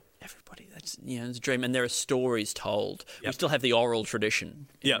cereal. Everybody, that's it's a dream, and there are stories told. We Yep. still have the oral tradition,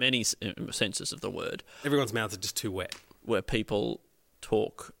 in Yep. many senses of the word, Everyone's mouths are just too wet. where people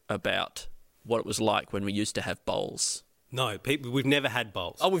talk about what it was like when we used to have bowls. No, we've never had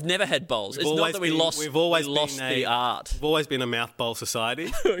bowls. Oh, we've never had bowls. We've It's not always that we been- lost. we've always we lost been the art. We've always been a mouth bowl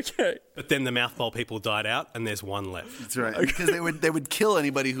society, Okay. but then the mouth bowl people died out, and there's one left. That's right. Because they would kill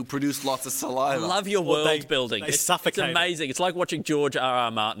anybody who produced lots of I saliva. love your Well, world they- building. they It's suffocated. amazing. It's like watching George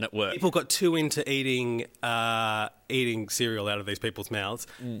R.R. Martin at work. People got too into eating cereal out of these people's mouths,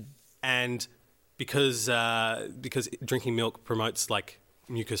 and because drinking milk promotes like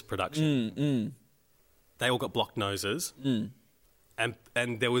mucus production, they all got blocked noses,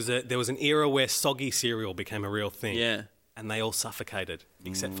 and there was an era where soggy cereal became a real thing, Yeah. and they all suffocated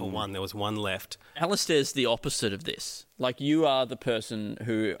except for one. There was one left. Alistair's the opposite of this. Like, you are the person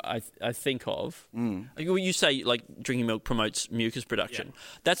who I think of. Like, when you say, like, drinking milk promotes mucus production.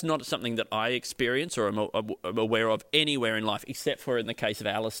 That's not something that I experience or am aware of anywhere in life, except for in the case of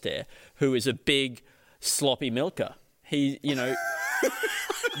Alistair, who is a big sloppy milker. he,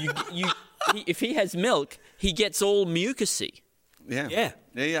 if he has milk, he gets all mucusy. Yeah.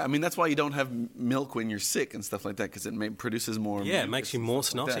 I mean, that's why you don't have milk when you're sick and stuff like that, because it produces more. Yeah, it makes you more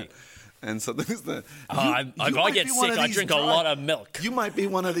snotty. Like and so there's the. If I get sick, I drink a lot of milk. You might be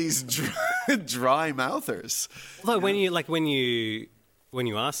one of these dry mouthers. Although when you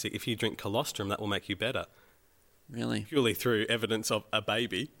are sick, if you drink colostrum, that will make you better. Really? Purely through evidence of a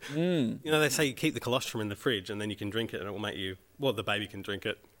baby. They say you keep the colostrum in the fridge and then you can drink it and it will make you. Well, the baby can drink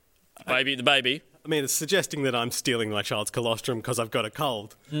it. The baby. I mean, it's suggesting that I'm stealing my child's colostrum because I've got a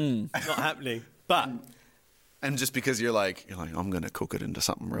cold. Not happening. But. And just because you're like, I'm going to cook it into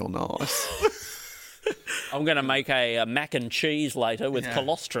something real nice. I'm going to make a mac and cheese later with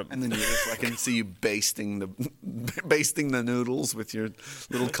colostrum. And then I can see you basting the noodles with your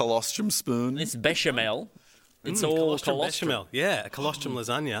little colostrum spoon. It's bechamel. It's all colostrum. Bechamel. Yeah, a colostrum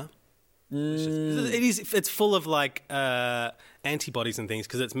lasagna. It's full of like antibodies and things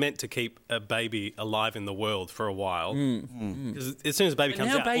because it's meant to keep a baby alive in the world for a while. Because as soon as a baby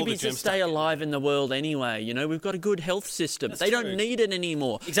comes out, all the babies germs stay alive in the world anyway. We've got a good health system. They don't need it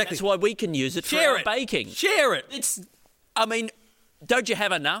anymore. Exactly. That's why we can use it for our baking. Share it. Don't you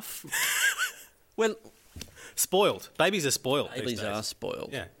have enough? Well, spoiled. Babies are spoiled. Babies are spoiled.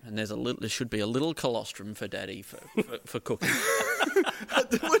 Yeah. And there should be a little colostrum for Daddy for cooking.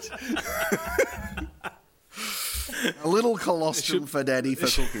 A little colostrum for Daddy for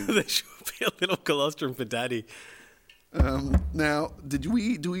cooking. There should be a little colostrum for Daddy. Now, do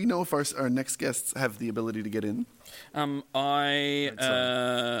we know if our next guests have the ability to get in?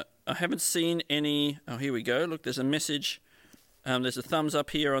 I haven't seen any. Oh, here we go. Look, there's a message. There's a thumbs up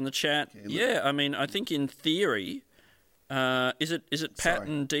here on the chat. Okay, I think in theory, is it Pat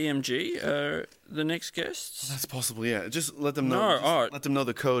and DMG the next guests? That's possible. Yeah, just let them know. Let them know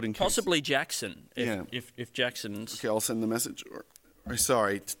the code in case. Possibly Jackson. If Jackson's. Okay, I'll send the message. Or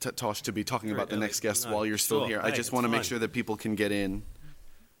sorry, Tosh, to be talking about the next guest while you're still here. I just want to make sure that people can get in.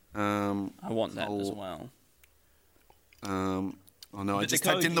 I want that as well. Oh no! I just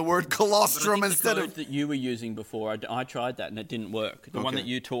typed in the word colostrum instead of that you were using before. I tried that and it didn't work. The one that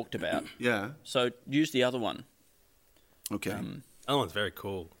you talked about. Yeah. So use the other one. Okay. Other one's very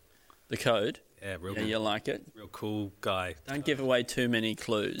cool. The code. Yeah, real. Yeah, you like it. Real cool guy. Don't give away too many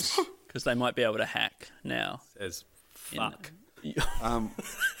clues because they might be able to hack now. Says fuck.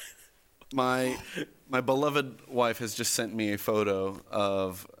 My beloved wife has just sent me a photo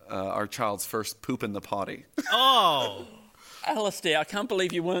of our child's first poop in the potty. Oh. Alistair, I can't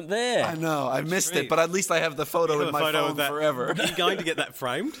believe you weren't there. I know, I missed it, but at least I have the photo in my phone forever. Are you going to get that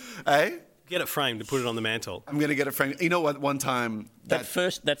framed? Eh? Get it framed and put it on the mantle. I'm going to get it framed. You know what? One time... That's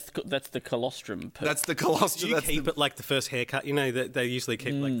the colostrum. That's the colostrum. Do you keep it like the first haircut? That they usually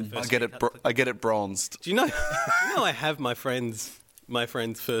keep like the first haircut. I get it bronzed. Do you know I have my friend's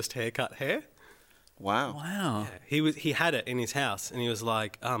first haircut hair? Wow. Yeah, he had it in his house, and he was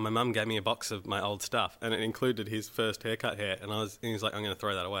like, "Oh, my mum gave me a box of my old stuff, and it included his first haircut hair." And he was like, "I'm going to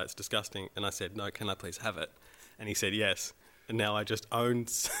throw that away. It's disgusting." And I said, "No, can I please have it?" And he said, "Yes." And now I just own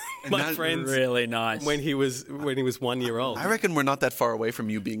my friend's. Really nice. When he was 1 year old. I reckon we're not that far away from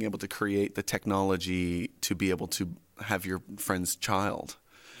you being able to create the technology to be able to have your friend's child.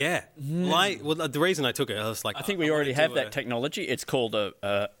 Yeah. Well, the reason I took it, I was like... I think we already have that technology. It's called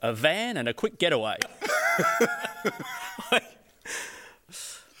a van and a quick getaway.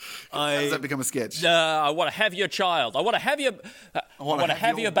 How does that become a sketch? I want to have your child. I want to have your... I want to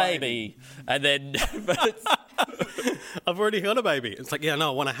have your baby. And then... I've already got a baby. It's like, yeah, no,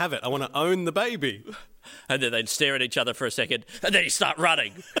 I want to have it. I want to own the baby. And then they'd stare at each other for a second. And then you start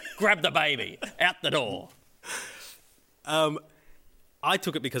running. Grab the baby. Out the door. I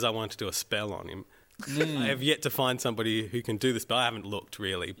took it because I wanted to do a spell on him. I have yet to find somebody who can do the spell. I haven't looked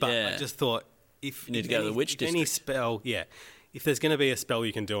really, but I just thought if you need to go to the witch district. Any spell, if there's going to be a spell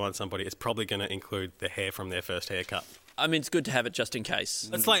you can do on somebody, it's probably going to include the hair from their first haircut. I mean, it's good to have it just in case.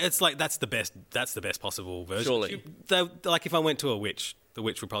 It's like that's the best possible version. Surely, like if I went to a witch, the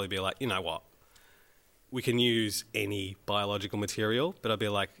witch would probably be like, you know what? We can use any biological material, but I'd be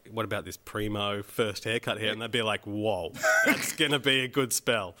like, what about this primo first haircut here? And they'd be like, whoa, that's going to be a good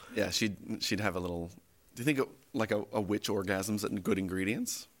spell. Yeah, she'd have a little... Do you think like a witch orgasms and good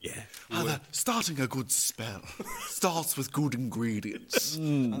ingredients? Yeah. Starting a good spell starts with good ingredients.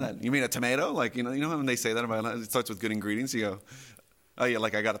 You mean a tomato? Like, you know when they say that about it starts with good ingredients, you go, oh yeah,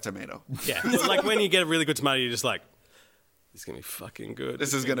 like I got a tomato. Yeah. Like when you get a really good tomato, you're just like, this is going to be fucking good.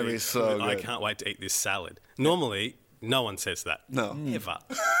 This is going to be so good. I can't wait to eat this salad. Normally, no one says that. No. Ever.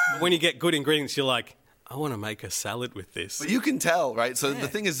 When you get good ingredients, you're like, I want to make a salad with this. But you can tell, right? So the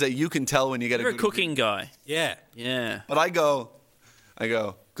thing is that you can tell when you get You're a a good cooking guy. Yeah. Yeah. But I go,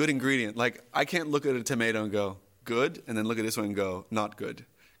 good ingredient. Like, I can't look at a tomato and go, good, and then look at this one and go, not good.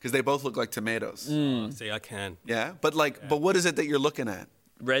 Because they both look like tomatoes. See, I can. Yeah? But but what is it that you're looking at?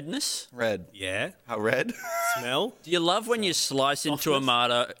 Redness? Red. Yeah. How red? Smell? Do you love when you slice into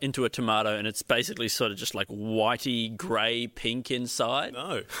a tomato and it's basically sort of just like whitey, grey, pink inside?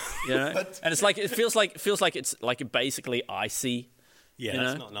 No. You know? And it's like it feels like it's like basically icy. Yeah, You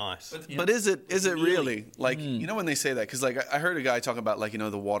that's know? not nice. But is it really? Like, you know when they say that? Because, like, I heard a guy talk about, like,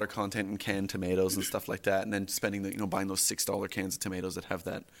 the water content in canned tomatoes and stuff like that, and then spending buying those $6 cans of tomatoes that have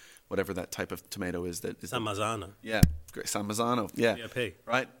that, whatever that type of tomato is. San Marzano. Yeah, great. San Marzano. Yeah. DOP.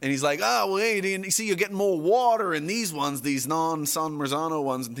 Right? And he's like, well, hey, you see, you're getting more water in these ones, these non-San Marzano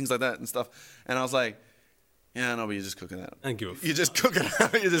ones and things like that and stuff. And I was like, yeah, no, but you just cook it out. I don't give a fuck. You just cook it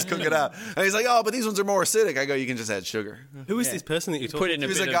out. You just cook it out. And he's like, but these ones are more acidic. I go, you can just add sugar. Who is this person that you're Put talking in a He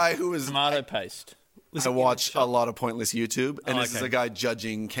was bit a guy of who was... tomato paste. I watch a lot of pointless YouTube, and this is okay. a guy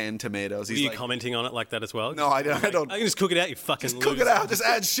judging canned tomatoes. Are He's you like, commenting on it like that as well? no, I don't. I can just cook it out, you fucking Just cook it out. Just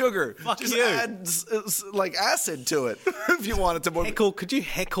add sugar. Fuck just you. add like acid to it if you want it to. Could you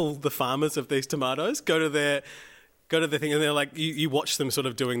heckle the farmers of these tomatoes? Go to their thing, and they're like, you watch them sort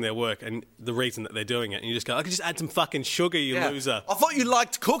of doing their work and the reason that they're doing it, and you just go, I could just add some fucking sugar, you loser. I thought you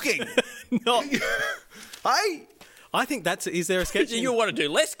liked cooking. Not, Hey. I think is there a sketch? You want to do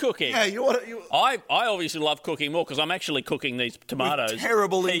less cooking? Yeah, you want to. I obviously love cooking more because I'm actually cooking these tomatoes.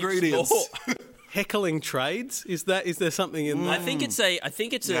 Terrible heaps ingredients. more. Heckling trades? Is there something in that? I think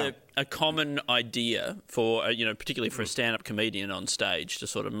it's a common idea for particularly for a stand-up comedian on stage to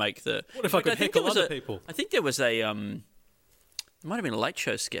sort of make the. What if I could heckle other people? I think there was a there might have been a Late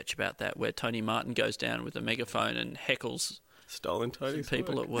Show sketch about that where Tony Martin goes down with a megaphone and heckles Stolen Tony's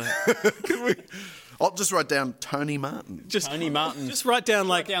people work. at work. I'll just write down Tony Martin. Tony Martin. Just write down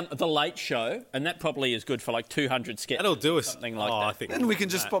Write down the Late Show, and that probably is good for like 200 sketches. that'll do us something like I that. think Then we can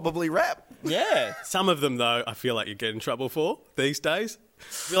just probably rap. Yeah. some of them though, I feel like you get in trouble for these days.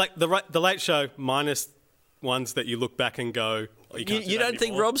 You're like the Late Show minus ones that you look back and go. Oh, You don't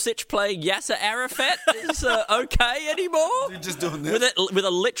think Rob Sitch playing Yasser Arafat is okay anymore? You're just doing this. With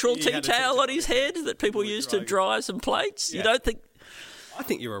a literal He tea had a tea towel towel on his head that people use to dry some plates? Yeah. You don't think... I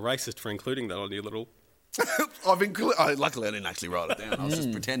think you're a racist for including that on your little. Luckily, I didn't actually write it down. I was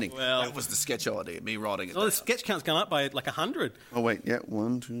just pretending. Well- That was the sketch idea, me writing it Oh, down. the sketch count's gone up by like 100. Oh, wait. Yeah.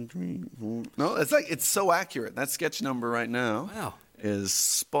 1, 2, 3, 4. No, it's so accurate. That sketch number right now Wow. is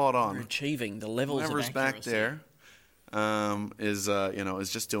spot on. Achieving the levels Whoever's of back accuracy. there is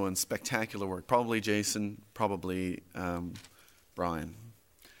just doing spectacular work. Probably Jason, probably Brian.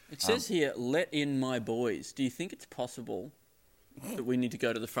 It says here, let in my boys. Do you think it's possible that we need to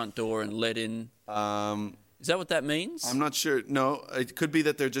go to the front door and let in... Is that what that means? I'm not sure. No, it could be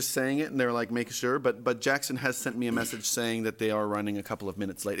that they're just saying it and they're like making sure. But Jackson has sent me a message saying that they are running a couple of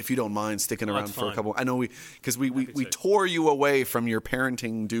minutes late. If you don't mind sticking around that's for a fine. couple, I know we tore you away from your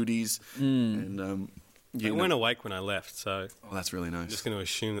parenting duties, and They went awake when I left, so Oh, that's really nice. I'm just going to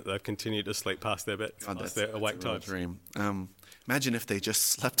assume that they've continued to sleep past their bed, God, past their awake a real times. dream. Imagine if they just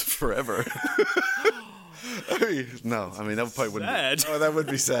slept forever. No, I mean that probably wouldn't. Sad. Oh, that would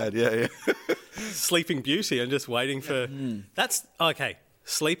be sad. Yeah. Sleeping Beauty. I'm just waiting for. That's okay.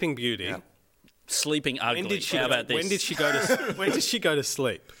 Sleeping Beauty. Yeah. Sleeping ugly. When did she? How about this? When did she go to? When did she go to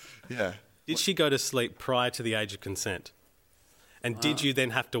sleep? Yeah. Did she go to sleep prior to the age of consent? And did you then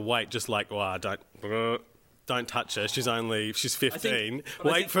have to wait? Just like, don't touch her. She's 15.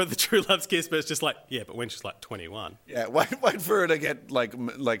 Wait for the true love's kiss, but it's just like, yeah. But when she's like 21. Yeah, wait for her to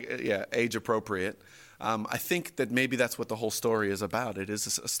get age appropriate. I think that maybe that's what the whole story is about. It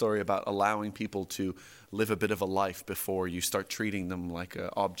is a story about allowing people to live a bit of a life before you start treating them like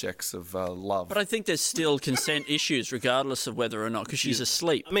objects of love. But I think there's still consent issues, regardless of whether or not, because she's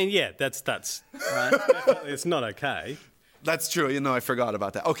asleep. I mean, yeah, that's right. It's not okay. That's true. I forgot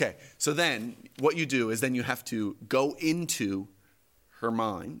about that. Okay, so then what you do is then you have to go into her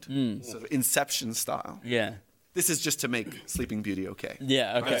mind, so Inception style. Yeah. This is just to make Sleeping Beauty okay.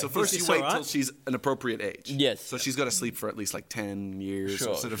 Yeah, okay. Right, so first Is you this wait all right? till she's an appropriate age. Yes. So she's got to sleep for at least like 10 years Sure.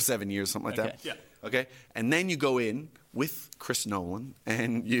 instead of 7 years, something like Okay. that. Yeah. Okay? And then you go in with Chris Nolan,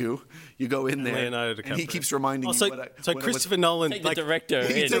 and you go in there, Leonardo and he DiCaprio. keeps reminding you. So Christopher Nolan, Take the director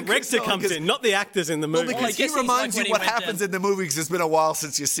the in. director comes in, not the actors in the movie. Well, because I guess he he's like reminds when you he what went happens down- in the movie because it's been a while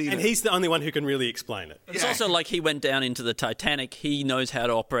since you've seen and it. he's the only one who can really explain it. It's also like he went down into the Titanic. He knows how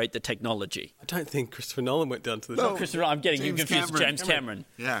to operate the technology. I don't think Christopher Nolan went down to the No. Christopher, I'm getting you James confused. Cameron. James Cameron.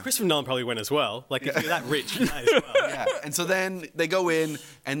 Yeah. Christopher Nolan probably went as well. Like, if you're that rich, you may as well. Yeah. And so then they go in,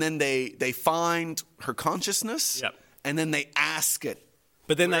 and then they find her consciousness, Yep. and then they ask it.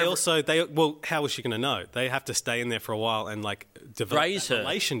 But then how is she going to know? They have to stay in there for a while and like develop Raise that her.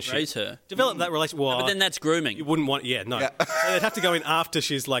 relationship. Raise her. Develop that relationship. Well, But then that's grooming. you wouldn't want. Yeah, no. Yeah. So they'd have to go in after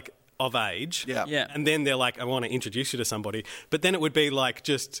she's like of age. Yeah. Yeah. And then they're like, I want to introduce you to somebody. But then it would be like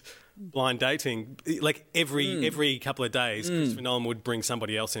just blind dating. Like every couple of days, Christopher Nolan would bring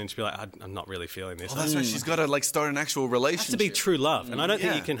somebody else in and she'd be like, I'm not really feeling this. Well, that's right. She's got to like start an actual It relationship. has to be true love, and I don't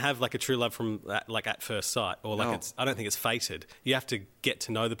think Yeah. you can have like a true love from that, like at first sight, or like No. I don't think it's fated. You have to get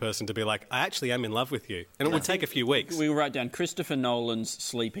to know the person to be like, I actually am in love with you, and it would take a few weeks. We will write down Christopher Nolan's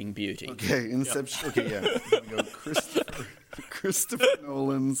Sleeping Beauty. Okay, Inception. Okay, yeah. There we go. Christopher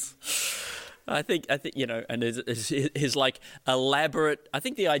Nolan's. I think and his like elaborate. I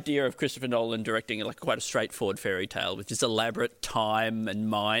think the idea of Christopher Nolan directing like quite a straightforward fairy tale with this elaborate time and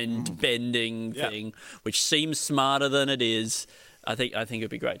mind bending thing, which seems smarter than it is. I think it'd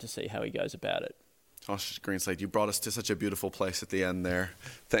be great to see how he goes about it. Tosh Greenslade, you brought us to such a beautiful place at the end there.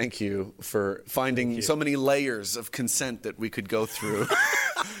 Thank you for finding so many layers of consent that we could go through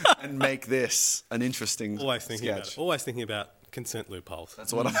and make this an interesting Always thinking about sketch. it. Always thinking about consent loopholes.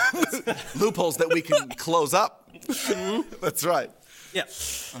 That's what loopholes that we can close up. That's right. Yeah,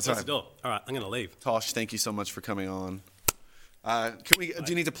 that's right. the door. All right, I'm going to leave. Tosh, thank you so much for coming on. Do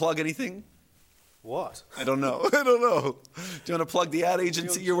you need to plug anything? What? I don't know. Do you want to plug the ad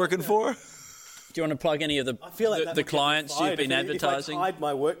agency you're working for? Do you want to plug any of the clients you've been advertising? If I hide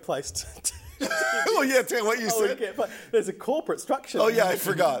my workplace. Oh yeah, tell what you said. There's a corporate structure. Oh yeah, I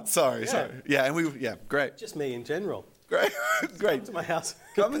forgot. Sorry. Yeah, great. Just me in general. Great. Come to my house.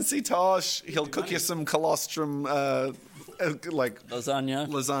 Come and see Tosh. He'll cook you some colostrum, like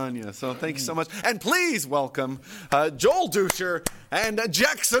Lasagna. So thank you so much, and please welcome Joel Dusher and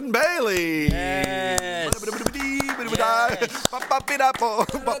Jackson Bailey. Yes.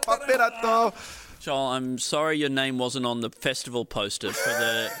 Joel, I'm sorry your name wasn't on the festival poster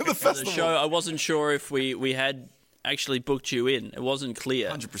for the show. I wasn't sure if we had actually booked you in. It wasn't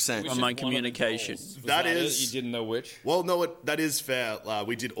clear. 100%. On my communication. That is. You didn't know which? Well, no, that is fair.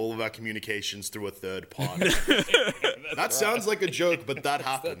 We did all of our communications through a third party. That sounds like a joke, but that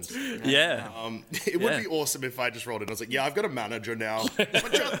happened. Yeah. It would be awesome if I just rolled in. I was like, yeah, I've got a manager now.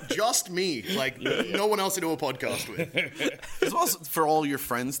 But just me. Like, no one else to do a podcast with. As well as for all your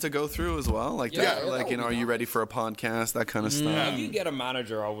friends to go through as well. Like, Yeah. like are you ready for a podcast? That kind of stuff. If you get a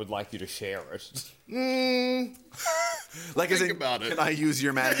manager, I would like you to share it. Like, Think about it. Can I use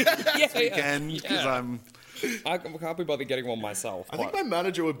your manager this weekend? Because I can't be bothered getting one myself. I think my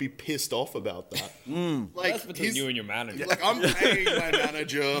manager would be pissed off about that. Like, That's between you and your manager. like, I'm paying my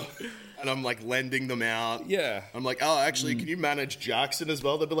manager, and I'm like lending them out. Yeah. I'm like, oh, actually, can you manage Jackson as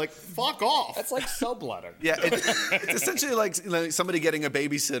well? They'd be like, fuck off. That's like subletting. Yeah, it's essentially like somebody getting a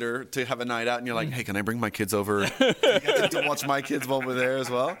babysitter to have a night out, and you're like, "Hey, can I bring my kids over to watch my kids while we're there as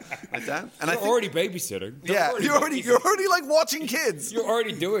well?" Like that. And You're already babysitting. you're already like watching kids. You're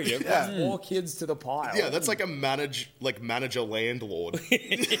already doing it. Yeah. Add more kids to the pile. Yeah, that's like a manager landlord.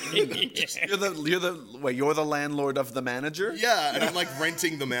 You're the landlord of the manager. Yeah, and I'm like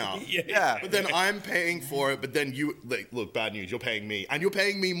renting them out. Yeah. But then I'm paying for it, but then you, like, look, bad news, you're paying me. And you're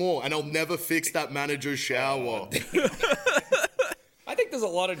paying me more, and I'll never fix that manager's shower. I think there's a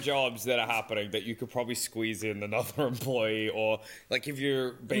lot of jobs that are happening that you could probably squeeze in another employee, or like if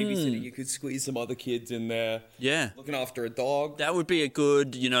you're babysitting, you could squeeze some other kids in there. Yeah. Looking after a dog. That would be a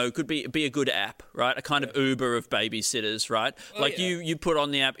good, could be a good app, right? A kind of Uber of babysitters, right? You put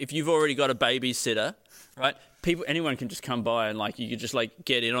on the app, if you've already got a babysitter, right? Anyone can just come by and like you could just like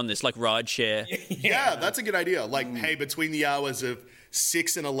get in on this like ride share. Yeah, that's a good idea. Like, hey, between the hours of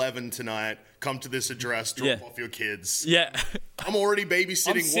 6 and 11 tonight, come to this address, drop off your kids. Yeah. I'm already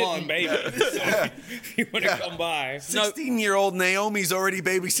babysitting one. baby. If you want to come by. 16-year-old Naomi's already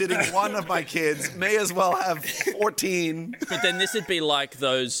babysitting one of my kids. May as well have 14. But then this would be like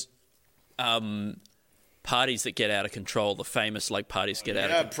those parties that get out of control, the famous like parties get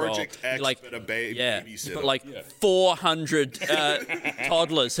out of control. Project X, like, but a babysitter. But like 400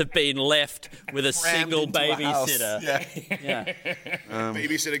 toddlers have been left with a single into a house. babysitter. Yeah.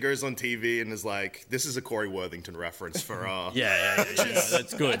 Babysitter goes on TV and is like, "This is a Corey Worthington reference for Yeah,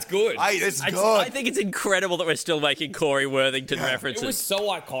 that's good. It's good. It's good. I think it's incredible that we're still making Corey Worthington references. It was so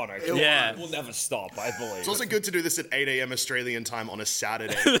iconic. Yeah. It will never stop, I believe. It's also good to do this at 8 a.m. Australian time on a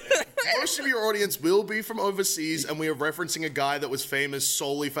Saturday. Most of your audience will be from overseas, and we are referencing a guy that was famous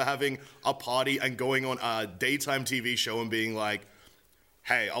solely for having a party and going on a daytime TV show and being like,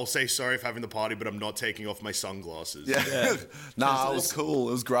 "Hey, I'll say sorry for having the party, but I'm not taking off my sunglasses." Nah, it was cool.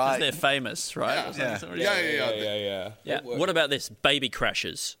 It was great. They're famous, right? Yeah. What about this? Baby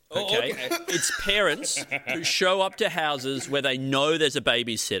crashes. Okay. okay. It's parents who show up to houses where they know there's a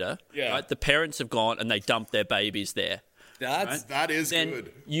babysitter. Yeah. Right? The parents have gone and they dump their babies there. That is Then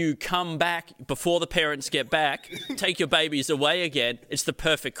good. you come back before the parents get back, take your babies away again. It's the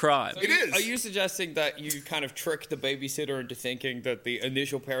perfect crime. It is. Are you suggesting that you kind of tricked the babysitter into thinking that the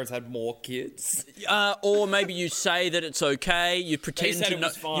initial parents had more kids? Or maybe you say that it's okay. You pretend said to it know.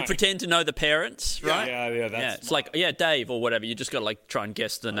 was fine. You pretend to know the parents, right? Yeah, that's Yeah, it's like Dave or whatever. You just got to like try and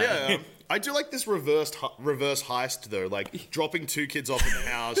guess the name. Yeah. I do like this reverse heist, though, like dropping 2 kids off in the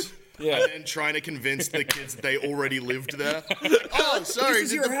house. Yeah. And then trying to convince the kids that they already lived there. Like, oh, sorry. This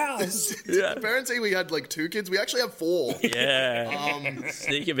is your house. Did the parents say we had like 2 kids? We actually have 4. Yeah.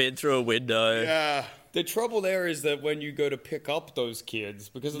 Sneak him in through a window. Yeah. The trouble there is that when you go to pick up those kids,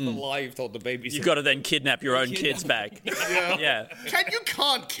 because of the lie you've told the babysitter, You've got to then kidnap your own kids back. Yeah. You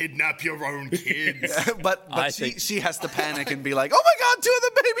can't kidnap your own kids. but I she, think- she has to panic and be like, "Oh my God, 2 of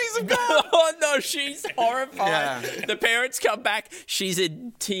the babies have gone." Oh no, she's horrified. Yeah. The parents come back. She's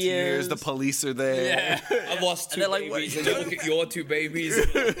in tears. Here's the police are there. Yeah. I've lost 2 they're like, babies, what- and you look at your 2 babies.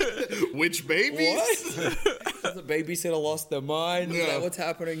 Which babies? What? The babysitter lost their mind? Is that what's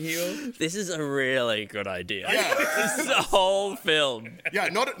happening here? This is a really good idea. This is a whole film. Yeah,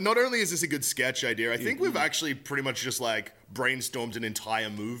 not only is this a good sketch idea, I think we've actually pretty much just like brainstormed an entire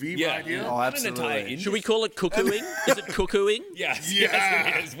movie right here. Oh, Not an entire absolutely. industry. Should we call it cuckooing? Is it cuckooing? Yes, Yeah.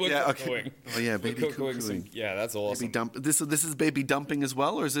 yes, it is. We're Yeah, okay. cuckooing. Oh yeah, We're baby cuckooing some- cuckooing. Yeah, that's awesome. Baby dump. This is baby dumping as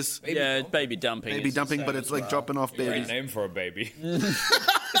well, or is this Yeah, baby dumping. baby is- dumping? But it's like dropping off Great babies. name for a baby.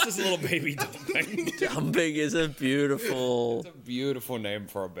 This is a little baby dumpling. Dumping is a beautiful. Beautiful name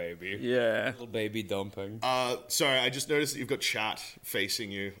for a baby. Yeah. Little baby dumping. Sorry, I just noticed that you've got chat facing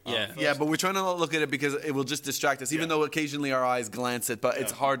you. Yeah. Yeah, but we're trying to not look at it because it will just distract us, even though occasionally our eyes glance it. But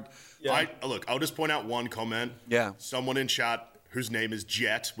it's hard. Look, I'll just point out one comment. Yeah. Someone in chat whose name is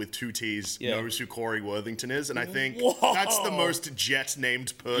Jet with 2 T's knows who Corey Worthington is, and I think that's the most Jet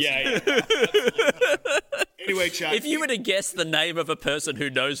named person. Yeah. Anyway, chat. If you were to guess the name of a person who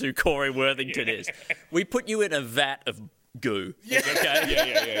knows who Corey Worthington is, we put you in a vat of goo. Yeah. Okay.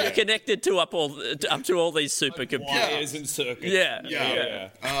 Yeah. You're connected to up to all these supercomputers. Wires and circuits. Yeah.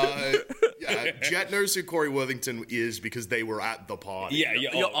 Jet knows who Corey Worthington is because they were at the party. Yeah.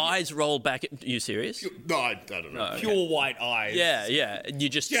 Your eyes roll back. Are you serious? No, I don't know. Pure white eyes. Yeah. And you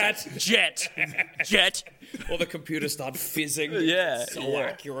just Jet. Jet. Or the computer start fizzing. Yeah, So yeah.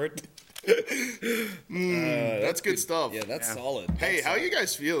 accurate. That's good stuff. Yeah, that's solid. Hey, how are you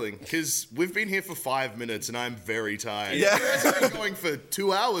guys feeling? Because we've been here for 5 minutes and I'm very tired. Yeah. You guys have been going for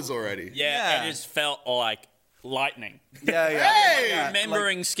 2 hours already. Yeah. It just felt like lightning. Yeah. Hey!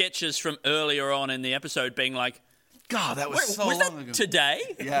 Remembering sketches from earlier on in the episode being like, God, that was so was long that ago. today?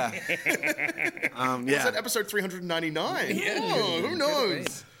 Yeah. Is that episode 399? Oh, who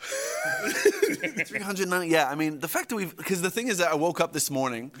knows? 390. Yeah, I mean, the fact that because the thing is that I woke up this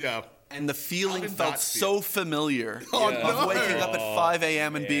morning. Yeah. And the feeling did felt that so familiar of waking up at 5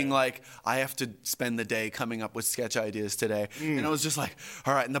 a.m. and being like, I have to spend the day coming up with sketch ideas today. And I was just like,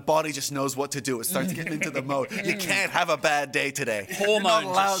 all right, and the body just knows what to do. It starts getting into the mode. You can't have a bad day today. You're not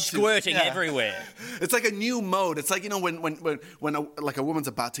allowed Hormones to. squirting Yeah. everywhere. It's like a new mode. It's like, you know, when a woman's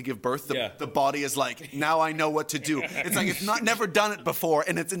about to give birth, the body is like, now I know what to do. It's like it's never done it before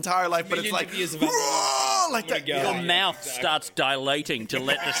in its entire life, but it's like, Millions of years of "Roar!" like that. Your Your mouth starts dilating to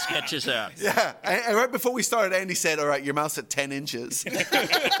let the sketches out. Yeah, and right before we started, Andy said, all right, your mouth's at 10 inches.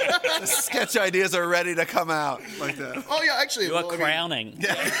 The sketch ideas are ready to come out. Like that. Oh, yeah, actually. You are well, I mean, crowning.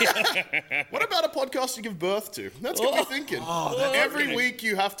 what about a podcast to give birth to? That's got me thinking. Every week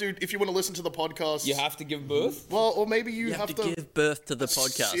you have to, if you want to listen to the podcast. You have to give birth? Well, or maybe you, You have to give birth to the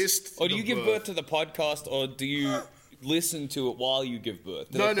podcast. assist Or do the you give birth to the podcast, or do you listen to it while you give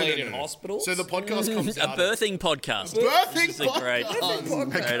birth? Do No, they no, play no, it no, in no. hospitals? So the podcast comes A out. birthing podcast. Birthing This is a great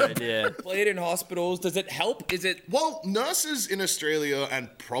idea. Play it in hospitals. Does it help? Is it? Well, nurses in Australia and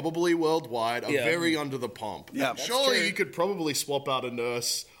probably worldwide are Yeah. very under the pump. Yeah. Surely true. you could probably swap out a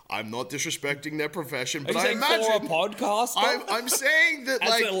nurse. I'm not disrespecting their profession, Are but you I saying imagine for a podcast? I'm saying that As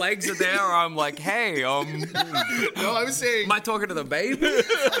like the legs are there, I'm like, hey, no, I'm saying am I talking to the baby? Is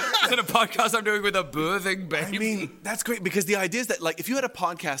it a podcast I'm doing with a birthing baby? I mean, that's great because the idea is that, like, if you had a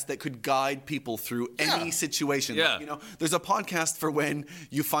podcast that could guide people through any Yeah. situation, Yeah. like, you know, there's a podcast for when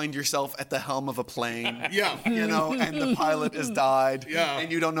you find yourself at the helm of a plane, Yeah. you know, and the pilot has died, Yeah.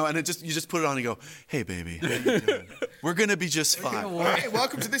 and you don't know, and you just put it on and go, hey, baby, how you doing? We're gonna be just fine. Hey,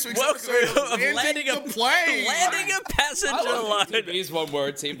 welcome to this week's Welcome episode of landing a plane. Landing a passenger line. TV's one where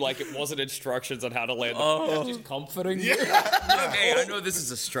it seemed like it wasn't instructions on how to land the plane, just comforting you. Okay, I know this is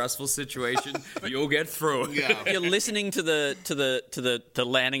a stressful situation, but you'll get through it. Yeah. You're listening to the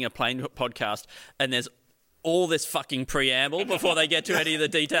landing a plane podcast, and there's all this fucking preamble before they get to any of the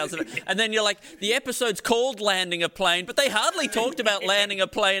details of it. And then you're like, the episode's called Landing a Plane, but they hardly talked about landing a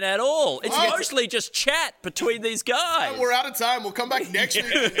plane at all. It's mostly just chat between these guys. We're out of time. We'll come back next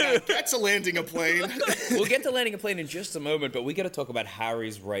week. And get to landing a plane. We'll get to landing a plane in just a moment, but we got to talk about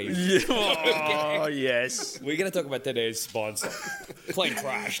Harry's rave. Oh, yes. We're going to talk about today's sponsor. Plane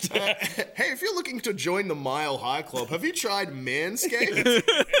crashed. Hey, if you're looking to join the Mile High Club, have you tried Manscaped?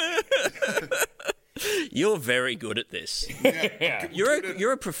 You're very good at this. Yeah.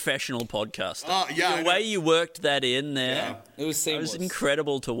 You're a professional podcaster. Yeah, I The way you worked that in there, It was it was seamless.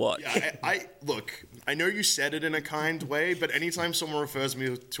 incredible to watch. I look. I know you said it in a kind way, but anytime someone refers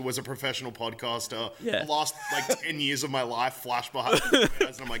me to as a professional podcaster, Yeah. the last like 10 years of my life flash behind my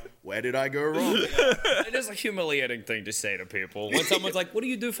eyes, and I'm like, where did I go wrong? It is a humiliating thing to say to people. When someone's like, what do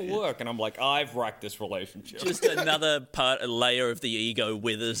you do for work? And I'm like, I've wrecked this relationship. Just another a layer of the ego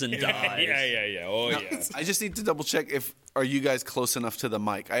withers and dies. Yeah. Oh, yeah. I just need to double check are you guys close enough to the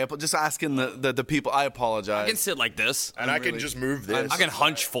mic? Just asking the people. I apologize. I can sit like this. And I can just move this. I can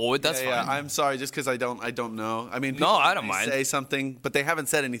hunch forward. That's Yeah, fine. I'm sorry, just because I don't know. I mean, No, I don't may mind. Say something, but they haven't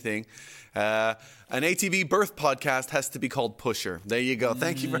said anything. An ATV birth podcast has to be called Pusher. There you go.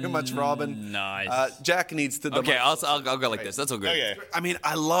 Thank you very much, Robin. Nice. Jack needs to. Okay, I'll go like this. That's all good. Okay. I mean,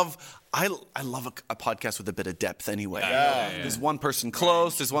 I love a podcast with a bit of depth anyway. There's one person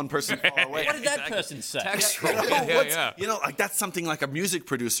close, there's one person far away. What did that person say? You know, like that's something like a music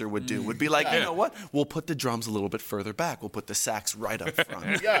producer would do. Would be like, you know what? We'll put the drums a little bit further back. We'll put the sax right up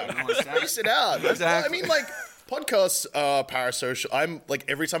front. Yeah, space it out. Exactly. I mean, like, podcasts are parasocial. I'm like,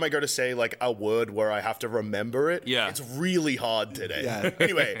 every time I go to say like a word where I have to remember it, Yeah. it's really hard today. Yeah.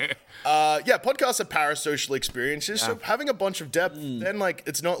 Anyway, podcasts are parasocial experiences. So having a bunch of depth, then like,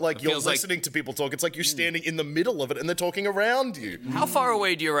 it's not like you're feels like- listening to people talk. It's like you're standing in the middle of it and they're talking around you. How far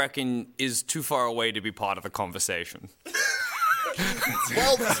away do you reckon is too far away to be part of a conversation?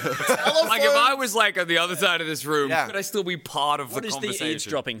 Well, telephone, Like if I was like on the other side of this room, Yeah. could I still be part of What the is the conversation?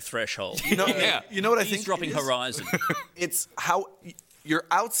 eavesdropping threshold? You know, Yeah. you know what I think? Eavesdropping it is? horizon. It's how you're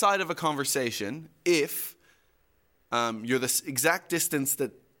outside of a conversation if you're the exact distance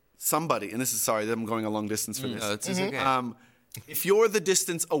that somebody, and this is sorry, I'm going a long distance for this. It's okay. If you're the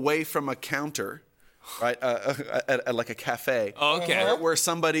distance away from a counter, right, at like a cafe, Okay. where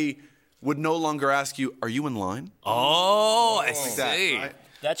somebody would no longer ask you, "Are you in line?" Oh, I see. that, right?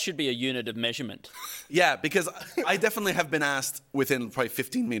 That should be a unit of measurement. Yeah, because I definitely have been asked within probably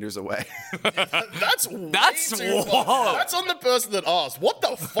 15 meters away. that's That's- way too whoa. far. That's on the person that asked. What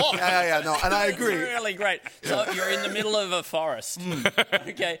the fuck? yeah, no, and I agree. Really great. So you're in the middle of a forest.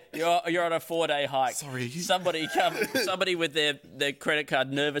 Okay, you're on a 4-day hike. Sorry, you- Somebody with their credit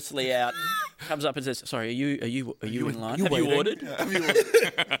card nervously out comes up and says, "Sorry, are you in line? Have you ordered?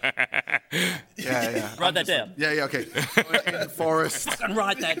 Yeah. Write that down. Yeah, okay. In the forest. And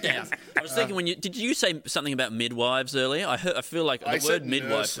write that down." I was thinking did you say something about midwives earlier? I feel like I the said word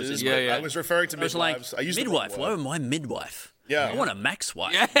midwife was nurses, in but Yeah. I was referring to I was like, midwives. I used midwife. The Why wrong word. am I midwife? Yeah. I want a max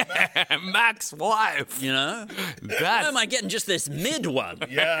wife. Max wife. You know? Why That's am I getting just this mid one?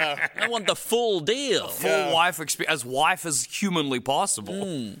 Yeah. I want the full deal. full wife experience, as humanly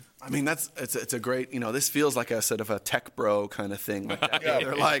possible. I mean, it's a great, this feels like a sort of a tech bro kind of thing. Like that.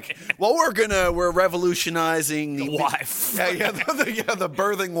 They're like, well, we're revolutionizing the Wife. the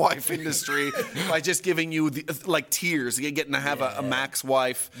birthing wife industry by just giving you like tiers. You're getting to have a max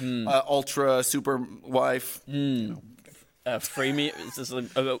wife, ultra super wife. Is this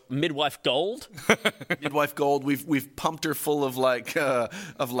a midwife gold? Midwife Gold. We've pumped her full of like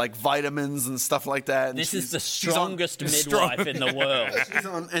vitamins and stuff like that. And This is the strongest midwife in the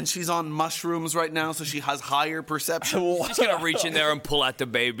world. She's on mushrooms right now, so she has higher perception. She's gonna reach in there and pull out the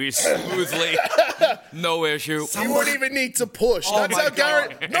baby smoothly, no issue. You won't even need to push. Oh That's my how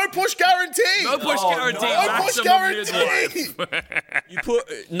no push guarantee. No push guarantee. No push maximum guarantee.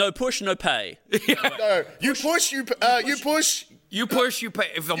 midwife. No push, no pay. No, you push. You push. You push, you pay.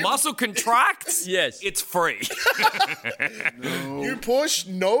 If the muscle contracts, Yes. it's free. You push.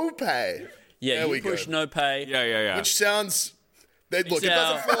 No pay. Yeah, There you we push, go. no pay. Yeah. Which sounds. Look, it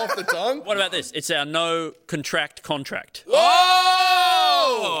our- doesn't fall off the tongue. What about this? It's our no contract contract.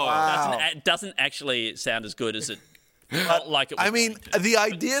 Oh! It doesn't actually sound as good as it felt like it was. I mean, the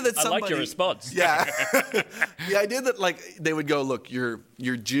idea that I somebody... like your response. Yeah. The idea that, like, they would go, look, you're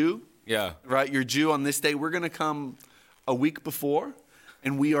Jew, Yeah. right? You're Jew on this day. We're going to come a week before,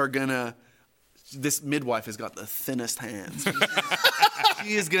 and we are going to... This midwife has got the thinnest hands.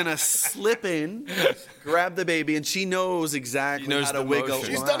 She is going to slip in, grab the baby, and she knows exactly knows how to the wiggle.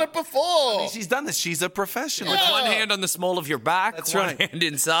 motion. She's done it before. She's done this. She's a professional. With one hand on the small of your back, That's one right. hand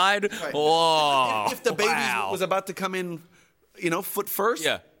inside. Whoa. If the baby Wow. was about to come in, foot first,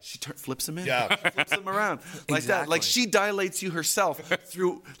 Yeah. she flips him in. Yeah. Flips him around like that. Like she dilates you herself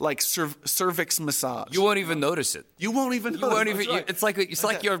through like cervix massage. You won't even notice it. You won't even. You won't even. That's right. It's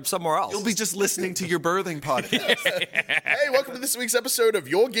like you're somewhere else. You'll be just listening to your birthing podcast. Hey, welcome to this week's episode of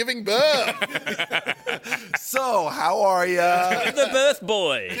You're Giving Birth. So, how are ya? The birth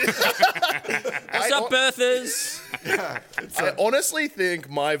boy. What's up, birthers? I honestly think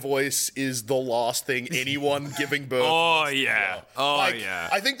my voice is the last thing anyone giving birth. Oh yeah. Oh Like, yeah.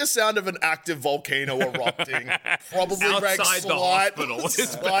 I think the sound of an active volcano erupting probably ranks Outside the hospital.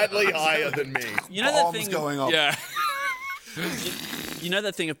 slightly higher than me. You know that Bombs thing. going off. Yeah. You know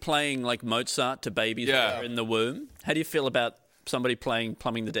that thing of playing like Mozart to babies Yeah. that are in the womb. How do you feel about somebody playing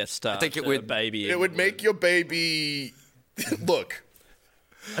Plumbing the Death Star? I think it to would- a baby. It would make your baby look.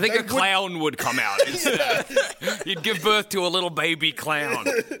 I think They a clown would come out instead. You'd give birth to a little baby clown,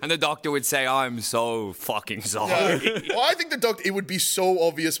 and the doctor would say, "I'm so fucking sorry." Well, I think the doctor. It would be so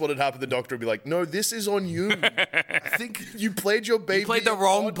obvious what had happened. The doctor would be like, "No, this is on you. I think you played your baby. You played the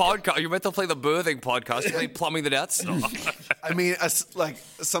wrong podcast. You meant to play the birthing podcast. You played Plumbing the Death Star. I mean, like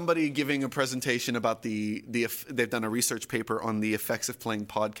somebody giving a presentation about they've done a research paper on the effects of playing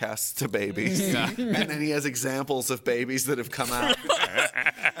podcasts to babies, and then he has examples of babies that have come out.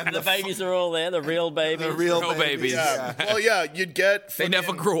 And the babies are all there, the real babies. The real Real babies. Yeah. Well, yeah, you'd get. They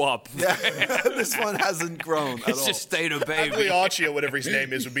never grew up. This one hasn't grown at It's all. just stayed a Ugly baby. Archie or whatever his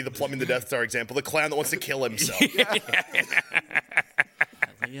name is would be the Plumbing the Death Star example. The clown that wants to kill himself.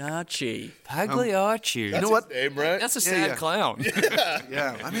 Archie. Pagliacci. That's know what? his name, right? That's a sad yeah. clown.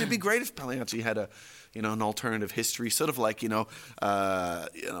 Yeah, I mean, it'd be great if Pagliacci had an alternative history, sort of like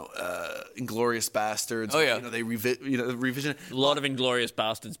Inglorious Bastards. Oh, yeah. They revision. A lot of Inglorious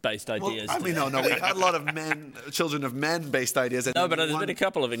Bastards based Well, ideas. I mean, no, we've had a lot of children of men based ideas. And no, but there's one- been a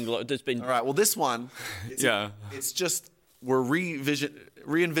couple of Inglorious. There's been. All right, well, this one, Yeah. it's just we're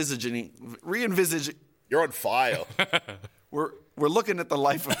re-envisaging. You're on fire. We're looking at the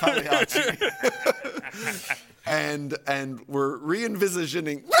life of Pagliacci, and we're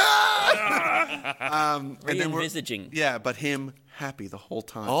re-envisioning. And then we're- Re-envisaging. Yeah, but him happy the whole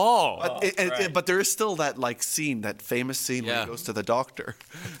time. Oh. But there is still that scene, that famous scene where Yeah. he goes to the doctor,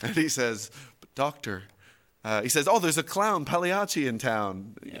 and he says, "Doctor," he says, "Oh, there's a clown Pagliacci in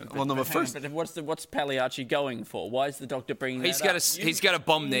town." Well, no, but first, But what's Pagliacci going for? Why is the doctor bringing He's that got up? he's got a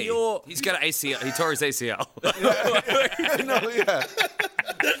bum knee. You're- He's got an ACL. He tore his ACL. no, yeah,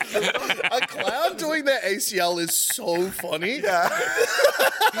 A clown doing their ACL is so funny. yeah.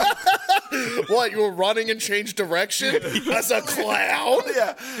 What, you were running and changed direction as a clown?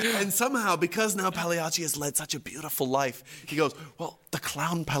 Yeah, and somehow, because now Pagliacci has led such a beautiful life, he goes, well, the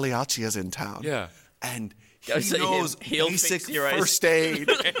clown Pagliacci is in town. Yeah. And Go he see him. knows He'll basic fix your first aid.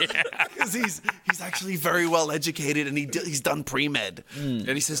 Because he's actually very well educated, and he's done pre-med. And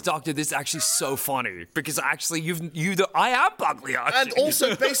he says, "Doctor, this is actually so funny because actually I am Pagliacci." And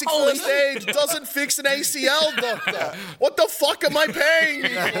also, basic first aid doesn't fix an ACL, doctor. What the fuck am I paying you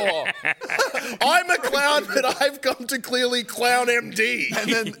for? I'm a clown, but I've come to clearly clown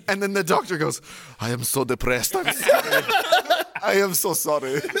MD. And then the doctor goes, I am so depressed. I'm sorry. I am so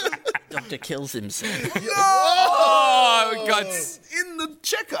sorry. Doctor kills himself. oh, guts. In the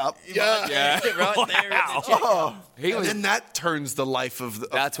checkup. Yeah. Right there. Is the He was. And then that turns the life of the.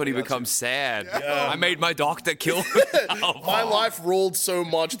 That's when he becomes sad. I made my doctor kill him. My life ruled so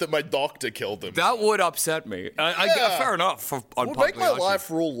much that my doctor killed him. That would upset me. Fair enough. Would make my life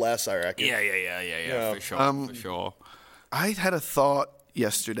rule less, I reckon. Yeah. For sure. For sure. I had a thought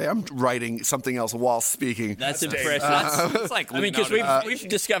yesterday. I'm writing something else while speaking. That's impressive. It's like I mean, because we've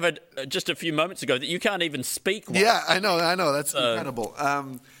discovered just a few moments ago that you can't even speak. Well. Yeah, I know. That's incredible.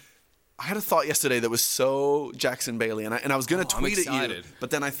 I had a thought yesterday that was so Jackson Bailey, and I was going to tweet at you, excited. but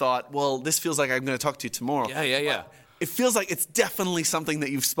then I thought, well, this feels like I'm going to talk to you tomorrow. Yeah. It feels like it's definitely something that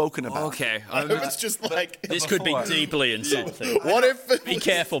you've spoken about. Okay. I hope it's just like. This could be deeply insulting. What if? Be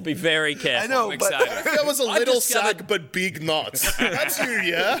careful. Be very careful. I know, I'm but excited. There was a little discovered- sack but big nuts. That's you,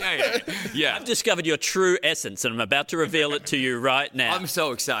 yeah? Yeah. I've discovered your true essence, and I'm about to reveal it to you right now. I'm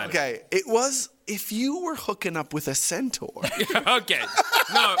so excited. okay, it was if you were hooking up with a centaur. Okay.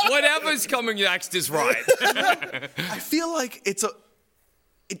 No, whatever's coming next is right. I feel like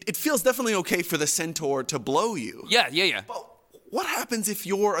it feels definitely okay for the centaur to blow you. Yeah. But what happens if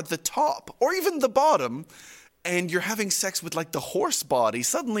you're at the top or even the bottom and you're having sex with like the horse body?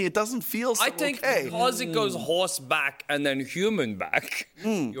 Suddenly it doesn't feel so I think okay. because it goes horse back and then human back,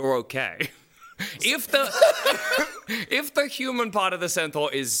 you're okay. If the human part of the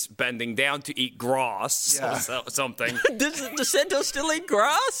centaur is bending down to eat grass or something, Does the centaur still eat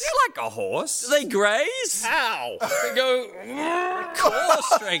grass? they're like a horse. Do they graze? How? They go. Core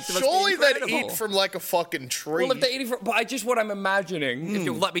strength must be Surely they'd incredible. eட் from like a fucking tree. Well, if they're eating, but I just what I'm imagining. If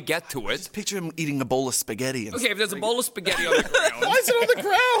you let me get to it. Picture him eating a bowl of spaghetti. And Okay, if there's a bowl of spaghetti on the ground, Why is it on the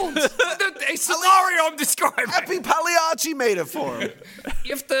ground? the scenario I'm describing. Happy Pagliacci made it for him.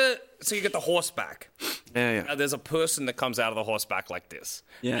 So you get the horseback. Yeah. Now there's a person that comes out of the horseback like this.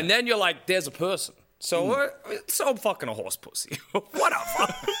 Yeah. And then you're like, there's a person. So, so I'm fucking a horse pussy.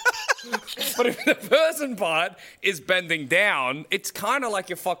 Whatever. But if the person part is bending down, it's kind of like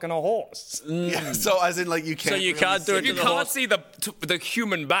you're fucking a horse. Yeah. So as in like you can't. So you really can't do see- it You to the can't horse. see the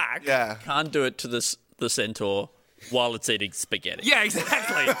human back. Yeah. Can't do it to the centaur while it's eating spaghetti. Yeah,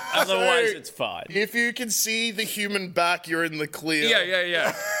 exactly. Otherwise, it's fine. If you can see the human back, you're in the clear.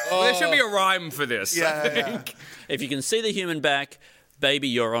 Yeah. Well, there should be a rhyme for this. I Yeah. think. If you can see the human back, baby,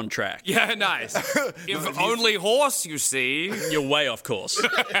 you're on track. Yeah, nice. If only horse you see. You're way off course.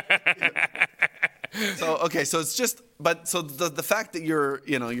 So okay, so it's just, but so the fact that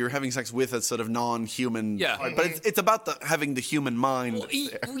you're having sex with a sort of non-human, Yeah. part, but it's about having the human mind.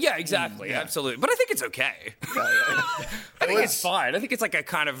 Yeah, exactly. Absolutely. But I think it's okay. I think it's fine. I think it's like a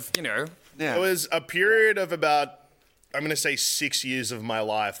kind of, Yeah. There was a period of about, I'm going to say 6 years of my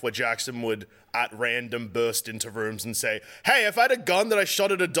life where Jackson would at random burst into rooms and say, hey, if I had a gun that I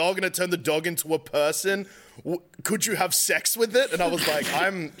shot at a dog and it turned the dog into a person, could you have sex with it? And I was like,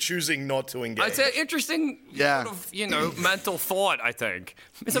 I'm choosing not to engage. it's an interesting Yeah. sort of, mental thought, I think.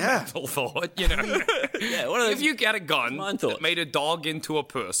 It's a Yeah. mental thought, Yeah, one of If the- you get a gun Mind that thoughts. made a dog into a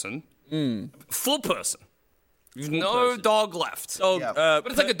person, full person, no dog left. But But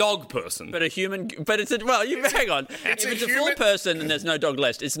it's like a dog person. But a human, but it's hang on. If it's a full human- person and there's no dog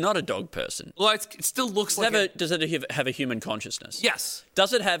left, it's not a dog person. Well, it still looks like Does it have a human consciousness? Yes.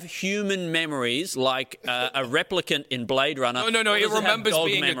 Does it have human memories like a replicant in Blade Runner? No, Or it does have remembers dog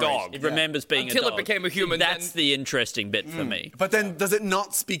being a memories? dog. It remembers being Until a it dog. became a human, That's then- the interesting bit for me. But then, does it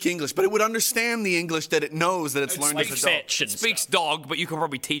not speak English? But it would understand the English that it knows that it's learned as a Like dog. fetch and speaks stuff. dog, but you can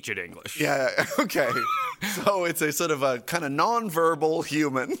probably teach it English. Yeah. Okay. So it's a sort of a kind of non-verbal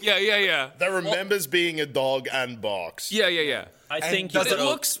human. Yeah. that remembers being a dog and barks. Yeah. I think But you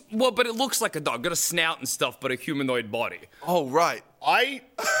it looks like a dog. Got a snout and stuff, but a humanoid body. Oh, right. I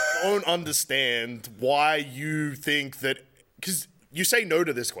don't understand why you think that, because you say no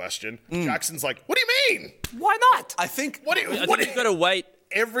to this question. Jackson's like, what do you mean? Why not? I think. What do you, I what think do you've got to wait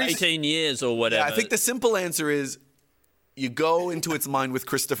Every- 18 years or whatever. I think the simple answer is you go into its mind with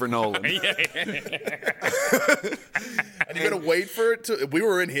Christopher Nolan. And you gotta wait for it to. We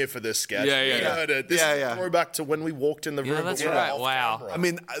were in here for this sketch. Yeah. We heard it. This Yeah, is yeah. a throwback to when we walked in the room. that's but we were right. off Wow. camera. I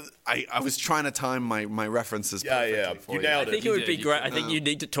mean, I was trying to time my references. perfectly Yeah. for You nailed I it. think it would be great. I think you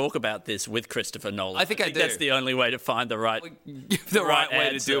need to talk about this with Christopher Nolan. I think I do. that's the only way to find the right. the right way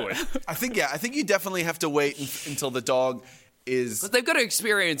to answer. do it. I think you definitely have to wait until the dog is. But they've got to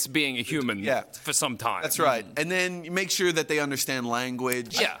experience being a human Yeah. for some time. That's right, and then you make sure that they understand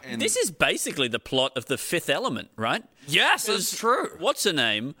language. Yeah. and This is basically the plot of The Fifth Element, right? Yes, that's true. What's her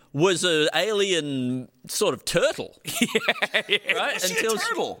name was an alien sort of turtle. Right? Is she a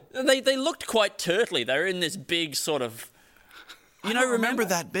turtle? They looked quite turtly. They were in this big sort of I don't remember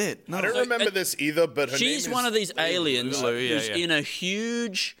that bit. No. I don't remember this either, but her She's name one is of these aliens who's yeah. in a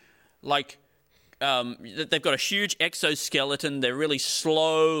huge, like, they've got a huge exoskeleton. They're really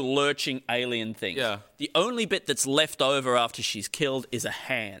slow, lurching alien things. Yeah. The only bit that's left over after she's killed is a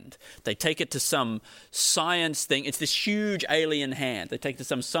hand. They take it to some science thing. It's this huge alien hand. They take it to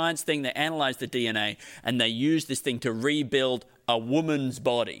some science thing. They analyze the DNA, and they use this thing to rebuild a woman's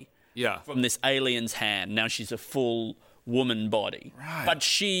body. Yeah. From this alien's hand. Now she's a full woman body. Right. But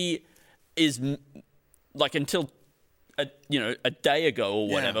she is, like, until a day ago or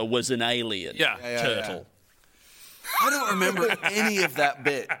whatever, was an alien turtle. I don't remember any of that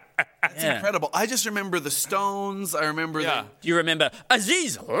bit. That's incredible. I just remember the stones. I remember Do you remember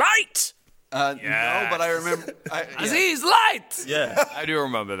Aziz Light? No, but I remember... Aziz Light! Yeah. I do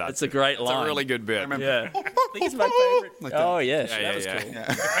remember that. It's a great line. It's a really good bit. Yeah. I think it's my favorite. Oh, yeah. That was cool.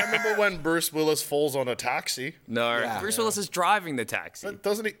 I remember when Bruce Willis falls on a taxi. No, Bruce Willis is driving the taxi. But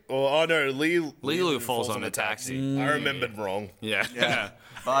doesn't he? Oh no, Lilu falls on the taxi. I remembered wrong. Yeah.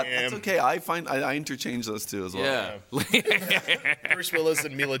 But that's okay. I interchange those two as well. Yeah. Bruce Willis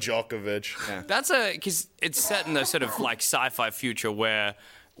and Mila Djokovic. That's because it's set in a sort of like sci-fi future where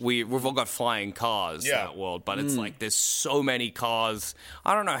we've all got flying cars in that world, but it's like there's so many cars.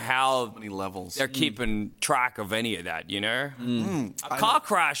 I don't know how many levels they're keeping track of any of that, you know? A car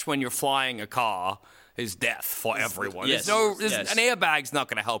crash when you're flying a car is death for everyone. Yes. An airbag's not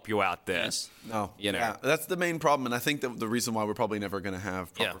going to help you out there. Yes. No. You know. Yeah, that's the main problem, and I think that the reason why we're probably never going to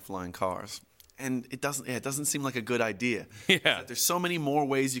have proper flying cars. And it doesn't seem like a good idea. Yeah. There's so many more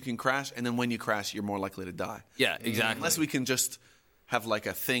ways you can crash, and then when you crash, you're more likely to die. Yeah, exactly. Unless we can just have like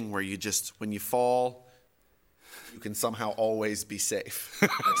a thing where you just, when you fall, you can somehow always be safe.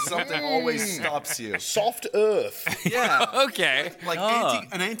 Like something always stops you. Soft Earth. Yeah. Okay. Like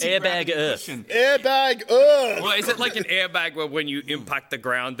an anti-gravity Airbag Earth. cushion. Airbag Earth. Well, is it like an airbag where when you impact the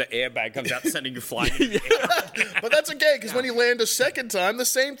ground, the airbag comes out sending you flying? In the air? But that's okay, because when you land a second time, the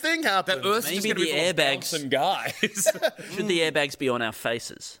same thing happens. Earth's just Maybe gonna be the full of airbags- bouncing guys. Should the airbags be on our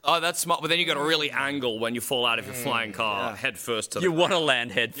faces? Oh, that's smart. But then you got to really angle when you fall out of your flying car head first to the You want to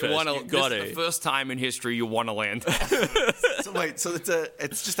land head first. You want to. You've got This is to. the first time in history you want to land. So wait, so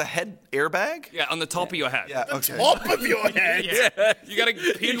it's just a head airbag? Yeah, on the top of your head. Yeah, okay. Top of your head. Yeah. You got to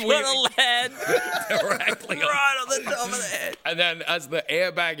You pinwheel want to land directly right on the top of the head. And then as the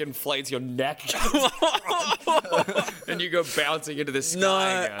airbag inflates, your neck and you go bouncing into the sky. No,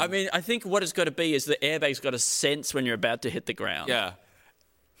 again. I mean, I think what it's got to be is the airbag's got a sense when you're about to hit the ground. Yeah.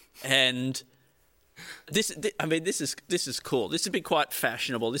 And this is cool. This would be quite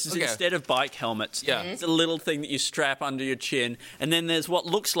fashionable. This is Okay. instead of bike helmets. Yeah. It's a little thing that you strap under your chin, and then there's what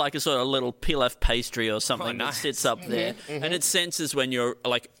looks like a sort of little pilaf pastry or something that nice. sits up there, and it senses when you're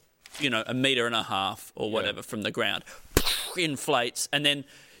like, a meter and a half or whatever from the ground, inflates, and then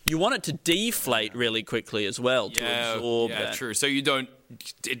you want it to deflate really quickly as well to absorb that. True. So it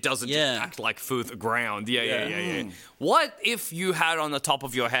doesn't just act like through the ground. Yeah. What if you had on the top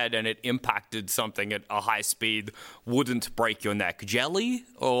of your head and it impacted something at a high speed, wouldn't break your neck? Jelly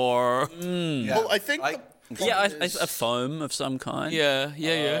or? Well, I think A foam of some kind. Yeah.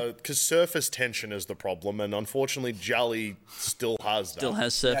 because surface tension is the problem, and unfortunately, jelly still has that. Still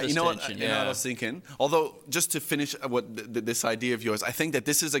has surface You know what? tension. You know what I was thinking? Although, just to finish this idea of yours, I think that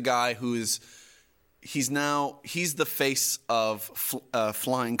this is a guy who's he's the face of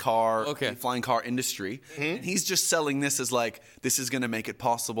flying car industry. And he's just selling this as like, this is going to make it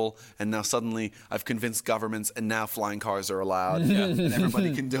possible, and now suddenly I've convinced governments, and now flying cars are allowed, and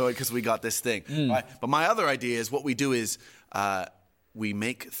everybody can do it because we got this thing. Right? But my other idea is what we do is we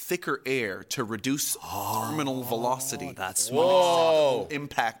make thicker air to reduce terminal velocity. That's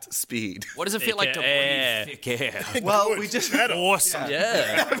impact speed. What does it feel like to air. breathe thick air? Well, we just Awesome.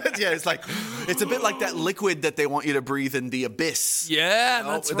 Yeah. it's like it's a bit like that liquid that they want you to breathe in the abyss. Yeah,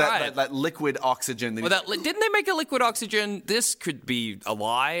 that's right. That liquid oxygen. Well, didn't they make a liquid oxygen? This could be a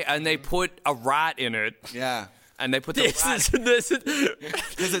lie, and they put a rat in it. Yeah. And they put the rat.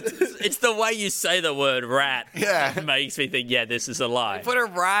 It's the way you say the word rat Yeah. makes me think, this is a lie. Put a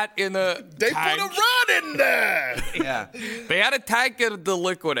rat in a They tank. put a rat in there. Yeah. They had a tank of the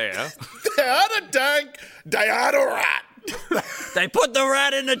liquid air. They had a tank. They had a rat. They put the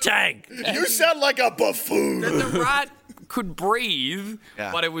rat in the tank. You sound like a buffoon. The rat could breathe,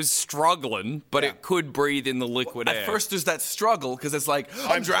 but it was struggling, but it could breathe in the liquid air. At first, there's that struggle because it's like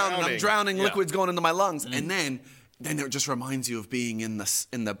I'm drowning, liquid's going into my lungs, and then then it just reminds you of being in the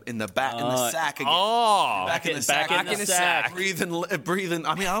sack again. Oh, Back in the sack. Breathing.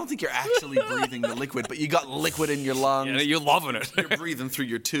 I mean, I don't think you're actually breathing the liquid, but you got liquid in your lungs. you're loving it. You're breathing through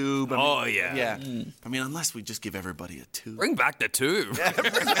your tube. Yeah. I mean, unless we just give everybody a tube. Bring back the tube.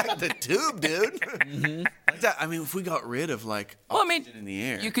 Bring back the tube, dude. Like that. I mean, if we got rid of oxygen in the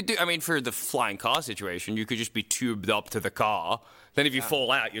air, you could do. I mean, for the flying car situation, you could just be tubed up to the car. Then if you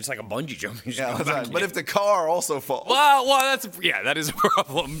fall out, you're just like a bungee jump. But if the car also falls, that is a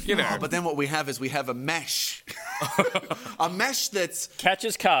problem. You know. Oh, but then what we have is a mesh, a mesh that's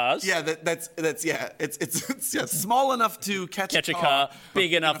Catches cars. yeah, that's it's small enough to catch A car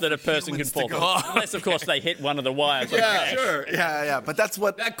big enough that a person can humans to fall. go. Unless, of course, they hit one of the wires. Yeah, sure. Yeah. But that's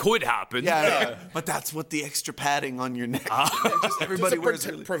what. That could happen. Yeah. But that's what the extra padding on your neck. Just everybody wears.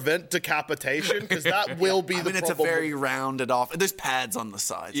 Prevent decapitation, because that will be I the mean, it's a problem. very rounded off. There's pads on the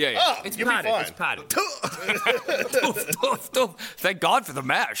sides. Yeah. Oh, It's you'll be padded. fine. It's padded. Thank God for the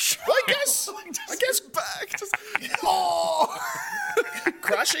mesh. I guess back.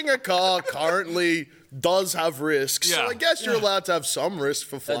 crashing a car currently does have risks. So Yeah. I guess you're allowed to have some risk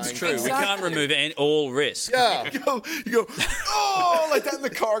for flying. That's true. cars. We can't remove all risk. Yeah. You go, oh, like that, and the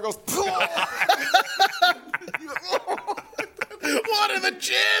car goes. What are the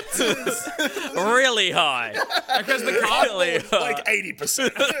chances? Really high. Because the car, Really high. Like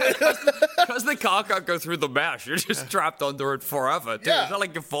 80%. because the car can't go through the mesh. You're just trapped under it forever. Dude. Yeah. It's not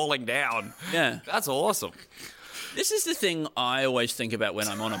like you're falling down. Yeah. That's awesome. This is the thing I always think about when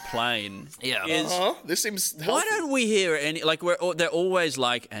I'm on a plane. Yeah. Is This seems why healthy. don't we hear any they're always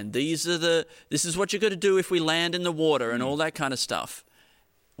like, and this is what you got to do if we land in the water and all that kind of stuff.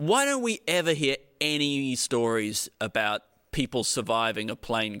 Why don't we ever hear any stories about people surviving a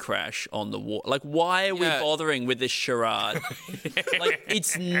plane crash on the water? Like, why are we bothering with this charade? Like,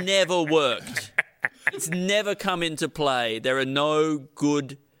 it's never worked. It's never come into play. There are no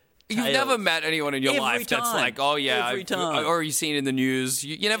good You've tales. never met anyone in your Every life that's time. like, oh yeah, Every time. or you seen in the news.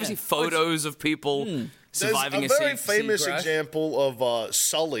 You never see photos of people surviving There's a very sea famous crash. example of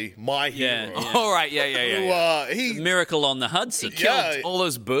Sully, my hero. Yeah. All right, yeah. He Miracle on the Hudson. Yeah. All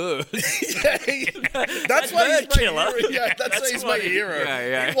those birds. that's why he's bird my killer. hero. Yeah, that's why he's my hero.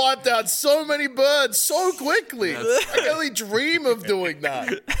 Yeah. He wiped out so many birds so quickly. I can only dream of doing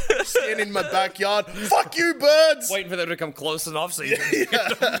that. Standing in my backyard, fuck you, birds. Waiting for them to come close enough so you can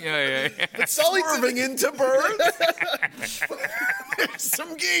get them. Yeah. But Sully Swerving into birds.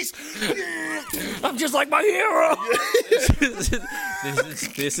 Some geese. I'm just like my hero.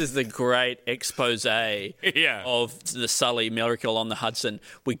 This is the great expose Yeah. of the Sully Miracle on the Hudson.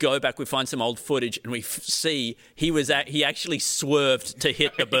 We go back, we find some old footage, and we see he actually swerved to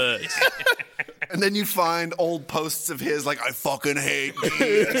hit the birds. And then you find old posts of his like, I fucking hate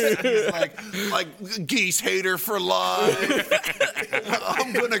geese. like geese hater for life.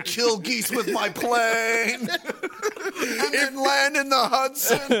 I'm gonna kill geese with my plane. And then land in the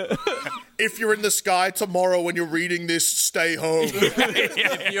Hudson. if you're in the sky tomorrow when you're reading this, stay home.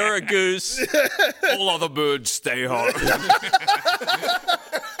 If you're a goose, All other birds stay home.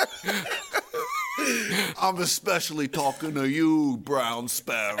 I'm especially talking to you, brown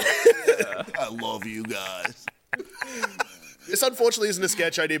sparrow. I love you guys. This unfortunately isn't a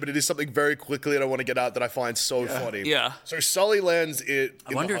sketch idea, but it is something very quickly that I want to get out that I find so funny. Yeah. So Sully lands it.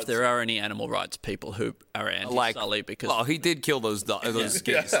 I wonder if there are any animal rights people who are anti-Sully because well, he did kill those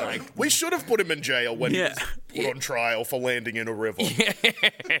geese. Like, we should have put him in jail when Yeah. he was put on trial for landing in a river.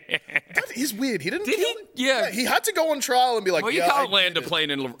 That is weird. He didn't. Did he? kill Yeah. He had to go on trial and be like, well, you yeah, can't I land a did it.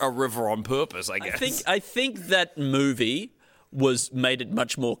 plane in a river on purpose, I guess. I think that movie made it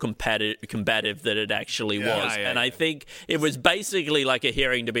much more combative than it actually was. Yeah, And yeah. I think it was basically like a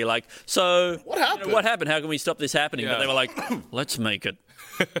hearing to be like, so What happened? what happened? How can we stop this happening? But Yeah. they were like, let's make it.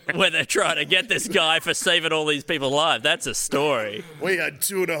 Where they're trying to get this guy for saving all these people alive. That's a story. We had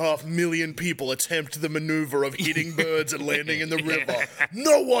 2.5 million people attempt the maneuver of hitting birds and landing in the river.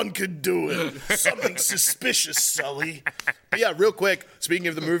 No one could do it. Something suspicious, Sully. But yeah, real quick, speaking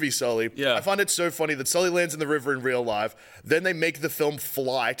of the movie Sully, Yeah. I find it so funny that Sully lands in the river in real life. Then they make the film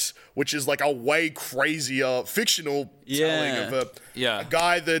Flight, which is like a way crazier fictional telling of a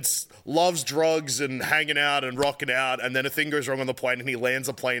guy that's loves drugs and hanging out and rocking out, and then a thing goes wrong on the plane and he lands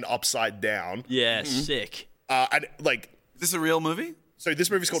a plane upside down. Yeah, sick. And like, Is this a real movie? so this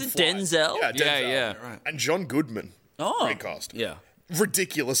movie's called Is it Flight. Denzel? Yeah, Denzel. Yeah. And John Goodman. Oh. Great cast. Yeah.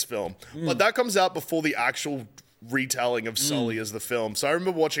 Ridiculous film. But that comes out before the actual retelling of Sully as the film. So I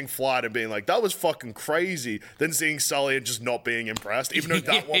remember watching Flight and being like, that was fucking crazy. Then seeing Sully and just not being impressed, even though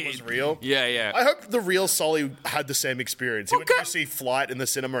that one was real. Yeah. I hope the real Sully had the same experience. He went to go see Flight in the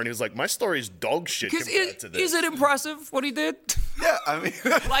cinema and he was like, my story is dog shit compared to this. Is it impressive what he did? Yeah, I mean,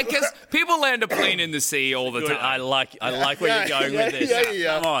 Like, because people land a plane in the sea all the time. I like where you're going with this.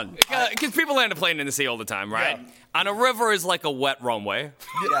 Yeah. Come on. Because people land a plane in the sea all the time, right? Yeah. And a river is like a wet runway.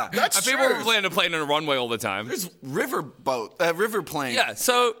 yeah, That's And people true. land a plane in a runway all the time. there's river plane. Yeah,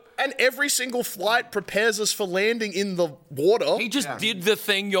 so And every single flight prepares us for landing in the water. he just did the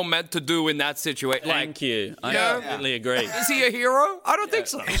thing you're meant to do in that situation. Like, Thank you. I Yeah. completely agree. is he a hero? I don't think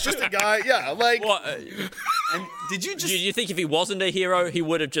so. He's just a guy, like... What, And did you do just? you think if he wasn't a hero, he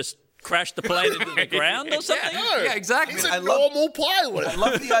would have just crashed the plane into the ground or something? Yeah, exactly. He's a I love- normal pilot. I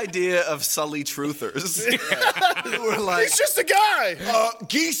love the idea of Sully truthers. Who were like, He's just a guy.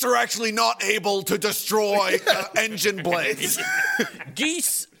 geese are actually not able to destroy engine blades.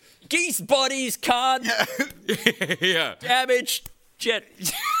 Geese bodies can't Yeah. damage jet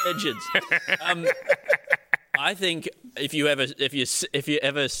engines. I think if you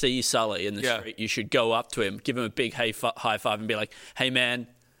ever see Sully in the Yeah. street, you should go up to him, give him a big high five, and be like, "Hey, man,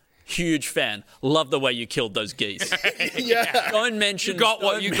 huge fan. Love the way you killed those geese." Yeah. Don't mention. You got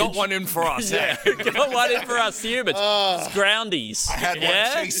one in for us. Yeah, got one in for us humans. It's groundies. Had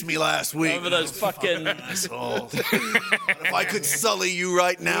one chase me last week. Over those fucking. Asshole. If I could sully you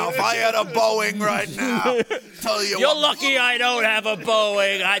right now, if I had a Boeing right now, tell you You're what. lucky I don't have a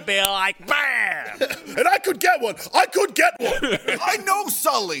Boeing. I'd be like, bam. And I could get one. I I know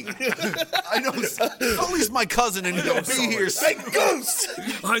Sully. I know Sully's my cousin, and he'll be here. Hey, Goose.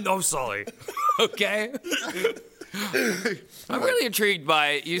 I know Sully. Okay. I'm really intrigued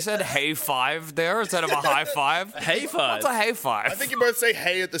by you said hey five there instead of a high five. Hey five. What's a hey five? I think you both say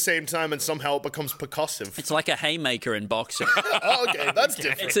hey at the same time and somehow it becomes percussive. It's like a haymaker in boxing. Oh, okay, that's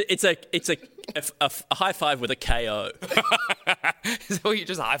different. It's a high five with a KO. So you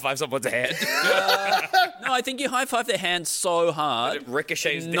just high five someone's head. No, I think you high five their hand so hard It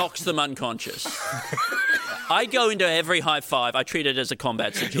ricochets it knocks them unconscious. I go into every high five. I treat it as a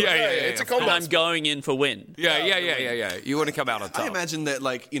combat situation. Yeah. It's a And combat. I'm going in for win. Yeah. You want to come out on I top. imagine that,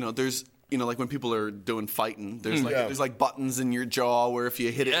 like, there's, like when people are doing fighting, there's like buttons in your jaw where if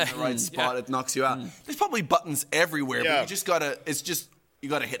you hit it in the right spot, it knocks you out. There's probably buttons everywhere, Yeah. but you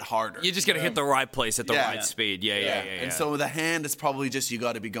gotta hit harder. You just got to hit the right place at the Yeah. right speed. Yeah. And so the hand is probably just you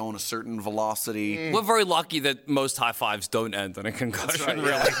got to be going a certain velocity. We're very lucky that most high fives don't end in a concussion.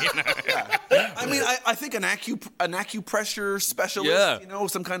 Really, I mean, I think an acupressure specialist,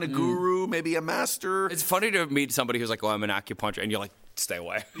 some kind of guru, maybe a master. It's funny to meet somebody who's like, "Oh, I'm an acupuncture," and you're like, "Stay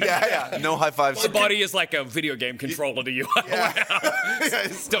away." Yeah, no high fives. The body is like a video game controller to you.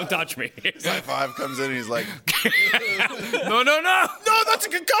 Don't touch me. High five comes in and he's like, No. No, that's a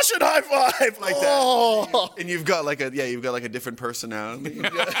concussion high five. like that. And you've got like a different personality.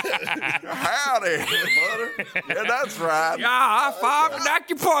 Howdy, butter. Yeah, that's right. Yeah, high five and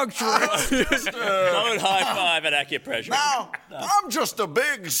acupuncture. Don't high five at acupressure. Now, I'm just a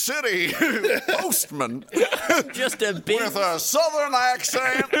big city postman Just a big. with a southern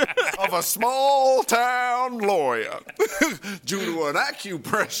accent of a small town lawyer. Due to an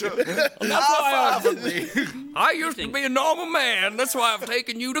acupressure, high five me. I used to be a normal man. That's why I've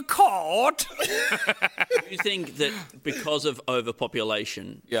taken you to court. Do you think that because of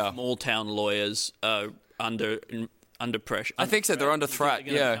overpopulation, Yeah. small town lawyers are under pressure? I think so. They're under threat.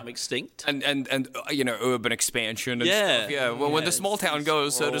 They're going to become extinct. And urban expansion and Yeah. stuff. Yeah. Well, when the small town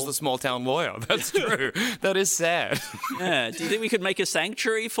goes, so does the small town lawyer. That's true. That is sad. Yeah. Do you think we could make a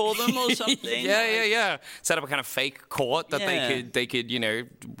sanctuary for them or something? Yeah. Set up a kind of fake court that Yeah. they could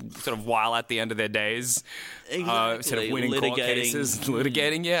sort of while at the end of their days, instead Exactly. of winning court cases,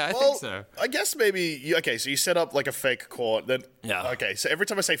 litigating. Yeah, I think so. I guess maybe so you set up like a fake court. Then okay, so every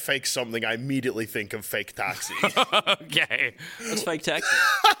time I say fake something, I immediately think of fake taxi. Okay. It's fake taxi.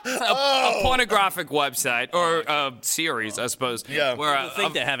 A pornographic website or series, I suppose. Yeah. Where I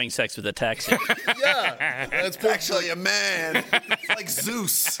think they're having sex with a taxi. Yeah, it's Actually, a man. It's like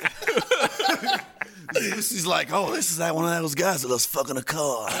Zeus. Zeus is like, oh, this is like one of those guys that loves fucking a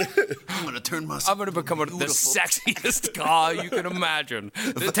car. I'm gonna turn myself. I'm gonna become the sexiest car you can imagine.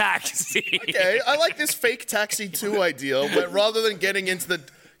 The taxi. okay. I like this fake taxi 2 idea, but rather than getting into the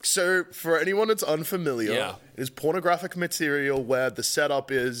so for anyone that's unfamiliar, Yeah. it is pornographic material where the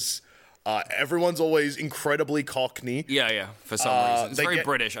setup is everyone's always incredibly cockney. Yeah. For some reason, it's they very get-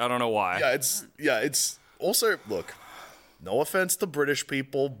 British. I don't know why. It's also look. No offense to British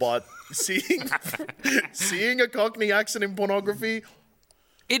people, but seeing a Cockney accent in pornography,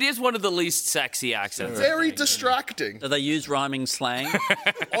 It is one of the least sexy accents. Very distracting. Do they use rhyming slang?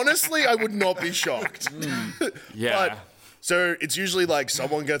 Honestly, I would not be shocked. Yeah. But, so it's usually like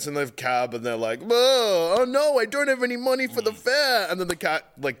someone gets in the cab and they're like, oh no, I don't have any money for the fare. And then the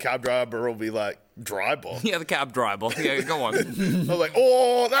cab driver will be like, driver? Yeah, the cab driver. Yeah, go on. They're like,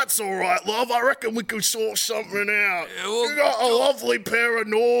 oh, that's all right, love. I reckon we could sort something out. You got a lovely pair of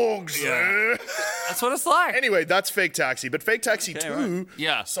nogs there. That's what it's like. Anyway, that's Fake Taxi. But Fake Taxi 2, right.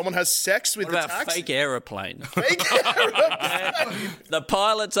 Yeah. someone has sex with What the about taxi. fake aeroplane? Fake aeroplane. The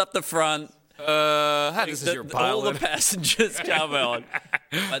pilot's up the front. How does your pilot? All the passengers come on.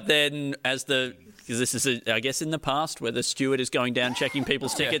 But then because this is, I guess, in the past where the steward is going down checking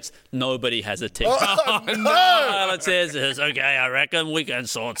people's tickets, nobody has a ticket. Oh, The no. pilot says, okay, I reckon we can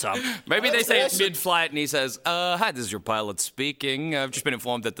sort some. Maybe they That's say awesome. it mid-flight and he says, hi, this is your pilot speaking. I've just been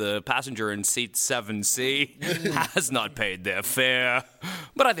informed that the passenger in seat 7C has not paid their fare.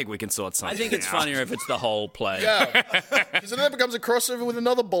 But I think we can sort something I think it's out." funnier if it's the whole play. Yeah. Because then that becomes a crossover with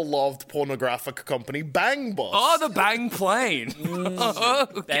another beloved pornographic company, Bang Bus. Oh, the Bang plane.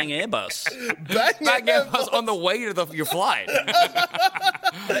 Bang Airbus. Bang Airbus on the way to your flight.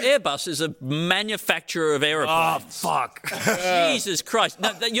 Airbus is a manufacturer of Oh, aeroplanes. fuck. Jesus Christ.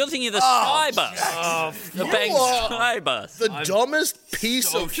 No, you're thinking of the Skybus. The Bang are Skybus. The dumbest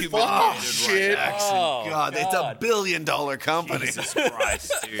piece of fucking shit. God, it's $1 billion company. Jesus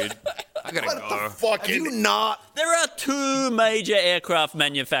Christ, dude. I gotta go. Fucking. You not. There are two major aircraft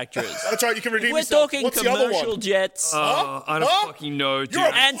manufacturers. That's right, you can redeem We're yourself. talking What's the other commercial one? jets. I don't Huh? fucking know, dude.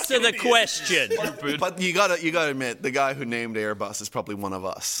 Answer the question. But you gotta admit, the guy who named Airbus is probably one of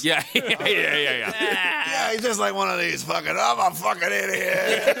us. Yeah. Yeah, he's just like one of these fucking. I'm a fucking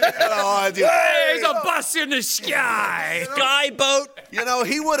idiot. There's a bus in the sky. Skyboat. You know,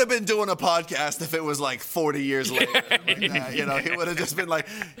 he would have been doing a podcast if it was like 40 years later. Like that. You know, he would have just been like,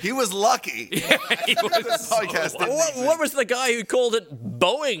 he was lucky. He was so Podcast didn't What was the guy who called it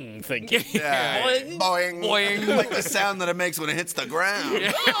Boeing thinking? Yeah. Boing. Boing. Boing. Like the sound that it makes when it hits the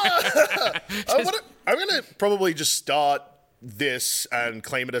ground. I'm going to probably just start this and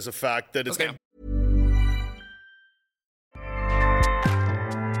claim it as a fact that it's Okay. named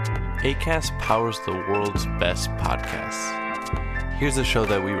Acast powers the world's best podcasts. Here's a show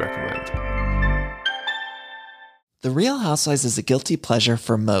that we recommend. The Real Housewives is a guilty pleasure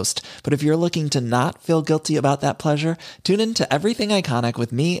for most, but if you're looking to not feel guilty about that pleasure, tune in to Everything Iconic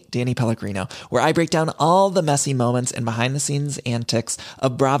with me, Danny Pellegrino, where I break down all the messy moments and behind-the-scenes antics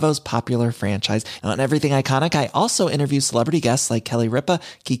of Bravo's popular franchise. And on Everything Iconic, I also interview celebrity guests like Kelly Ripa,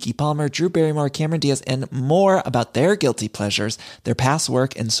 Keke Palmer, Drew Barrymore, Cameron Diaz, and more about their guilty pleasures, their past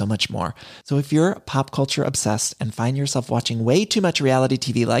work, and so much more. So if you're pop culture obsessed and find yourself watching way too much reality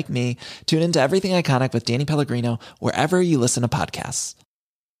TV like me, tune in to Everything Iconic with Danny Pellegrino, wherever you listen to podcasts.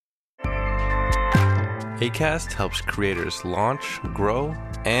 Acast helps creators launch, grow,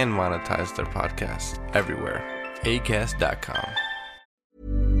 and monetize their podcasts everywhere. Acast.com.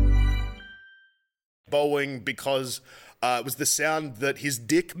 Boeing because it was the sound that his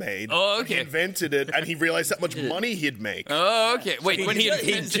dick made. Oh, when he okay. invented it, and he realized how much money he'd make. Oh, okay. Wait, when He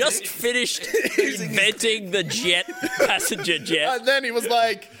just finished inventing the passenger jet. And then he was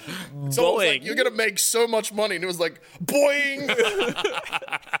like, someone was like, Boing. you're going to make so much money. And it was like, boing.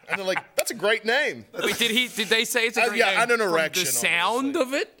 And they're like, that's a great name. Wait, did they say it's a great yeah, name and an from erection, the sound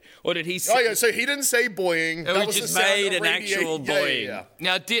of it? Or did he say... Oh, yeah, so he didn't say boing. Oh, he was just the sound made of an actual boing. Yeah.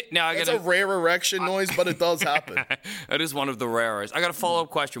 Now I It's got a rare erection noise, but it does happen. It is one of the rarest. I got a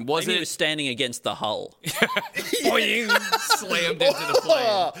follow-up question. Was Maybe he it was standing against the hull. boing, slammed into the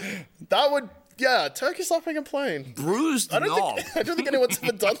plane? That would, yeah, turkey slapping a plane. Bruised I don't knob. think anyone's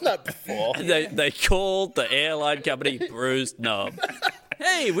ever done that before. They called the airline company Bruised Knob.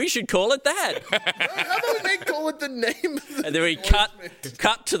 Hey, we should call it that. How about we call it the name of the And then we cut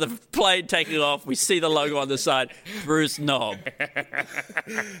to the plane taking off. We see the logo on the side, Bruised Knob.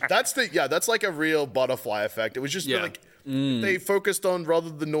 That's like a real butterfly effect. It was just Yeah. like they focused on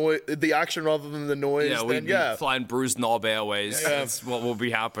the action rather than the noise. Yeah, we'd then, yeah. be flying Bruised Knob Airways. That's what will be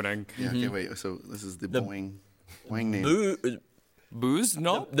happening. Yeah, okay, wait. So this is the Boeing name. Bruised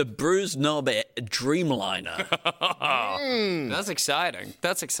Knob? The Bruised Knob Dreamliner. That's exciting.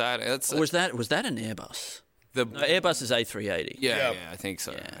 That's exciting. That's Was that an Airbus? the No, Airbus is A380. yeah, I think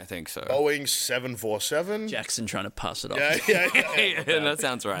so. I think so. Boeing 747. Jackson trying to pass it off. Yeah. Yeah, that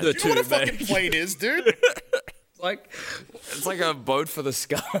sounds right. The You know what a two, fucking mate. plane is, dude? It's like a boat for the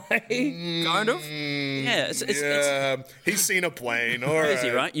sky, kind of. Yeah, it's Yeah, he's seen a plane. All crazy,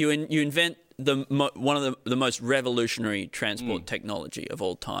 right. right? You invent one of the most revolutionary transport technology of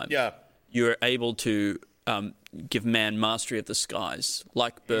all time. Yeah. You're able to give man mastery of the skies,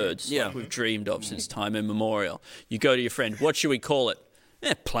 like birds, like we've dreamed of since time immemorial. You go to your friend, what should we call it?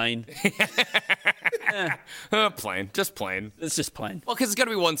 Plane. Plane. Just plane. It's just plane. Well, because it's got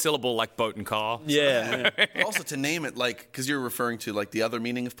to be one syllable like boat and car. Yeah. Also, to name it, like, because you're referring to, like, the other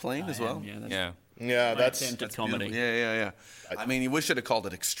meaning of plane as well. Yeah, that's comedy. Yeah. I mean, you wish you'd have called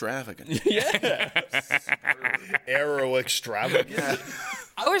it extravagant. aero extravagant.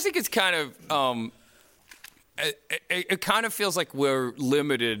 I always think it's kind of... it kind of feels like we're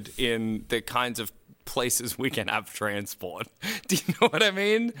limited in the kinds of places we can have transport. Do you know what I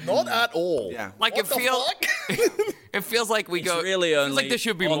mean? Not at all. Yeah. Like What the fuck? it feels like we go. Really it feels only like there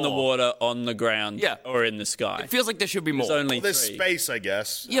should be on more. the water, on the ground, or in the sky. It feels like there should be more. There's only There's three. space, I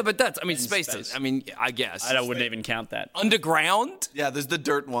guess. Yeah, but that's. I mean, space. space. I mean, I guess. I wouldn't even count that. Underground. Yeah, there's the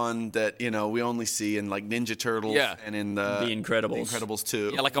dirt one that, we only see in, like, Ninja Turtles and in the Incredibles. The Incredibles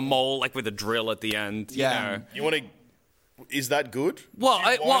 2. Yeah, like a mole, like with a drill at the end. Yeah. You know. You want to? Is that good? Well,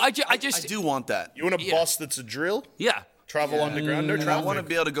 I I just. do want that. You want a bus that's a drill? Yeah. Travel underground? No I traffic. want to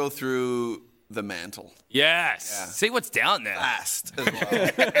be able to go through the mantle. Yes. Yeah. See what's down there. Fast as well.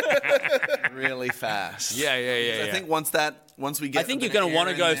 Really fast. Yeah. I think once we get... I think you're going to want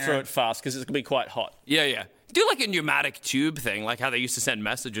to go through it fast because it's going to be quite hot. Yeah. Do like a pneumatic tube thing, like how they used to send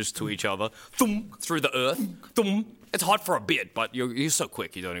messages to each other through the earth. It's hot for a bit, but you're so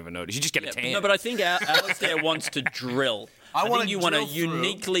quick you don't even notice. You just get a tan. No, but I think Alistair wants to drill. I think you want a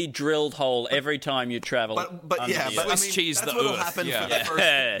uniquely drilled hole every time you travel. But I mean, cheese that's the what'll earth. happen for the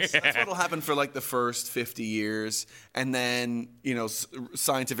first. That's what'll happen for like the first 50 years, and then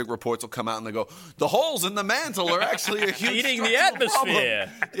scientific reports will come out and they go, the holes in the mantle are actually a huge heating the atmosphere.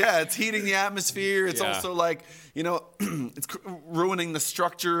 Yeah, it's heating the atmosphere. It's also like it's ruining the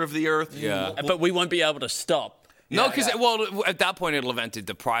structure of the earth. Yeah, but we won't be able to stop. No, because at that point it'll have entered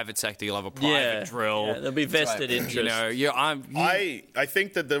the private sector. You'll have a private drill. Yeah, there'll be vested interest. I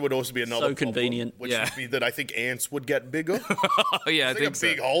think that there would also be another so convenient. problem, which would be that I think ants would get bigger. I think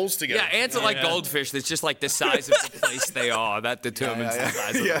big holes to get. Yeah, ants are like goldfish. It's just like the size of the place they are that determines the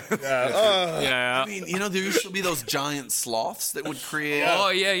size of them. I mean, there used to be those giant sloths that would create. Oh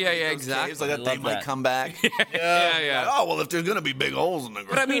yeah, exactly. Caves like that, they might come back. Yeah. Oh well, if there's gonna be big holes in the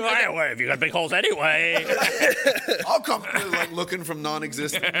ground. But I mean, if you got big holes anyway. I'll come like looking from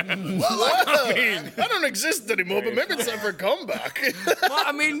non-existent. I don't exist anymore, but maybe it's time for a comeback. Well,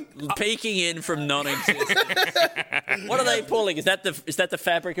 I mean, peeking in from non-existence. What are they pulling? Is that the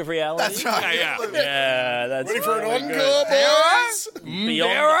fabric of reality? That's right. Yeah, that's ready for an encore, boys?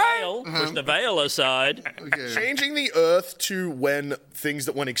 Beyond the veil. Push the veil aside. Changing the Earth to when things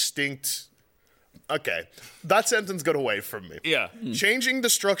that went extinct. Okay, that sentence got away from me. Yeah. Changing the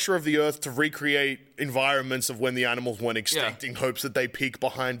structure of the Earth to recreate environments of when the animals went extinct in hopes that they peek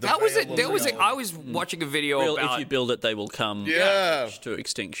behind the that was veil it. of There was reality. I was watching a video about. If you build it, they will come to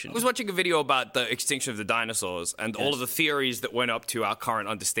extinction. I was watching a video about the extinction of the dinosaurs and all of the theories that went up to our current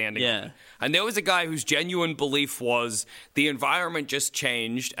understanding. Yeah. Of it. And there was a guy whose genuine belief was the environment just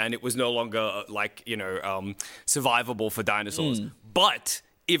changed and it was no longer survivable for dinosaurs. But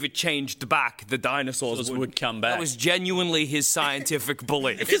if it changed back, the dinosaurs would come back. That was genuinely his scientific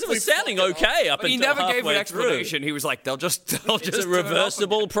belief. Because it was sounding okay up until he never gave an halfway explanation. through. He was like, they'll just It's a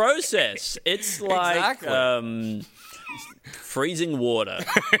reversible process. It's like freezing water.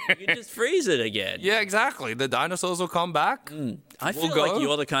 You can just freeze it again. Yeah, exactly. The dinosaurs will come back. I feel like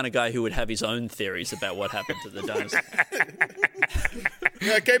you're the kind of guy who would have his own theories about what happened to the dinosaurs.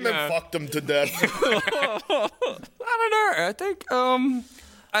 Yeah, cavemen fucked them to death. I don't know. I think,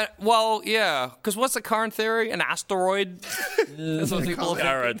 because what's the current theory? An asteroid? That's what people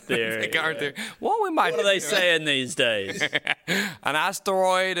Current theory. Current theory. Well, we might. What are they saying these days? An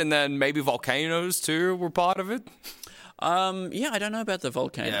asteroid, and then maybe volcanoes too were part of it. I don't know about the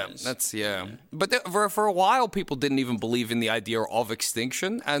volcanoes. But for a while, people didn't even believe in the idea of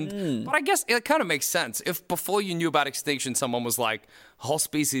extinction, but I guess it kind of makes sense. If before you knew about extinction, someone was like, "Whole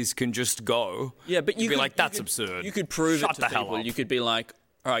species can just go," but you'd be like, "That's absurd." You could prove Shut it the to hell people. up. You could be like,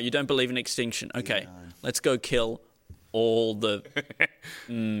 "All right, you don't believe in extinction. Okay, let's go kill all the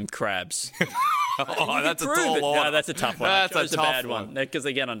crabs." That's a Prove tall it. order. No, that's a tough one. That's I chose a tough bad one because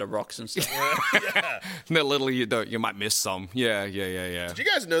they get under rocks and stuff. No, little you might miss some. Yeah. Did you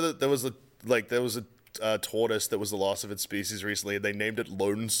guys know that there was a tortoise that was the last of its species recently, and they named it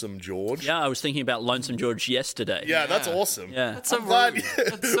Lonesome George. Yeah, I was thinking about Lonesome George yesterday. Yeah, that's awesome. Yeah. That's so rude.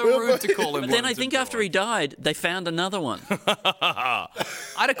 That's so rude to call him. But then I think after he died, they found another one.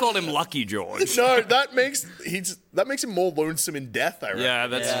 I'd have called him Lucky George. No, that makes him more lonesome in death, I reckon. Yeah,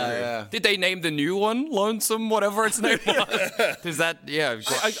 that's true. Yeah. Did they name the new one Lonesome, whatever its name was? Is that, yeah.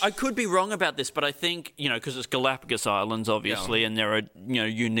 I could be wrong about this, but I think, because it's Galapagos Islands, obviously, and there are,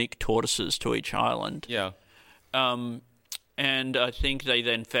 unique tortoises to each island. Yeah. And I think they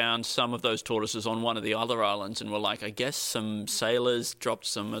then found some of those tortoises on one of the other islands and were like, I guess some sailors dropped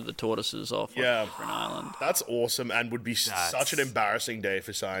some of the tortoises off on a different island. That's awesome and would be such an embarrassing day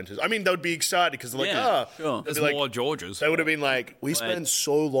for scientists. I mean, they would be excited because they're like, sure. There's like, more Georges. They would have been like, we spent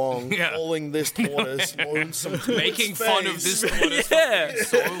so long calling this tortoise lonesome. Making fun of this tortoise. Yeah.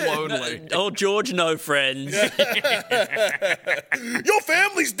 So lonely. Oh, George, no friends. Your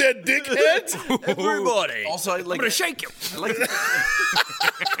family's dead, dickhead. Everybody. Also, I'm going to shake you.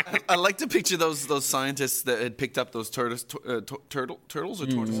 I like to picture those scientists that had picked up those turtles or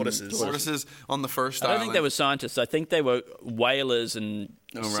tortoises on the first I don't island. think they were scientists. I think they were whalers and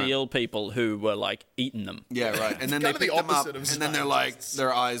seal people who were like eating them. Yeah, right. And then they pick them up, and then they're like,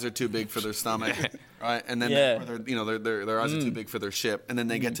 their eyes are too big for their stomach, right? And then their eyes are too big for their ship. And then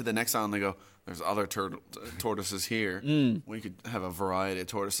they get to the next island, they go, there's other tortoises here. We could have a variety of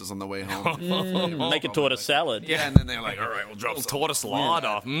tortoises on the way home. Make a tortoise salad. Yeah, and then they're like, all right, we'll drop some Tortoise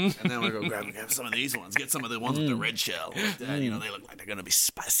larder. And then we'll go grab some of these ones. Get some of the ones with the red shell. They look like they're going to be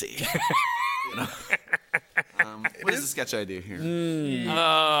spicy. What is the sketch idea here?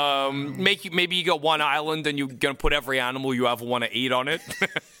 Maybe you got one island and you're going to put every animal you ever want to eat on it.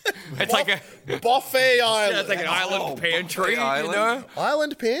 It's like a buffet island. Yeah, it's like an island pantry,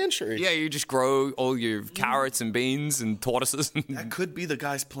 Island pantry. Yeah, you just grow all your carrots and beans and tortoises. That could be the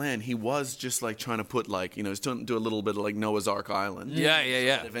guy's plan. He was just like trying to put he's trying to do a little bit of like Noah's Ark Island. Yeah.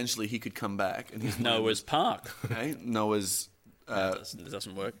 And eventually he could come back. And his Noah's Park. Okay, Noah's. It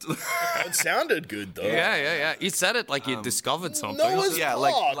doesn't work. It sounded good though. Yeah. You said it like you discovered something. Noah's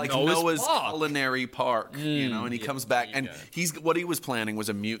Park. like Noah's culinary park, and he comes back, and what he was planning was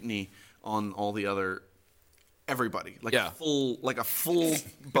a mutiny on all the other everybody, a full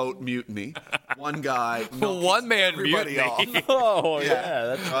boat mutiny. One guy, one man mutiny. Off. Oh yeah,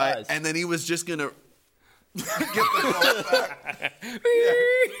 that's nice. And then he was just gonna get the boat back.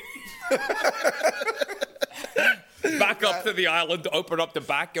 Back up to the island, open up the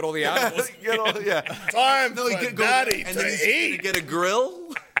back, get all the animals. Time for Daddy and to then eat. Get a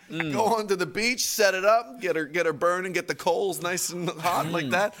grill, go onto the beach, set it up, get her burning, get the coals nice and hot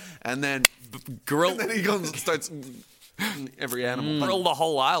like that, and then grill. And then he goes and starts every animal. Grill the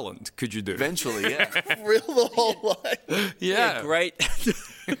whole island, could you do? Eventually, yeah. Grill the whole island. Yeah. Great.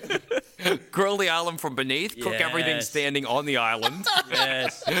 Grill the island from beneath, cook everything standing on the island.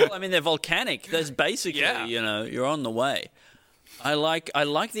 Yes. Well, I mean, they're volcanic. There's basically, you're on the way. I like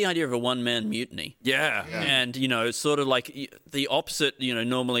the idea of a one-man mutiny. Yeah. And, sort of like the opposite,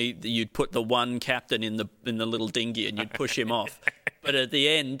 normally you'd put the one captain in the little dinghy and you'd push him off. But at the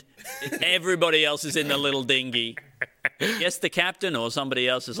end, everybody else is in the little dinghy. Yes, the captain or somebody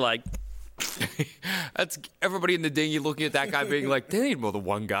else is like... That's everybody in the dinghy looking at that guy being like, they need more than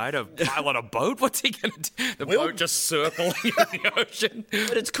one guy to pilot a boat. What's he going to do? The boat just circling in the ocean.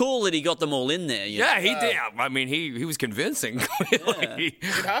 But it's cool that he got them all in there. Yeah, he did. I mean, he was convincing. Clearly.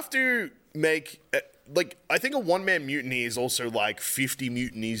 You'd have to make... I think a one-man mutiny is also like 50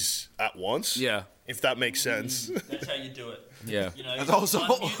 mutinies at once. Yeah. If that makes sense. That's how you do it. Yeah. That's also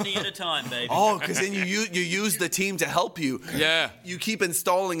one mutiny at a time, baby. Oh, because then you use the team to help you. Yeah. You keep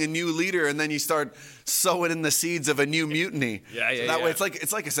installing a new leader, and then you start sowing in the seeds of a new mutiny. That way,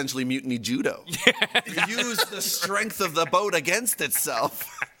 it's like essentially mutiny judo. You use the strength of the boat against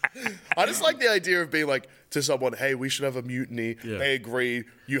itself. I just like the idea of being like to someone, hey, we should have a mutiny. Yeah. They agree.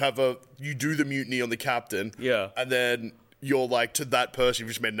 You do the mutiny on the captain. Yeah. And then you're like to that person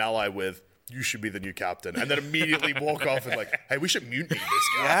you've just made an ally with, you should be the new captain. And then immediately walk off and like, hey, we should mutiny this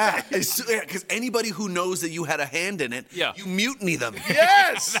guy. Yeah, because anybody who knows that you had a hand in it, you mutiny them.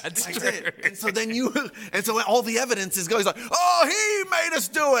 Yes! That's That's true. it. And so all the evidence is going like, oh, he made us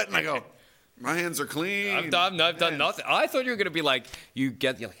do it. And I go, my hands are clean. I've done nothing. I thought you were going to be like, you're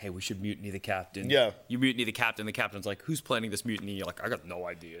like, hey, we should mutiny the captain. Yeah. You mutiny the captain. The captain's like, who's planning this mutiny? You're like, I got no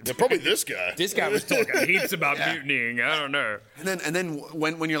idea. Yeah, probably this guy. This guy was talking heaps about mutinying. I don't know. And then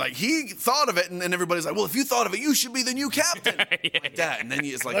when you're like, he thought of it, and everybody's like, well, if you thought of it, you should be the new captain. Like that. And then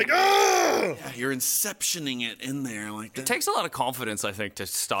it's like you're inceptioning it in there like that. It takes a lot of confidence, I think, to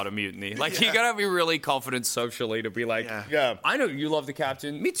start a mutiny. Like, you got to be really confident socially to be like, Yeah. I know you love the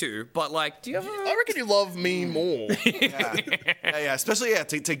captain. Me too. But, like, do Do you ever? I reckon you love me more. Yeah. Especially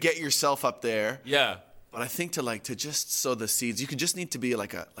to get yourself up there. Yeah. But I think to just sow the seeds, you could just need to be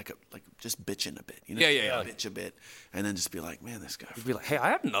like just bitching a bit. You know? Yeah. Bitch a bit, and then just be like, man, this guy. Be like, hey,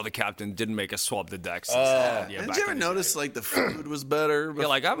 I had another captain didn't make us swap the decks. Did you ever notice like the food was better? Yeah,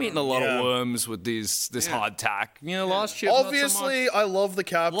 like I'm eating a lot of worms with this hardtack. You know, last year. Obviously, I love the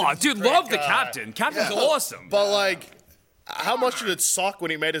captain. Oh, dude, love the captain. Captain's awesome. But like, how much did it suck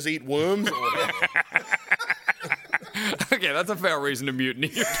when he made us eat worms or whatever? Okay, that's a fair reason to mutiny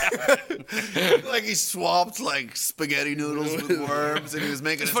your captain. Like he swapped like spaghetti noodles with worms, and he was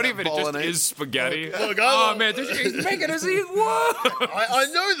making. It's funny if it just is spaghetti. Look, oh man, he's making us eat worms. I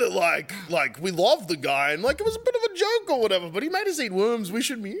know that like we love the guy and like it was a bit of a joke or whatever, but he made us eat worms. We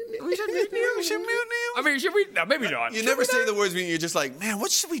should mutiny. We should mutiny him. I mean, should we? No, maybe not. You never say the words when you're just like, man, what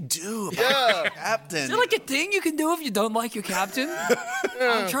should we do about the captain? Is there like a thing you can do if you don't like your captain?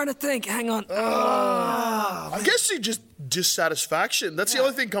 I'm trying to think. Hang on. I guess you just dissatisfaction. That's the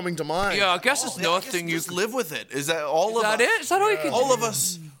only thing coming to mind. Yeah, I guess it's nothing. You just live with it. Is that all of us? Is that it? Is that all you can do? All of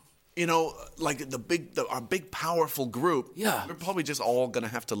us, you know, like our big powerful group. Yeah. We're probably just all gonna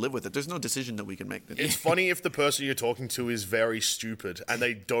have to live with it. There's no decision that we can make. It's funny if the person you're talking to is very stupid and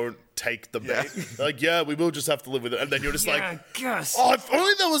they don't take the bait. They're like, yeah, we will just have to live with it. And then you're just I guess. oh, if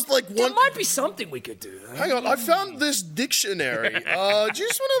only there was like There one. might be something we could do. Hang on, I found this dictionary. Do you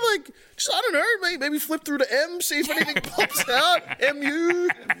just want to I don't know, maybe flip through to M, see if anything pops out? MU.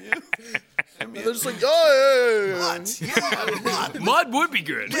 And they're just like, Mud. Yeah, mud. Mud would be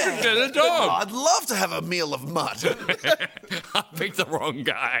good. Get a dog. I'd love to have a meal of mud. I picked the wrong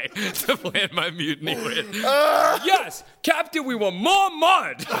guy to plan my mutiny with. Yes, Captain, we want more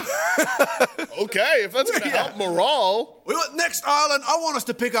mud. okay, if that's going to help morale. Next island, I want us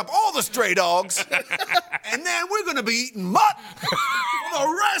to pick up all the stray dogs, and then we're going to be eating mud for the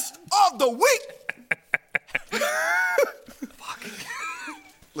rest of the week.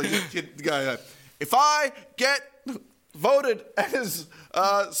 Like the guy, if I get voted as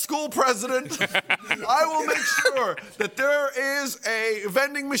school president, I will make sure that there is a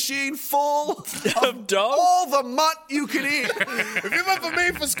vending machine full of all the mutt you can eat. If you vote for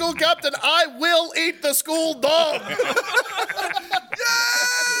me for school captain, I will eat the school dog.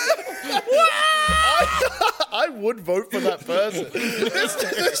 I would vote for that person.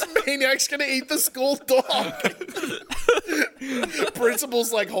 This maniac's gonna eat the school dog.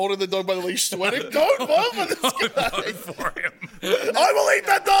 Principal's like holding the dog by the leash, sweating. Don't vote for this guy. Vote for him. I will eat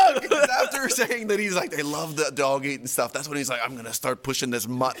that dog. After saying that he's like, they love the dog eating stuff, that's when he's like, I'm gonna start pushing this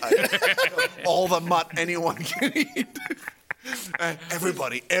mutt. All the mutt anyone can eat.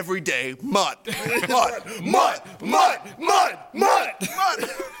 Everybody, every day, mutt.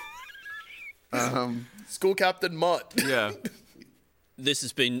 School captain Mutt. Yeah. This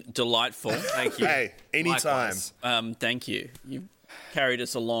has been delightful. Thank you. Hey, anytime. Thank you. You carried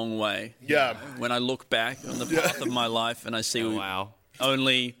us a long way. Yeah. When I look back on the path of my life and I see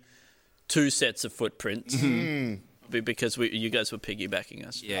only 2 sets of footprints, because you guys were piggybacking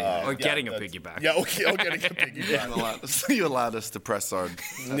us. Yeah. Or getting a piggyback. Yeah, okay, I'll get a piggyback. You allowed us to press our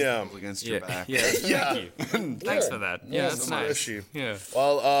against your back. Yeah. Thank you. Thanks for that. Yeah, that's no nice. issue. Yeah.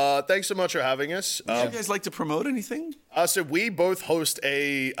 Well, thanks so much for having us. Would you guys like to promote anything? So we both host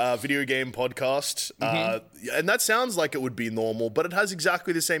a video game podcast, and that sounds like it would be normal, but it has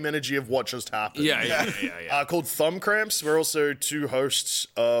exactly the same energy of what just happened. Yeah. Called Thumb Cramps. We're also 2 hosts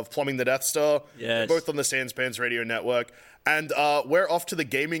of Plumbing the Death Star. Yes. Both on the Sanspans Radio Network. And we're off to the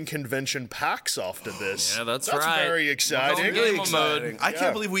gaming convention PAX after this. Yeah, that's right. That's very exciting. Really exciting. I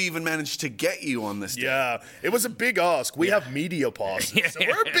can't believe we even managed to get you on this day. Yeah, it was a big ask. We have media passes, so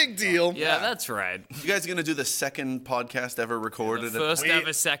we're a big deal. Yeah, that's right. You guys are going to do the second podcast ever recorded? First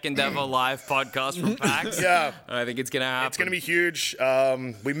ever, second ever live podcast from PAX. Yeah. I think it's going to happen. It's going to be huge.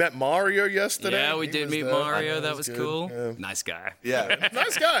 We met Mario yesterday. Yeah, we did meet Mario. That was good. cool. Yeah. Nice guy. Yeah.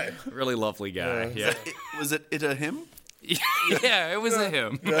 Nice guy. Really lovely guy. Yeah. Was it a him? Yeah, it was a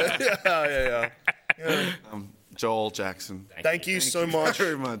him. Yeah. Joel Jackson. Thank you so much.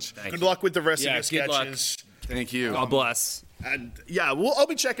 Very much. Good luck with the rest of your good luck. sketches. Thank you. God bless. And yeah, I'll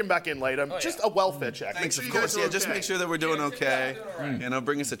be checking back in later. Just a welfare check. Thanks, Make of sure you course. guys are Yeah, just okay. make sure that we're doing okay. You know,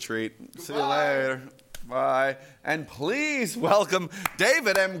 bring us a treat. See you later. Bye. And please welcome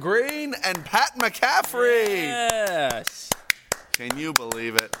David M. Green and Pat McCaffrey. Yes. Can you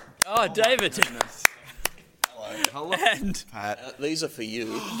believe it? Oh, David. Hello, And Pat. These are for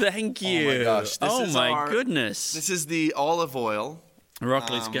you. thank you. Oh my gosh. This is Goodness. This is the olive oil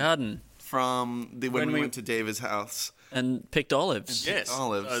Rockley's garden. from when we went to David's house. And picked olives. Yes.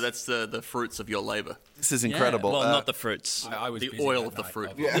 Olives. Oh, that's the fruits of your labor. This is incredible. Well, not the fruits. I was the busy oil that of the night. fruit.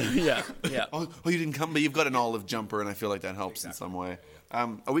 Yeah. yeah. Oh, you didn't come, but you've got an olive jumper, and I feel like that helps in some way. Are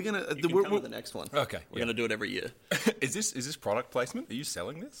we gonna? You can come to the next one. Okay, We're going to do it every year. Is this product placement? Are you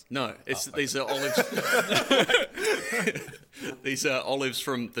selling this? No, these are olives. These are olives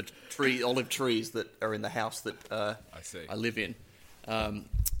from the olive trees that are in the house that I live in.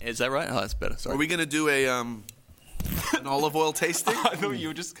 Is that right? Oh, that's better. Sorry. Are we gonna do an olive oil tasting? I thought you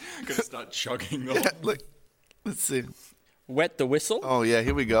were just going to start chugging on. Yeah, look, let's see. Wet the whistle. Oh yeah,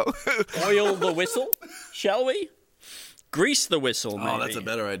 here we go. Oil the whistle. Shall we? Grease the whistle, maybe. Oh, that's a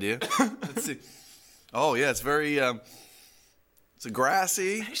better idea. Let's see. Oh yeah, it's very. It's a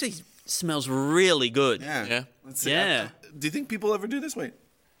grassy. Actually smells really good. Yeah. Let's see. Yeah. Do you think people ever do this? Wait.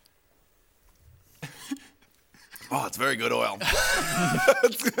 Oh, it's very good oil.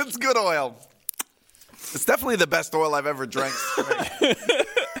 it's good oil. It's definitely the best oil I've ever drank.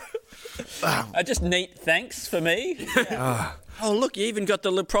 Just neat thanks for me. Yeah. Oh, look, you even got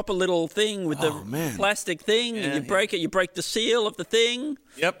the proper little thing with the plastic thing, and you break it, you break the seal of the thing.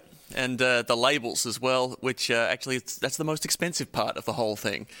 Yep. And the labels as well, which actually that's the most expensive part of the whole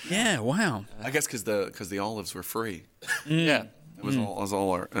thing. Yeah, wow. I guess because the olives were free. Yeah. It was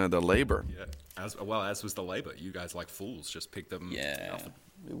all the labor. Yeah. As was the labor. You guys like fools just picked them. Yeah.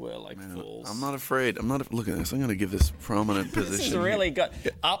 We were like fools. I'm not afraid. Look at this. I'm going to give this prominent position. This has really got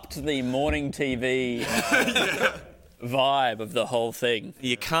up to the morning TV vibe of the whole thing.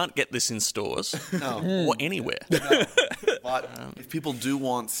 You can't get this in stores or anywhere. No. But if people do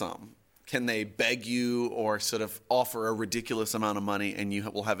want some, can they beg you or sort of offer a ridiculous amount of money and you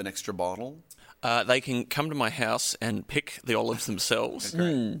will have an extra bottle? They can come to my house and pick the olives themselves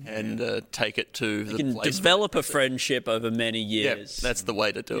and take it to the place. You can develop a friendship over many years. Yeah, that's the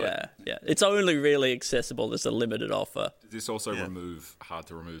way to do it. Yeah, it's only really accessible. There's a limited offer. Does this also remove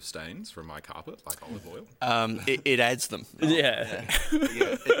hard-to-remove stains from my carpet, like olive oil? It adds them. It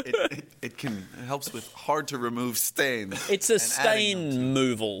helps with hard-to-remove stains. It's a stain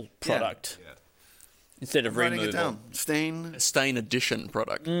removal product. Yeah. Instead of removal. Writing it down. Stain addition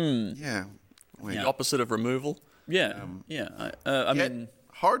product. Yeah. The opposite of removal. Yeah. I mean,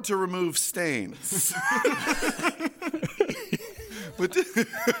 hard to remove stains. Look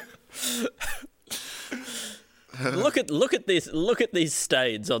at this. Look at these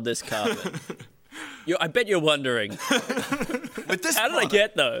stains on this carpet. I bet you're wondering, how did I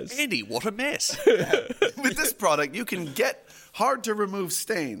get those? Andy, what a mess. With this product, you can get hard to remove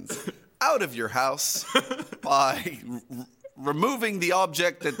stains out of your house by removing the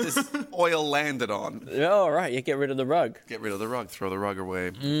object that this oil landed on. Oh, right. You get rid of the rug. Get rid of the rug. Throw the rug away.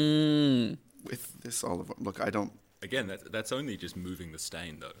 With this olive oil. Look, I don't... Again, that's only just moving the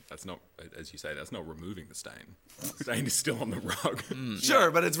stain, though. That's not, as you say, that's not removing the stain. The stain is still on the rug. Sure,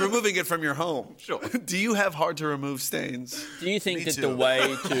 but it's removing it from your home. Sure. Do you have hard-to-remove stains? Do you think that the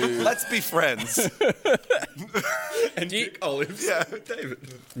way to... Let's be friends. And pick olives. Yeah, David.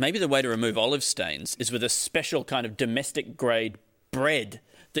 Maybe the way to remove olive stains is with a special kind of domestic-grade bread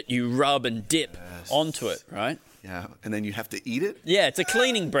that you rub and dip onto it, right? Yeah, and then you have to eat it? Yeah, it's a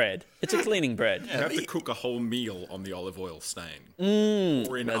cleaning bread. It's a cleaning bread. You have to cook a whole meal on the olive oil stain.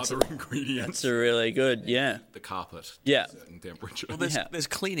 Or in other ingredients. That's really good, The carpet. Yeah. At a certain temperature. Well, there's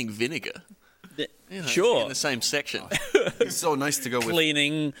cleaning vinegar. Sure. In the same section. It's so nice to go with...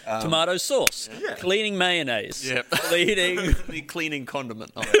 Cleaning tomato sauce. Yeah. Cleaning mayonnaise. Yep. The cleaning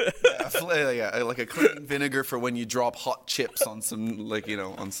condiment. Like a cleaning vinegar for when you drop hot chips on some,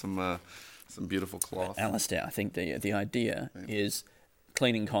 some beautiful cloth. Alistair, I think the idea is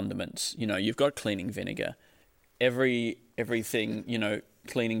cleaning condiments. You've got cleaning vinegar. Everything,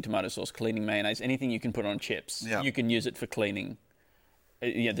 cleaning tomato sauce, cleaning mayonnaise, anything you can put on chips, you can use it for cleaning.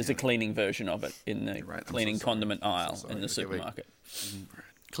 There's a cleaning version of it in the cleaning condiment aisle in the supermarket.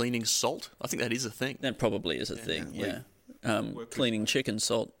 Cleaning salt? I think that is a thing. That probably is a thing, cleaning chicken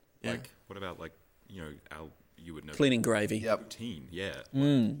salt. Like, what about, you would know... Cleaning gravy.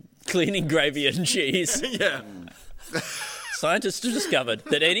 Poutine, Cleaning gravy and cheese. Scientists have discovered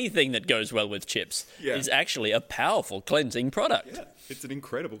that anything that goes well with chips is actually a powerful cleansing product. Yeah, it's an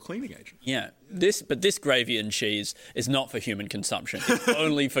incredible cleaning agent. Yeah, this gravy and cheese is not for human consumption. It's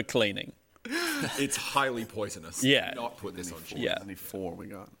only for cleaning. It's highly poisonous. Yeah. Do not put this on cheese. Yeah. Only 4 we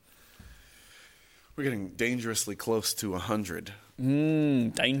got. We're getting dangerously close to 100.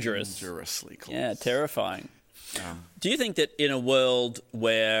 Dangerous. Dangerously close. Yeah, terrifying. Do you think that in a world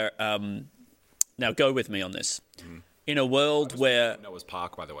where... now, go with me on this. In a world where... Noah's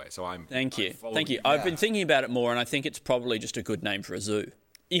Park, by the way, so I'm... Thank you. I've been thinking about it more, and I think it's probably just a good name for a zoo.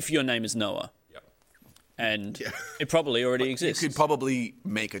 If your name is Noah. Yep. And it probably already exists. You could probably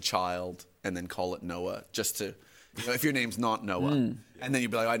make a child and then call it Noah, just to, if your name's not Noah, and then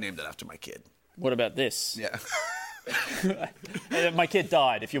you'd be like, I named it after my kid. What about this? Yeah. My kid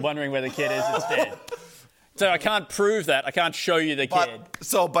died. If you're wondering where the kid is, it's dead. So I can't prove that. I can't show you the kid.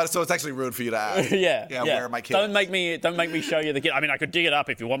 So it's actually rude for you to ask. Yeah. Where my kid? Don't make me show you the kid. I mean, I could dig it up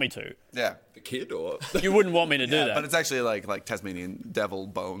if you want me to. Yeah. The kid, or You wouldn't want me to do that. But it's actually like Tasmanian devil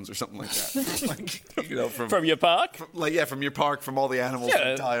bones or something like that. From your park. From your park, from all the animals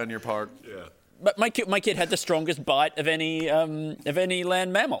that die on your park. yeah. But my kid had the strongest bite of any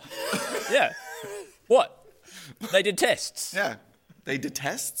land mammal. Yeah. What? They did tests. Yeah. They did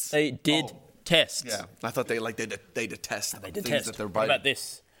tests. They did tests. Yeah. I thought they detest. They did things tests. that they're What biting. about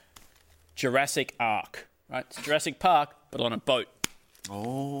this? Jurassic Ark. Right. It's Jurassic Park, but on a boat.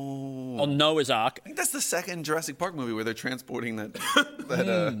 Oh. On Noah's Ark. I think that's the second Jurassic Park movie where they're transporting that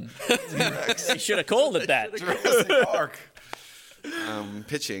T-Rex. You should have called it that. Jurassic Park.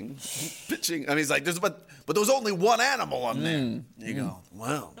 Pitching. I mean, it's like, but there was only one animal on there. You go,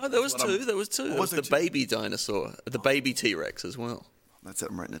 wow. No, there was two. There was two. Oh, There was there the two? baby dinosaur, the baby T-Rex as well. That's it.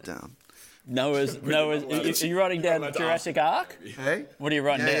 I'm writing it down. Noah's. Are you writing down Jurassic Ark? Hey? What are you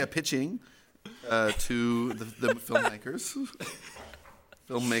writing down? Yeah, pitching to the filmmakers.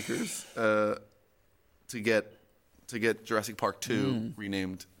 To get Jurassic Park 2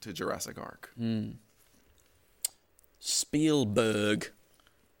 renamed to Jurassic Ark. Spielberg.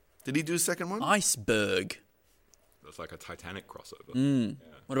 Did he do a second one? Iceberg. That's like a Titanic crossover.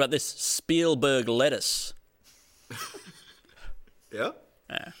 What about this? Spielberg lettuce. Yeah.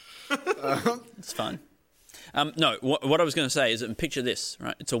 It's fun. No, what I was going to say is, picture this,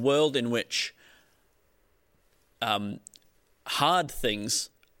 right? It's a world in which hard things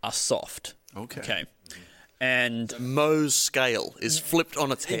are soft. Okay. And Mohs scale is flipped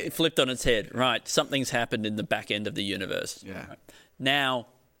on its head. flipped on its head, right? Something's happened in the back end of the universe. Yeah. Right? Now,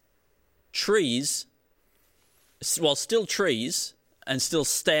 trees, while still trees and still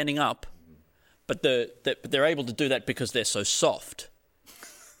standing up, but they're able to do that because they're so soft,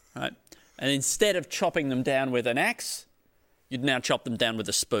 right? And instead of chopping them down with an axe, you'd now chop them down with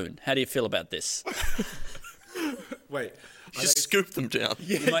a spoon. How do you feel about this? Wait. Just scoop them down.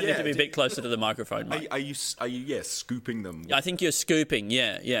 You might need to be a bit closer to the microphone, Mike. Are you scooping them? I think you're scooping,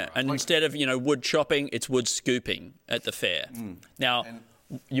 yeah. And instead of, wood chopping, it's wood scooping at the fair. Now,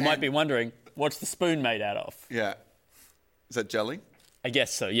 you might be wondering, what's the spoon made out of? Yeah. Is that jelly? I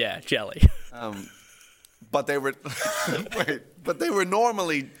guess so, yeah, jelly. But they were but they were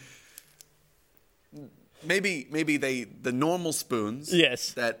normally maybe the normal spoons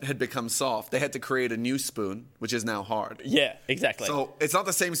Yes. that had become soft, they had to create a new spoon, which is now hard. Yeah, exactly. So it's not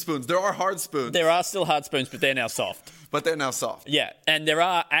the same spoons. There are hard spoons, There are still hard spoons, but they're now soft. but they're now soft. Yeah, and there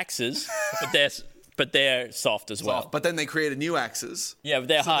are axes, but they're soft as well. But then they created new axes Yeah,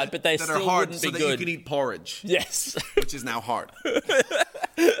 they're hard, but they that still are hard wouldn't so be that good. you can eat porridge, Yes. which is now hard.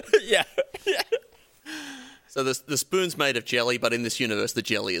 Yeah. So the spoon's made of jelly, but in this universe, the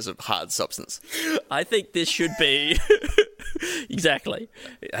jelly is a hard substance. I think this should be exactly.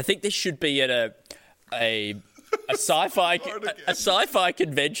 I think this should be at a sci-fi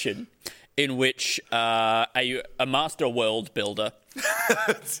convention in which a master world builder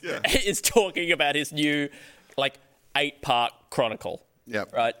is talking about his new 8-part chronicle.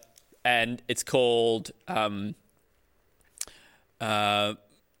 Yep. Right, and it's called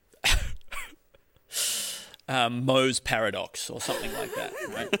Mohs Paradox or something like that,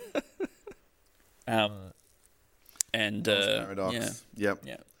 right? Paradox. Yeah, Yep.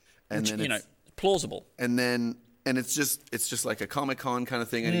 yeah. And Which, then plausible. and it's just like a Comic-Con kind of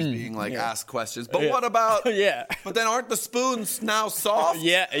thing, and he's being asked questions. But Yeah. what about? Yeah. But then aren't the spoons now soft?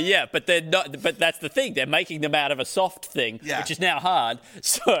 Yeah, but they're not. But that's the thing; they're making them out of a soft thing, which is now hard.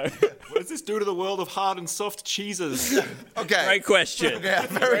 So, What does this do to the world of hard and soft cheeses? Okay. great question. Okay,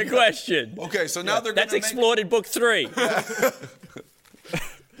 Great question. Okay, so now they're going That's explored in book 3.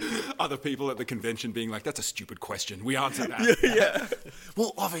 Other people at the convention being like, "That's a stupid question. We answered that."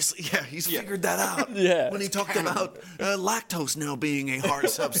 Well, obviously, he's figured that out. Yeah. When he talked about lactose now being a hard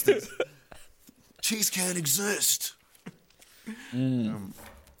substance. Cheese can't exist.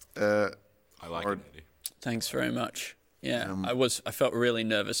 I like it, Eddie. Thanks very much. Yeah, I felt really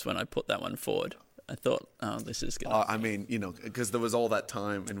nervous when I put that one forward. I thought, this is gonna. I mean, because there was all that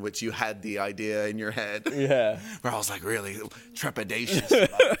time in which you had the idea in your head. Yeah. Where I was like really trepidatious